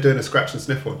consider doing a scratch and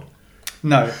sniff one?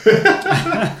 No.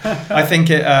 I think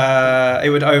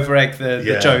it would over-egg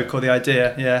the joke or the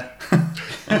idea. Yeah.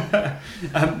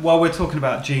 While we're talking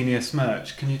about genius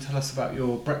merch, can you tell us about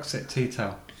your Brexit tea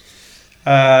towel?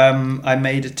 I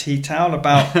made a tea towel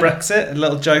about Brexit, a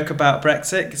little joke about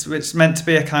Brexit, which is meant to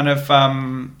be a kind of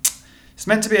it's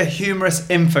meant to be a humorous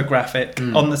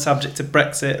infographic on the subject of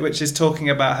Brexit, which is talking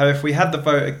about how if we had the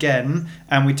vote again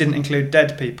and we didn't include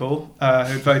dead people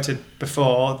who voted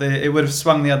before, it would have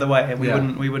swung the other way,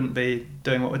 and we wouldn't be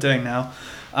doing what we're doing now.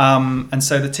 And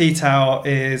so the tea towel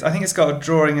is, I think it's got a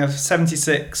drawing of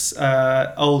 76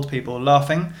 old people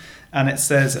laughing, and it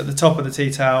says at the top of the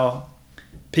tea towel,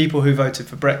 people who voted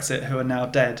for Brexit who are now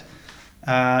dead.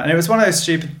 And it was one of those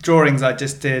stupid drawings I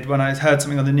just did when I heard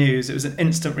something on the news. It was an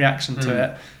instant reaction to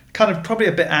it. Kind of probably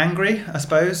a bit angry, I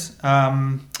suppose.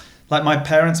 Like my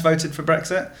parents voted for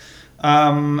Brexit.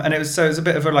 And it was a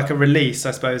bit of a release,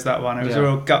 I suppose, that one. It was a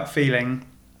real gut feeling.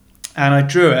 And I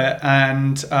drew it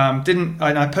and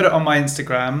I put it on my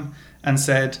Instagram and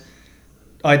said,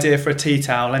 idea for a tea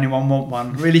towel, anyone want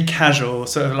one? Really casual,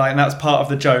 sort of and that was part of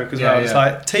the joke as well. It's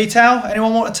like, tea towel?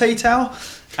 Anyone want a tea towel?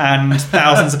 And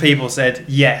thousands of people said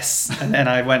yes, and then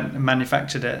I went and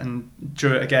manufactured it and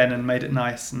drew it again and made it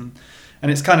nice, and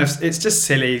it's it's just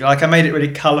silly. I made it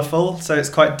really colourful, so it's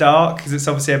quite dark because it's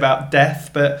obviously about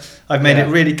death, but I've made it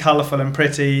really colourful and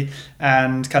pretty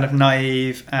and kind of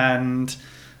naive, and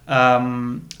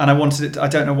I wanted it. I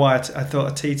don't know why I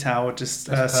thought a tea towel would just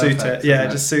suit it. Yeah,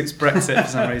 it just suits Brexit for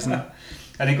some reason.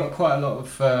 And it got quite a lot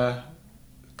of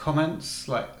comments.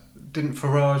 Didn't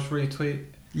Farage retweet?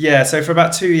 Yeah, so for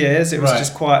about 2 years it was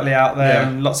just quietly out there,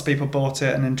 and lots of people bought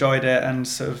it and enjoyed it, and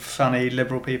sort of funny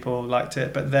liberal people liked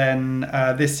it. But then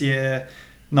this year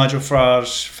Nigel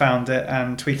Farage found it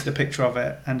and tweeted a picture of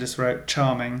it and just wrote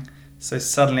charming. So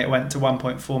suddenly it went to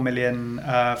 1.4 million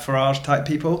Farage type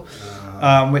people,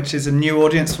 which is a new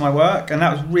audience for my work, and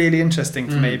that was really interesting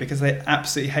for me because they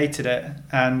absolutely hated it,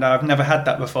 and I've never had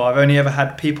that before. I've only ever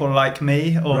had people like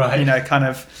me, or kind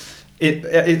of.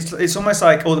 It's almost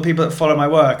like all the people that follow my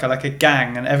work are like a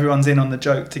gang, and everyone's in on the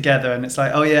joke together, and it's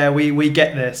like, oh yeah, we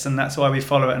get this, and that's why we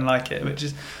follow it and like it, which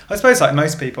is, I suppose, like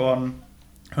most people who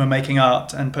are making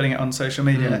art and putting it on social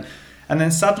media. And then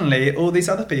suddenly all these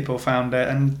other people found it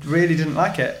and really didn't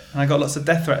like it, and I got lots of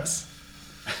death threats.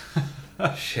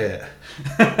 Shit.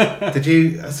 Did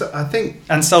you? I think.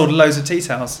 And sold loads of tea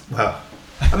towels. Well,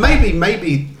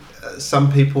 maybe.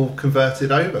 Some people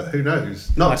converted over. Who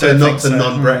knows? Not to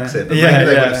non-Brexit, but maybe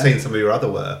they would have seen some of your other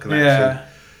work. And actually,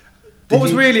 what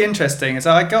was really interesting is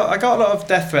I got a lot of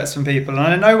death threats from people, and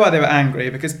I know why they were angry,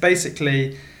 because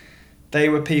basically they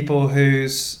were people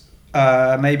whose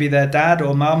maybe their dad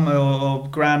or mum or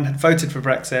gran had voted for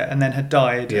Brexit and then had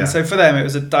died, and so for them it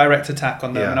was a direct attack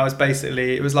on them. And I was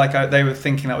it was like they were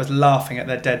thinking I was laughing at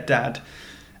their dead dad.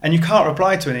 And you can't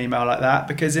reply to an email like that,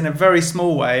 because in a very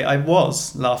small way, I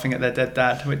was laughing at their dead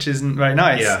dad, which isn't very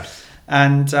nice. Yeah.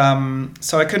 And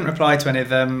so I couldn't reply to any of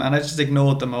them, and I just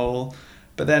ignored them all.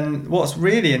 But then what's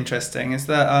really interesting is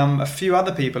that a few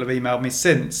other people have emailed me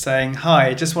since saying,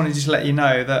 hi, just wanted to let you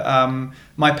know that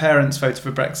my parents voted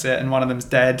for Brexit and one of them's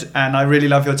dead, and I really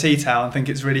love your tea towel and think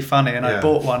it's really funny, and I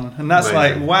bought one. And that's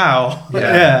amazing. Like, wow.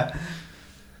 Yeah.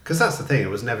 Because that's the thing, it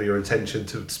was never your intention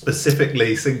to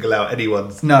specifically single out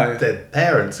anyone's dead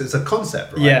parents. It's a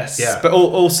concept, right? Yes, but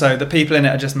also the people in it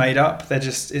are just made up.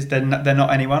 They're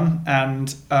not anyone.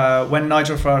 And when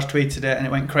Nigel Farage tweeted it and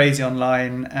it went crazy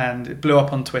online and it blew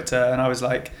up on Twitter, and I was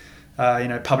like,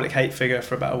 public hate figure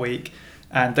for about a week,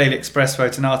 and Daily Express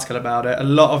wrote an article about it, a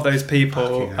lot of those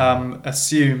people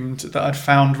assumed that I'd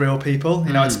found real people.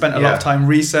 I'd spent a lot of time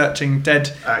researching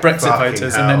dead Brexit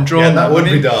voters and then drawn them. That would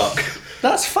be dark.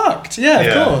 That's fucked. Yeah,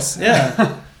 of course.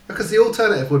 Yeah. Because the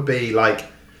alternative would be like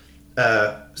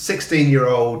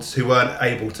 16-year-olds who weren't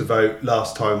able to vote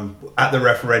last time at the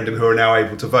referendum who are now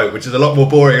able to vote, which is a lot more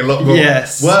boring, a lot more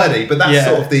wordy, but that's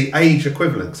sort of the age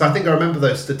equivalent. So I think I remember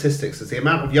those statistics as the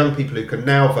amount of young people who can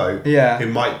now vote who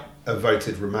might have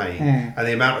voted Remain, and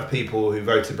the amount of people who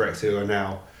voted Brexit who are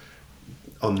now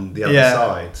on the other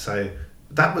side. So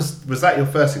that was that your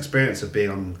first experience of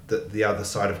being on the other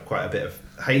side of quite a bit of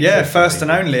hate? Yeah, first and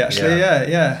only, actually.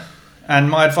 Yeah. And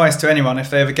my advice to anyone, if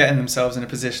they ever get in themselves in a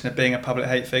position of being a public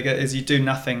hate figure, is you do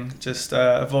nothing. Just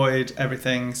avoid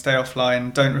everything, stay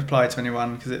offline, don't reply to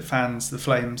anyone, because it fans the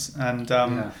flames, and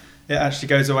it actually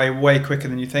goes away way quicker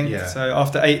than you think. Yeah. So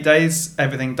after 8 days,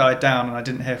 everything died down, and I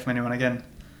didn't hear from anyone again,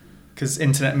 because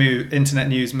internet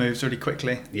news moves really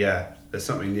quickly. Yeah, there's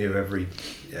something new every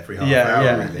half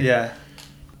hour. Really. Yeah.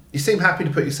 You seem happy to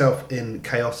put yourself in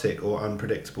chaotic or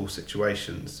unpredictable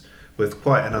situations with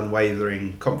quite an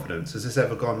unwavering confidence. Has this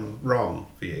ever gone wrong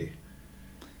for you?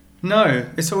 No,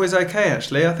 it's always okay,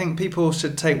 actually. I think people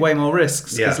should take way more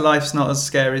risks because life's not as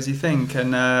scary as you think.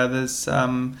 And there's,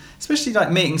 especially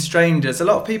like meeting strangers, a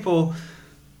lot of people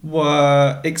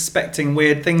were expecting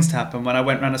weird things to happen when I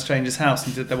went round a stranger's house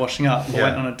and did their washing up, or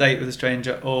went on a date with a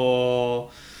stranger, or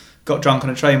got drunk on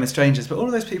a train with strangers, but all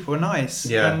of those people were nice.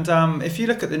 Yeah. And if you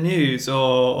look at the news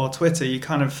or Twitter, you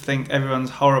kind of think everyone's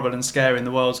horrible and scary and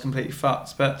the world's completely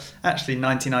fucked. But actually,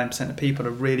 99% of people are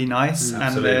really nice,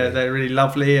 and they're really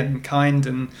lovely and kind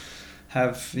and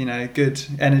have, you know, good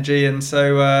energy. And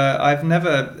so I've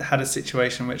never had a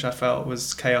situation which I felt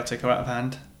was chaotic or out of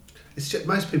hand. It's just,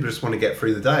 most people just want to get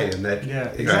through the day, and they're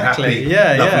exactly.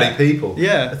 happy, lovely people.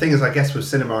 Yeah. The thing is, I guess with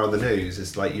cinema on the news,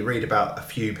 it's like you read about a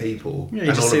few people, you and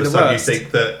all just of a see sudden the you worst.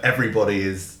 think that everybody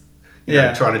is, you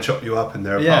know, trying to chop you up in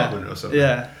their apartment or something.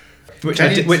 Yeah, which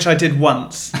I did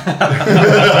once. Getting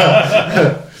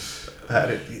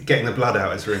the blood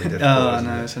out is really difficult. Oh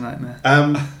no, it's a nightmare.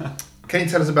 Can you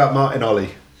tell us about Martin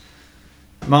Ollie?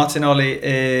 Martin Ollie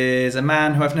is a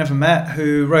man who I've never met,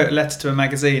 who wrote a letter to a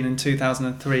magazine in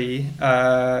 2003.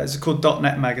 It's called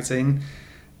 .NET magazine,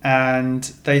 and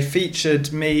they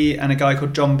featured me and a guy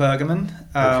called John Bergerman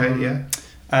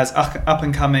as up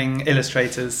and coming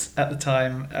illustrators at the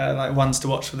time, like ones to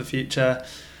watch for the future.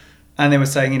 And they were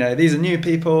saying, you know, these are new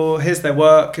people, here's their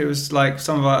work. It was like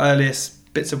some of our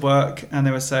earliest bits of work, and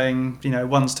they were saying, you know,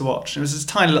 ones to watch. It was this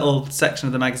tiny little section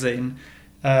of the magazine.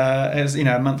 It was, you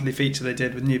know, a monthly feature they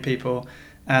did with new people,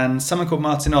 and someone called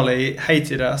Martin Ollie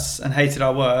hated us and hated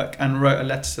our work and wrote a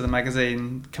letter to the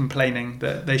magazine complaining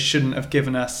that they shouldn't have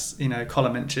given us, you know,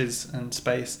 column inches and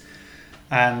space,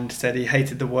 and said he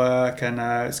hated the work, and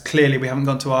it's clearly we haven't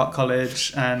gone to art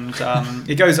college, and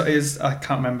it goes, I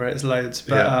can't remember, it's loads,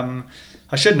 but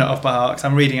I should know it off by heart because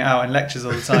I'm reading it out in lectures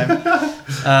all the time.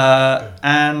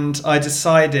 And I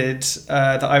decided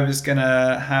that I was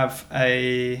gonna have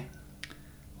I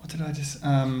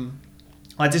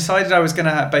decided I was going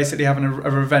to basically have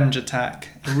a revenge attack,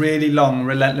 a really long,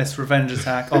 relentless revenge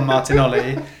attack on Martin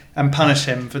Ollie and punish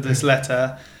him for this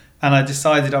letter. And I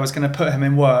decided I was going to put him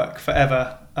in work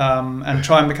forever and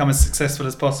try and become as successful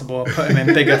as possible, put him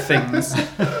in bigger things.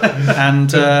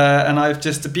 And I've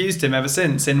just abused him ever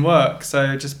since in work.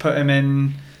 So just put him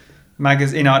in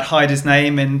magazine, you know, I'd hide his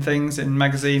name in things, in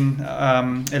magazine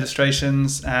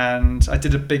illustrations, and I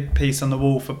did a big piece on the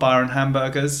wall for Byron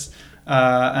Hamburgers,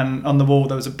 and on the wall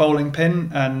there was a bowling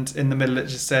pin, and in the middle it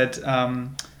just said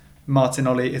Martin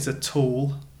Ollie is a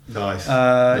tool. Nice.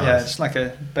 Yeah, just like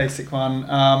a basic one.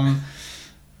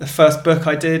 The first book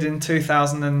I did in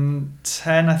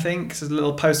 2010, I think, it's a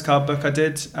little postcard book I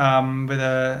did with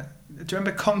a, do you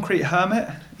remember Concrete Hermit?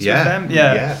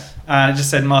 Yeah. And it just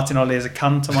said Martin Ollie is a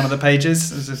cunt on one of the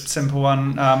pages. It was a simple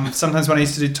one. Sometimes when I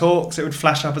used to do talks, it would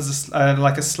flash up as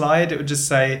like a slide. It would just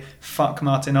say, fuck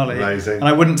Martin Ollie. Amazing. And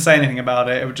I wouldn't say anything about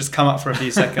it. It would just come up for a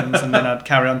few seconds, and then I'd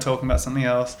carry on talking about something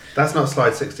else. That's not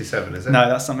slide 67, is it? No,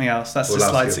 that's something else. That's just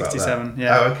slide 67.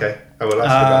 Yeah. Oh, okay. I will ask you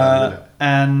about that in a minute.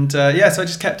 And so I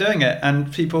just kept doing it,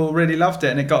 and people really loved it,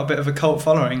 and it got a bit of a cult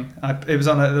following. There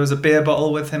was a beer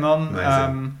bottle with him on.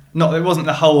 It wasn't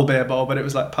the whole beer bottle, but it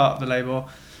was like part of the label.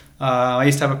 I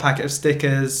used to have a packet of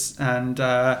stickers, and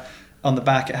on the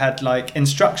back it had like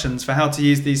instructions for how to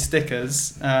use these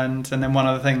stickers, and then one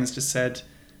of the things just said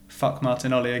 "fuck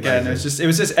Martin Ollie" again. It was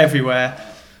just everywhere.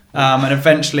 And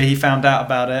eventually he found out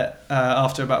about it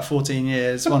after about 14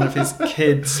 years. One of his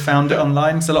kids found it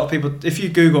online. So a lot of people, if you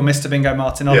Google Mr. Bingo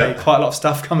Martin Ollie, quite a lot of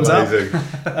stuff comes up. It's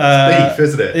beef,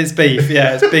 isn't it? It's beef,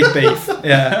 yeah. It's big beef,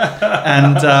 yeah.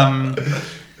 And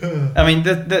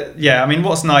I mean,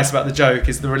 what's nice about the joke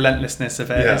is the relentlessness of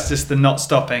it. Yeah. It's just the not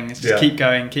stopping. It's just keep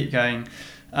going.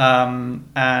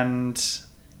 And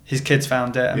his kids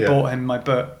found it and bought him my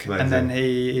book. Amazing. And then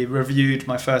he reviewed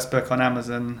my first book on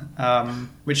Amazon,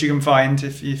 which you can find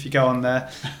if you go on there.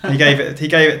 And he gave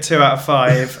it 2 out of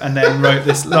 5, and then wrote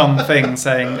this long thing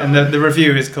saying, and the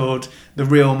review is called "The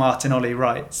Real Martin Ollie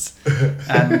Writes,"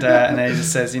 and then he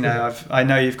just says, you know, I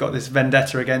know you've got this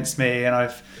vendetta against me, and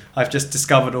I've just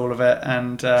discovered all of it,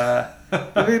 and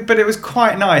but it was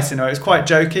quite nice, you know, it was quite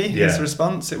jokey. His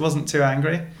response, it wasn't too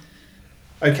angry.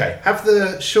 Okay, have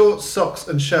the shorts, socks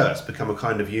and shirts become a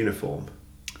kind of uniform?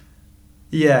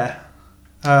 Yeah.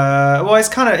 Well, it's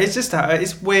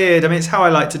weird. I mean, it's how I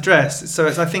like to dress. So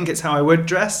I think it's how I would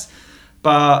dress.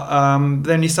 But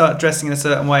then you start dressing in a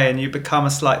certain way and you become a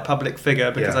slight public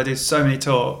figure because I do so many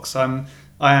talks. I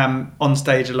am on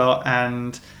stage a lot,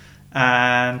 and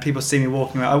people see me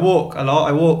walking around. I walk a lot.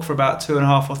 I walk for about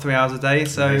 2.5 or 3 hours a day.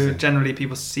 So Amazing. Generally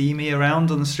people see me around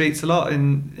on the streets a lot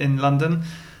in London.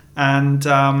 And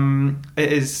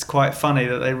it is quite funny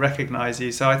that they recognise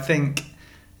you. So I think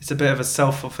it's a bit of a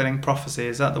self-fulfilling prophecy.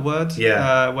 Is that the word?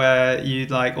 Yeah. Where you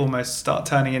like almost start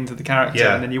turning into the character,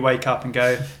 Yeah. and then you wake up and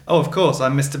go, "Oh, of course,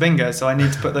 I'm Mr. Bingo, so I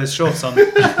need to put those shorts on."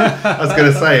 I was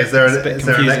going to say, is there It's a bit an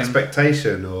confusing.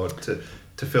 expectation or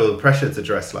to feel the pressure to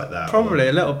dress like that? Probably or?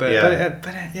 a little bit, Yeah.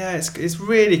 but yeah, it's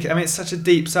really. I mean, it's such a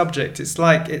deep subject. It's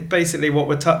like basically what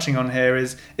we're touching on here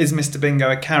is Mr. Bingo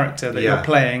a character that Yeah. you're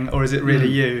playing, or is it really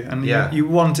you? And Yeah. you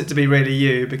want it to be really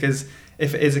you, because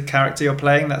if it is a character you're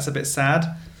playing, that's a bit sad.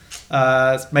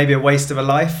 It's maybe a waste of a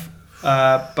life.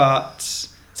 But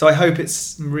so I hope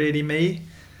it's really me.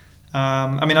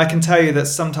 I mean, I can tell you that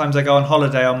sometimes I go on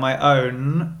holiday on my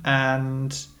own,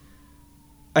 and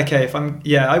okay,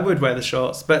 I would wear the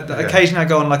shorts, but occasionally I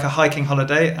go on like a hiking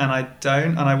holiday and I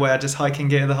don't, and I wear just hiking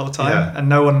gear the whole time, and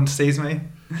no one sees me.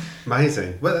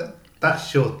 Amazing. Well,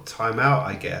 that's your time out,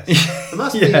 I guess. It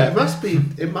must Yeah.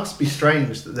 it must be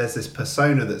strange that there's this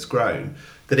persona that's grown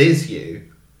that is you.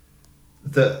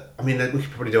 That, I mean, we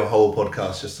could probably do a whole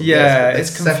podcast just on Yeah, this,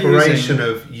 it's but confusing. separation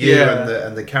of you Yeah.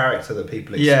 and the character that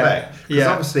people Yeah, expect. Because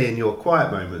yeah. obviously in your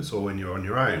quiet moments or when you're on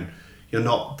your own, you're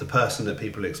not the person that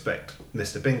people expect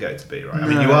Mr. Bingo to be, right? I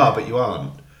mean, No. you are, but you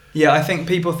aren't. Yeah, I think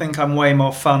people think I'm way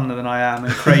more fun than I am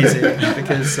and crazy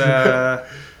because,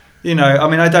 you know, I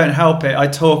mean, I don't help it. I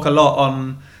talk a lot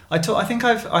on. I think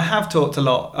I have talked a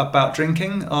lot about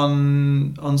drinking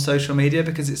on social media,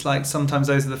 because it's like sometimes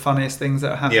those are the funniest things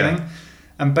that are happening. Yeah.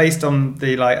 And based on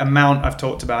the like amount I've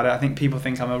talked about it, I think people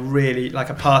think I'm a really like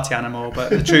a party animal, but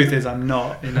the truth is I'm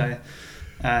not, you know.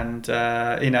 And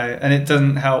you know, and it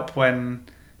doesn't help when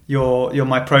your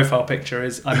my profile picture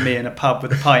is I'm me in a pub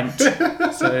with a pint.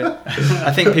 So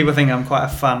I think people think I'm quite a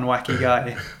fun, wacky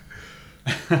guy.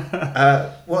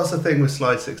 What's the thing with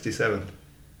slide 67?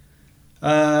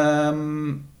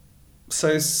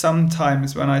 So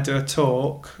sometimes when I do a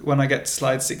talk, when I get to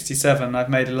slide 67, I've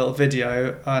made a little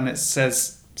video and it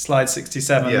says slide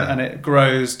 67, Yeah. and it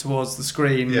grows towards the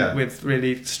screen Yeah. with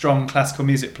really strong classical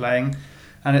music playing.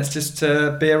 And it's just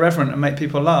to be irreverent and make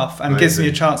people laugh, and gives me a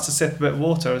Amazing. chance to sip a bit of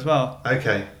water as well.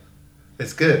 Okay.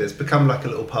 It's good. It's become like a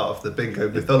little part of the bingo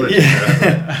mythology. Yeah. now,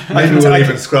 hasn't it? Maybe we'll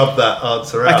even scrub that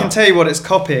answer out. I can tell you what it's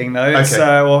copying though. It's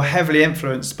Okay. or heavily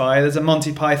influenced by. There's a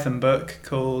Monty Python book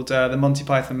called the Monty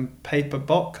Python Paper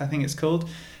Book, I think it's called,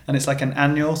 and it's like an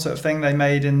annual sort of thing they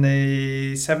made in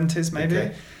the 70s maybe.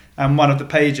 Okay. And one of the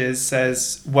pages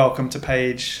says "Welcome to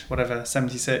page whatever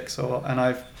 76," and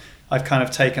I've kind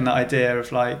of taken that idea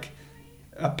of like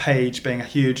a page being a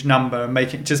huge number,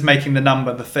 making the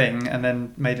number the thing, and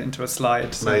then made it into a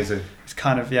slide. So Amazing. it's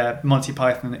kind of Monty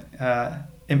Python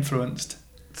influenced.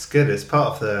 It's good. It's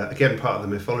part of the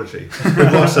mythology.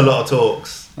 We've watched a lot of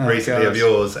talks Oh, recently of gosh.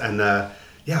 yours, and I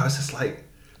was just like,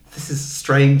 this is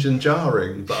strange and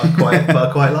jarring, but I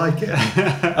quite like it.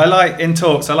 I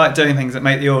like doing things that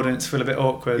make the audience feel a bit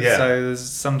awkward. Yeah. So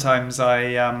sometimes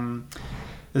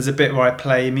there's a bit where I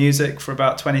play music for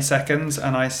about 20 seconds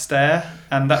and I stare,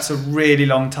 and that's a really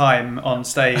long time on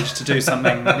stage to do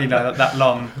something that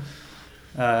long.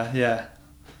 Yeah.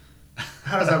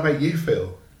 How does that make you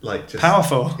feel? Like just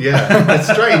Powerful. Yeah, it's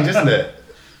strange, isn't it?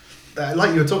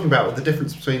 Like you were talking about, the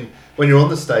difference between when you're on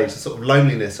the stage, the sort of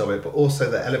loneliness of it, but also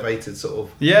the elevated sort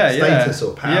of status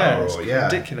or power. It's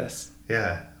ridiculous.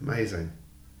 Yeah, amazing.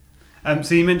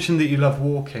 So you mentioned that you love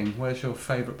walking. Where's your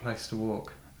favourite place to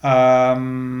walk?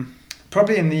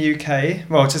 Probably in the UK.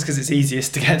 Well, just because it's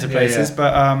easiest to get to places. Yeah.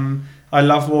 But I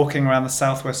love walking around the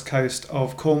southwest coast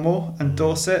of Cornwall and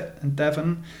Dorset and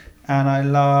Devon. And I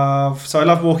love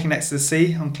walking next to the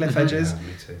sea on cliff edges. Yeah,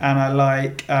 me too. And I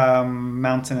like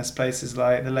mountainous places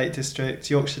like the Lake District,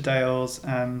 Yorkshire Dales,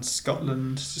 and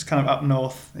Scotland, just kind of up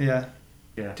north. Yeah,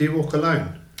 Do you walk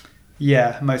alone?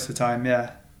 yeah, most of the time.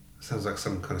 Yeah, Sounds like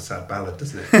some kind of sad ballad,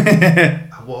 doesn't it?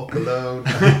 I walk alone.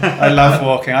 I love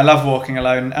walking. I love walking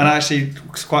alone, and actually,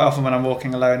 quite often when I'm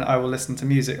walking alone, I will listen to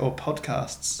music or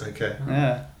podcasts. Okay.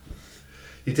 Yeah.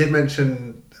 You did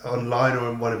mention online or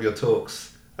in one of your talks,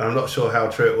 and I'm not sure how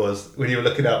true it was, when you were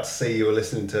looking out to sea, you were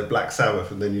listening to Black Sabbath,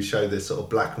 and then you show this sort of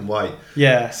black and white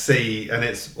Yeah. sea, and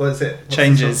it's, what is it? What's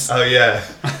Changes. the song? Oh, yeah.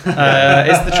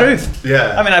 It's the truth.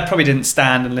 Yeah. I mean, I probably didn't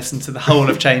stand and listen to the whole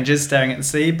of Changes staring at the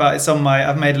sea, but it's on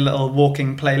I've made a little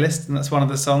walking playlist, and that's one of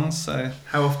the songs. So,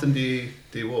 How often do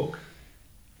you walk?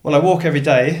 well, I walk every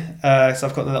day. So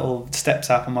I've got the little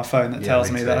steps app on my phone that Yeah, tells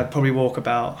me me that too. I probably walk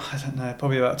about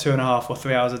 2.5 or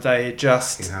 3 hours a day,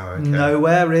 just Fucking hell, okay.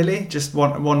 nowhere really, just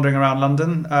wandering around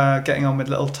London, getting on with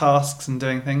little tasks and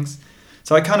doing things.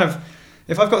 So I kind of,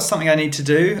 if I've got something I need to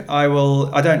do, I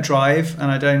don't drive and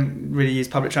I don't really use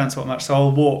public transport much, so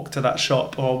I'll walk to that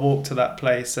shop or I'll walk to that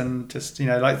place and just,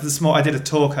 like I did a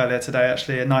talk earlier today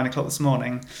actually at 9 o'clock this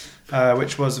morning,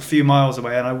 which was a few miles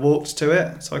away, and I walked to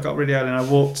it. So I got really early and I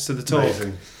walked to the talk.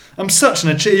 Amazing. I'm such an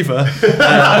achiever,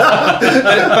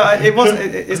 but it wasn't.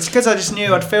 It's because I just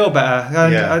knew I'd feel better.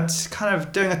 I'd kind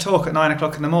of doing a talk at 9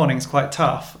 o'clock in the morning is quite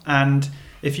tough, and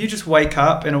if you just wake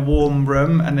up in a warm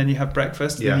room and then you have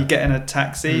breakfast, and then you get in a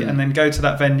taxi and then go to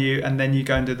that venue and then you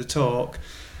go and do the talk,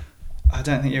 I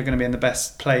don't think you're going to be in the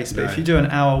best place. But if you do an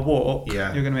hour walk,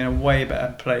 you're going to be in a way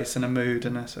better place and a mood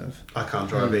and a sort of... I can't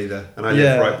drive either, and I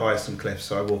live right by some cliffs,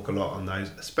 so I walk a lot on those.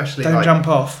 Especially don't jump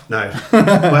off. No.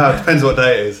 Well, it depends what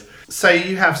day it is. So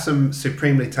you have some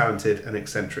supremely talented and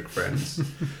eccentric friends,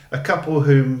 a couple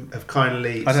whom have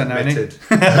kindly submitted.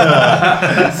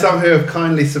 Some who have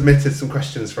kindly submitted some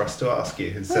questions for us to ask you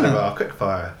instead of our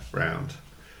quickfire round.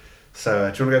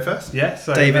 So, do you want to go first? Yeah.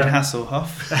 So, David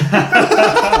Hasselhoff.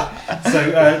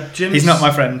 Jim. He's not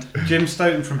my friend. Jim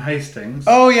Stoughton from Hastings.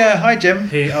 Oh yeah, hi Jim.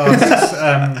 He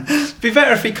asks. Be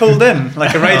better if he called in,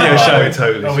 like a radio show. We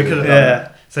totally we could have done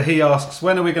that. So he asks,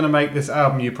 when are we going to make this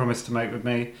album you promised to make with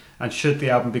me? And should the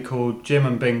album be called Jim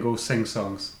and Bingle Sing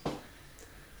Songs?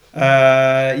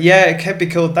 It could be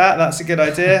called that. That's a good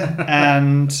idea.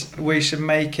 And we should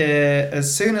make it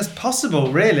as soon as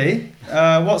possible, really.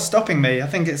 What's stopping me? I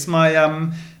think it's my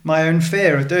own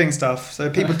fear of doing stuff. So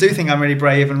people do think I'm really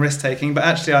brave and risk-taking, but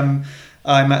actually I'm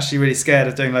actually really scared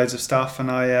of doing loads of stuff, and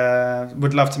I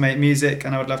would love to make music,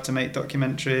 and I would love to make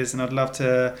documentaries, and I'd love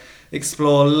to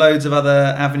explore loads of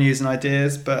other avenues and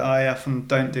ideas, but I often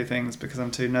don't do things because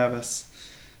I'm too nervous.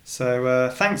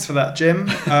 So thanks for that, Jim.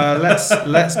 Let's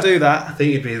do that. I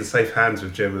think you'd be in safe hands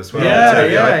with Jim as well.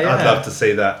 I'd love to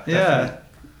see that. Yeah.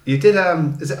 You did,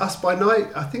 is it Us by Night?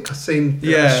 I think I've seen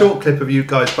a short clip of you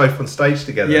guys both on stage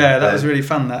together. Yeah, that was really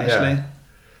fun, that, actually.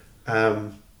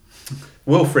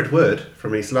 Wilfred Wood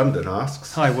from East London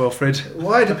asks... Hi, Wilfred.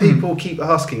 Why do people keep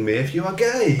asking me if you are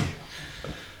gay?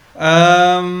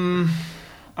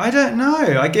 I don't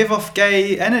know. I give off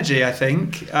gay energy, I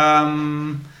think.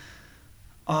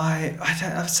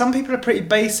 Some people are pretty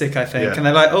basic, I think, and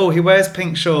they're like, oh, he wears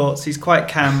pink shorts, he's quite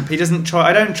camp, I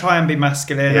don't try and be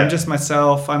masculine, I'm just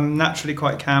myself, I'm naturally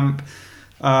quite camp,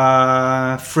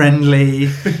 friendly,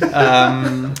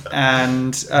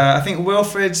 and I think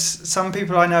Wilfred, some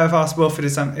people I know have asked Wilfred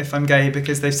if I'm gay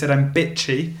because they've said I'm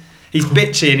bitchy. He's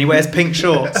bitchy and he wears pink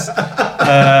shorts.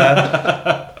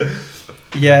 I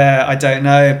don't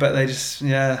know, but they just,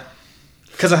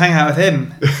 because I hang out with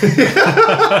him.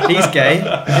 He's gay,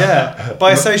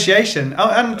 by association. Oh,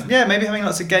 and maybe having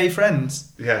lots of gay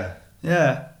friends. Yeah.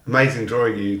 Amazing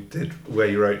drawing you did where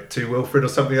you wrote to Wilfred or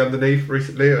something underneath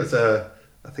recently. It was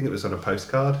I think it was on a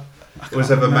postcard. It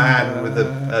was of a man with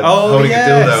holding a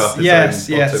dildo up his own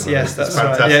bottom. Yes, that's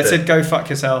fantastic. right. Yeah, it said "Go fuck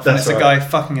yourself," and it's a guy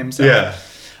fucking himself. Yeah.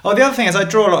 Oh, the other thing is I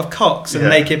draw a lot of cocks and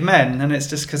naked men, and it's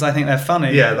just because I think they're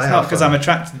funny. Yeah, it's not because I'm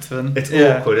attracted to them. It's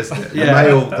awkward, isn't it?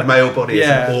 The male body is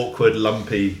an awkward,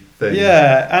 lumpy thing.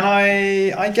 Yeah, and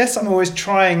I guess I'm always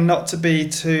trying not to be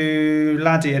too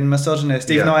laddie and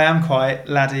misogynist, even though I am quite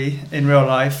laddie in real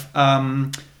life.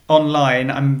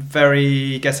 Online, I'm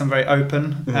very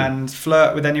open and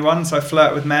flirt with anyone. So I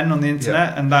flirt with men on the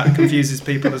internet, and that confuses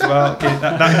people as well.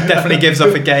 That definitely gives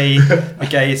off a gay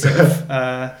sort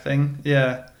of thing.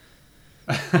 Yeah.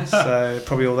 So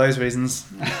probably all those reasons.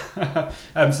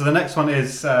 So the next one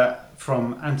is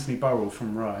from Anthony Burrell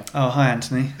from Rye. Oh, hi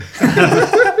Anthony.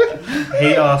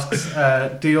 He asks,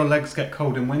 do your legs get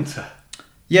cold in winter?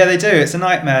 Yeah, they do. It's a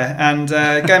nightmare. And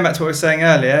going back to what we were saying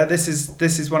earlier, this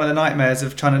is one of the nightmares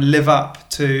of trying to live up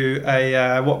to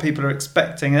what people are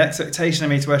expecting, an expectation of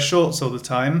me to wear shorts all the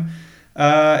time.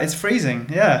 It's freezing,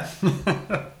 yeah.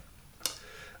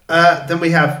 Then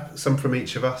we have some from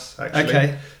each of us, actually.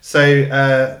 Okay.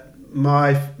 So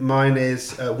mine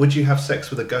is, would you have sex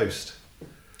with a ghost?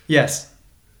 Yes.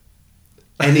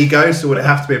 Any ghost, or would it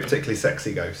have to be a particularly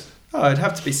sexy ghost? Oh, it'd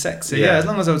have to be sexy, as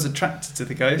long as I was attracted to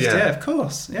the ghost, of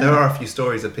course. Yeah. There are a few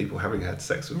stories of people having had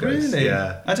sex with ghosts. Really?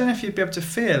 Yeah. I don't know if you'd be able to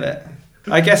feel it.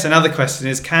 I guess another question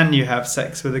is, can you have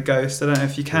sex with a ghost? I don't know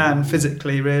if you can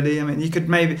physically, really. I mean, you could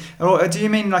maybe... Or do you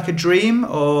mean like a dream,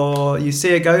 or you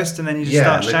see a ghost and then you just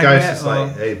start shagging it? Yeah, the ghost is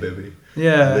like, hey, baby.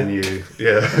 Yeah. And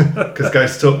then because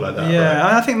ghosts talk like that. Yeah, right?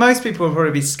 and I think most people would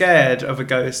probably be scared of a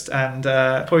ghost and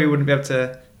probably wouldn't be able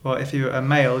to... Well, if you're a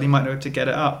male, you might not be able to get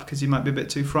it up because you might be a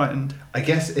bit too frightened. I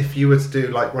guess if you were to do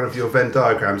like one of your Venn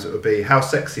diagrams, it would be how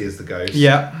sexy is the ghost?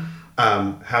 Yeah.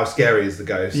 how scary is the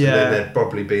ghost? Yeah. And then there'd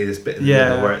probably be this bit in the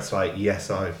middle where it's like,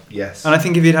 yes. And I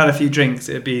think if you'd had a few drinks,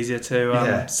 it'd be easier to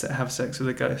have sex with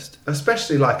a ghost.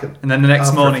 Especially like and then the next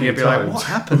after morning a you'd few be times. like, what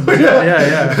happened?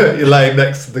 yeah. You're laying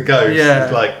next to the ghost. Yeah.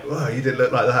 It's like, oh, you didn't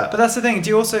look like that. But that's the thing.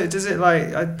 Does it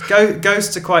like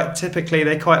ghosts are quite typically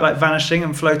they're quite like vanishing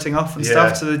and floating off and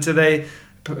stuff. So do they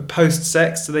post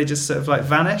sex? Do they just sort of like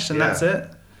vanish and that's it?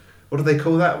 What do they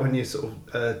call that when you sort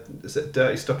of is it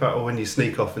dirty stop out or when you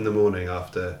sneak off in the morning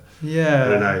after? Yeah, I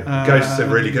don't know. Ghosts are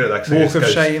really good at that. Walk of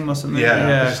shame or something.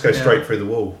 Yeah, just go straight through the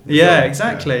wall. Yeah,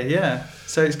 exactly. Yeah.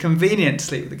 So it's convenient to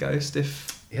sleep with a ghost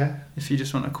if you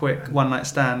just want a quick one night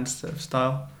stand sort of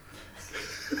style.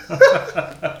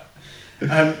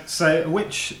 So,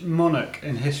 which monarch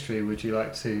in history would you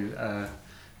like to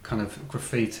kind of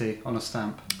graffiti on a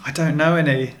stamp? I don't know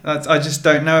any. I just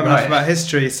don't know enough about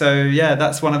history. So yeah,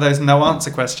 that's one of those no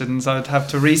answer questions. I would have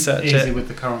to research it. Easy with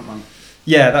the current one.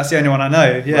 Yeah, that's the only one I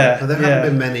know. Yeah, well, there haven't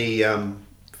been many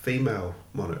female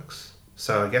monarchs,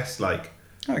 so I guess like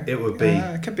it would be.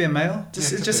 It could be a male. It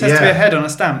just has to be a head on a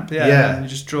stamp. Yeah. And you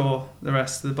just draw the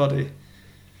rest of the body.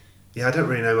 Yeah, I don't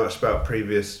really know much about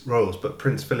previous roles, but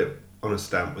Prince Philip on a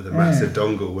stamp with a massive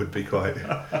dongle would be quite.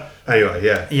 Anyway,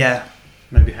 yeah. Yeah.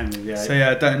 Maybe Henry VIII. So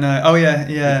yeah, I don't know. Oh yeah.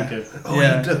 Oh,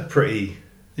 he'd look pretty.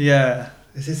 Yeah.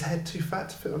 Is his head too fat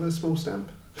to fit on a small stamp?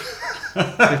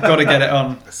 They've got to get it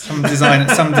on. Some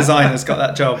designer's got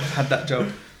that job. Had that job.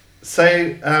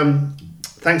 So,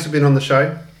 thanks for being on the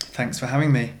show. Thanks for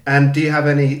having me. And do you have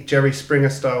any Jerry Springer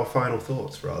style final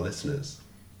thoughts for our listeners?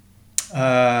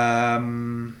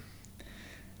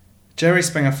 Jerry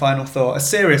Springer final thought, a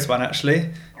serious one actually.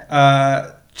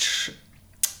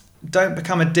 Don't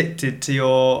become addicted to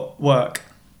your work.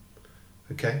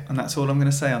 Okay. And that's all I'm going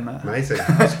to say on that. Amazing.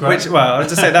 That's great. I'll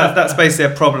just say that's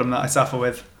basically a problem that I suffer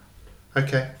with.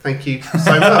 Okay. Thank you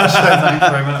so much. Thanks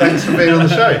very much. Thanks for being on the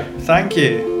show. Thank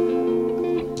you.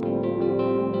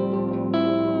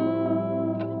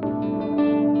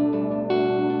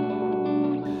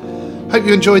 Hope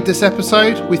you enjoyed this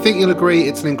episode. We think you'll agree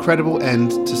it's an incredible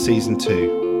end to season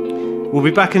 2. We'll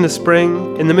be back in the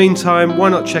spring. In the meantime, why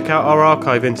not check out our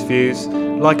archive interviews,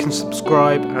 like and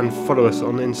subscribe, and follow us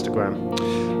on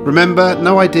Instagram. Remember,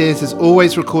 No Ideas is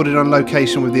always recorded on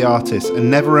location with the artist and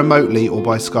never remotely or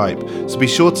by Skype, so be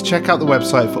sure to check out the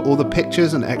website for all the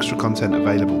pictures and extra content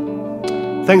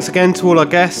available. Thanks again to all our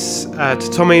guests, to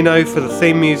Tom Eno for the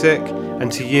theme music,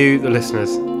 and to you, the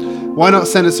listeners. Why not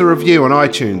send us a review on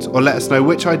iTunes or let us know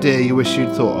which idea you wish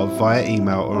you'd thought of via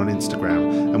email or on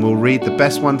Instagram, and we'll read the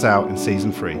best ones out in season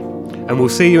 3. And we'll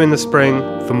see you in the spring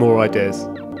for more ideas.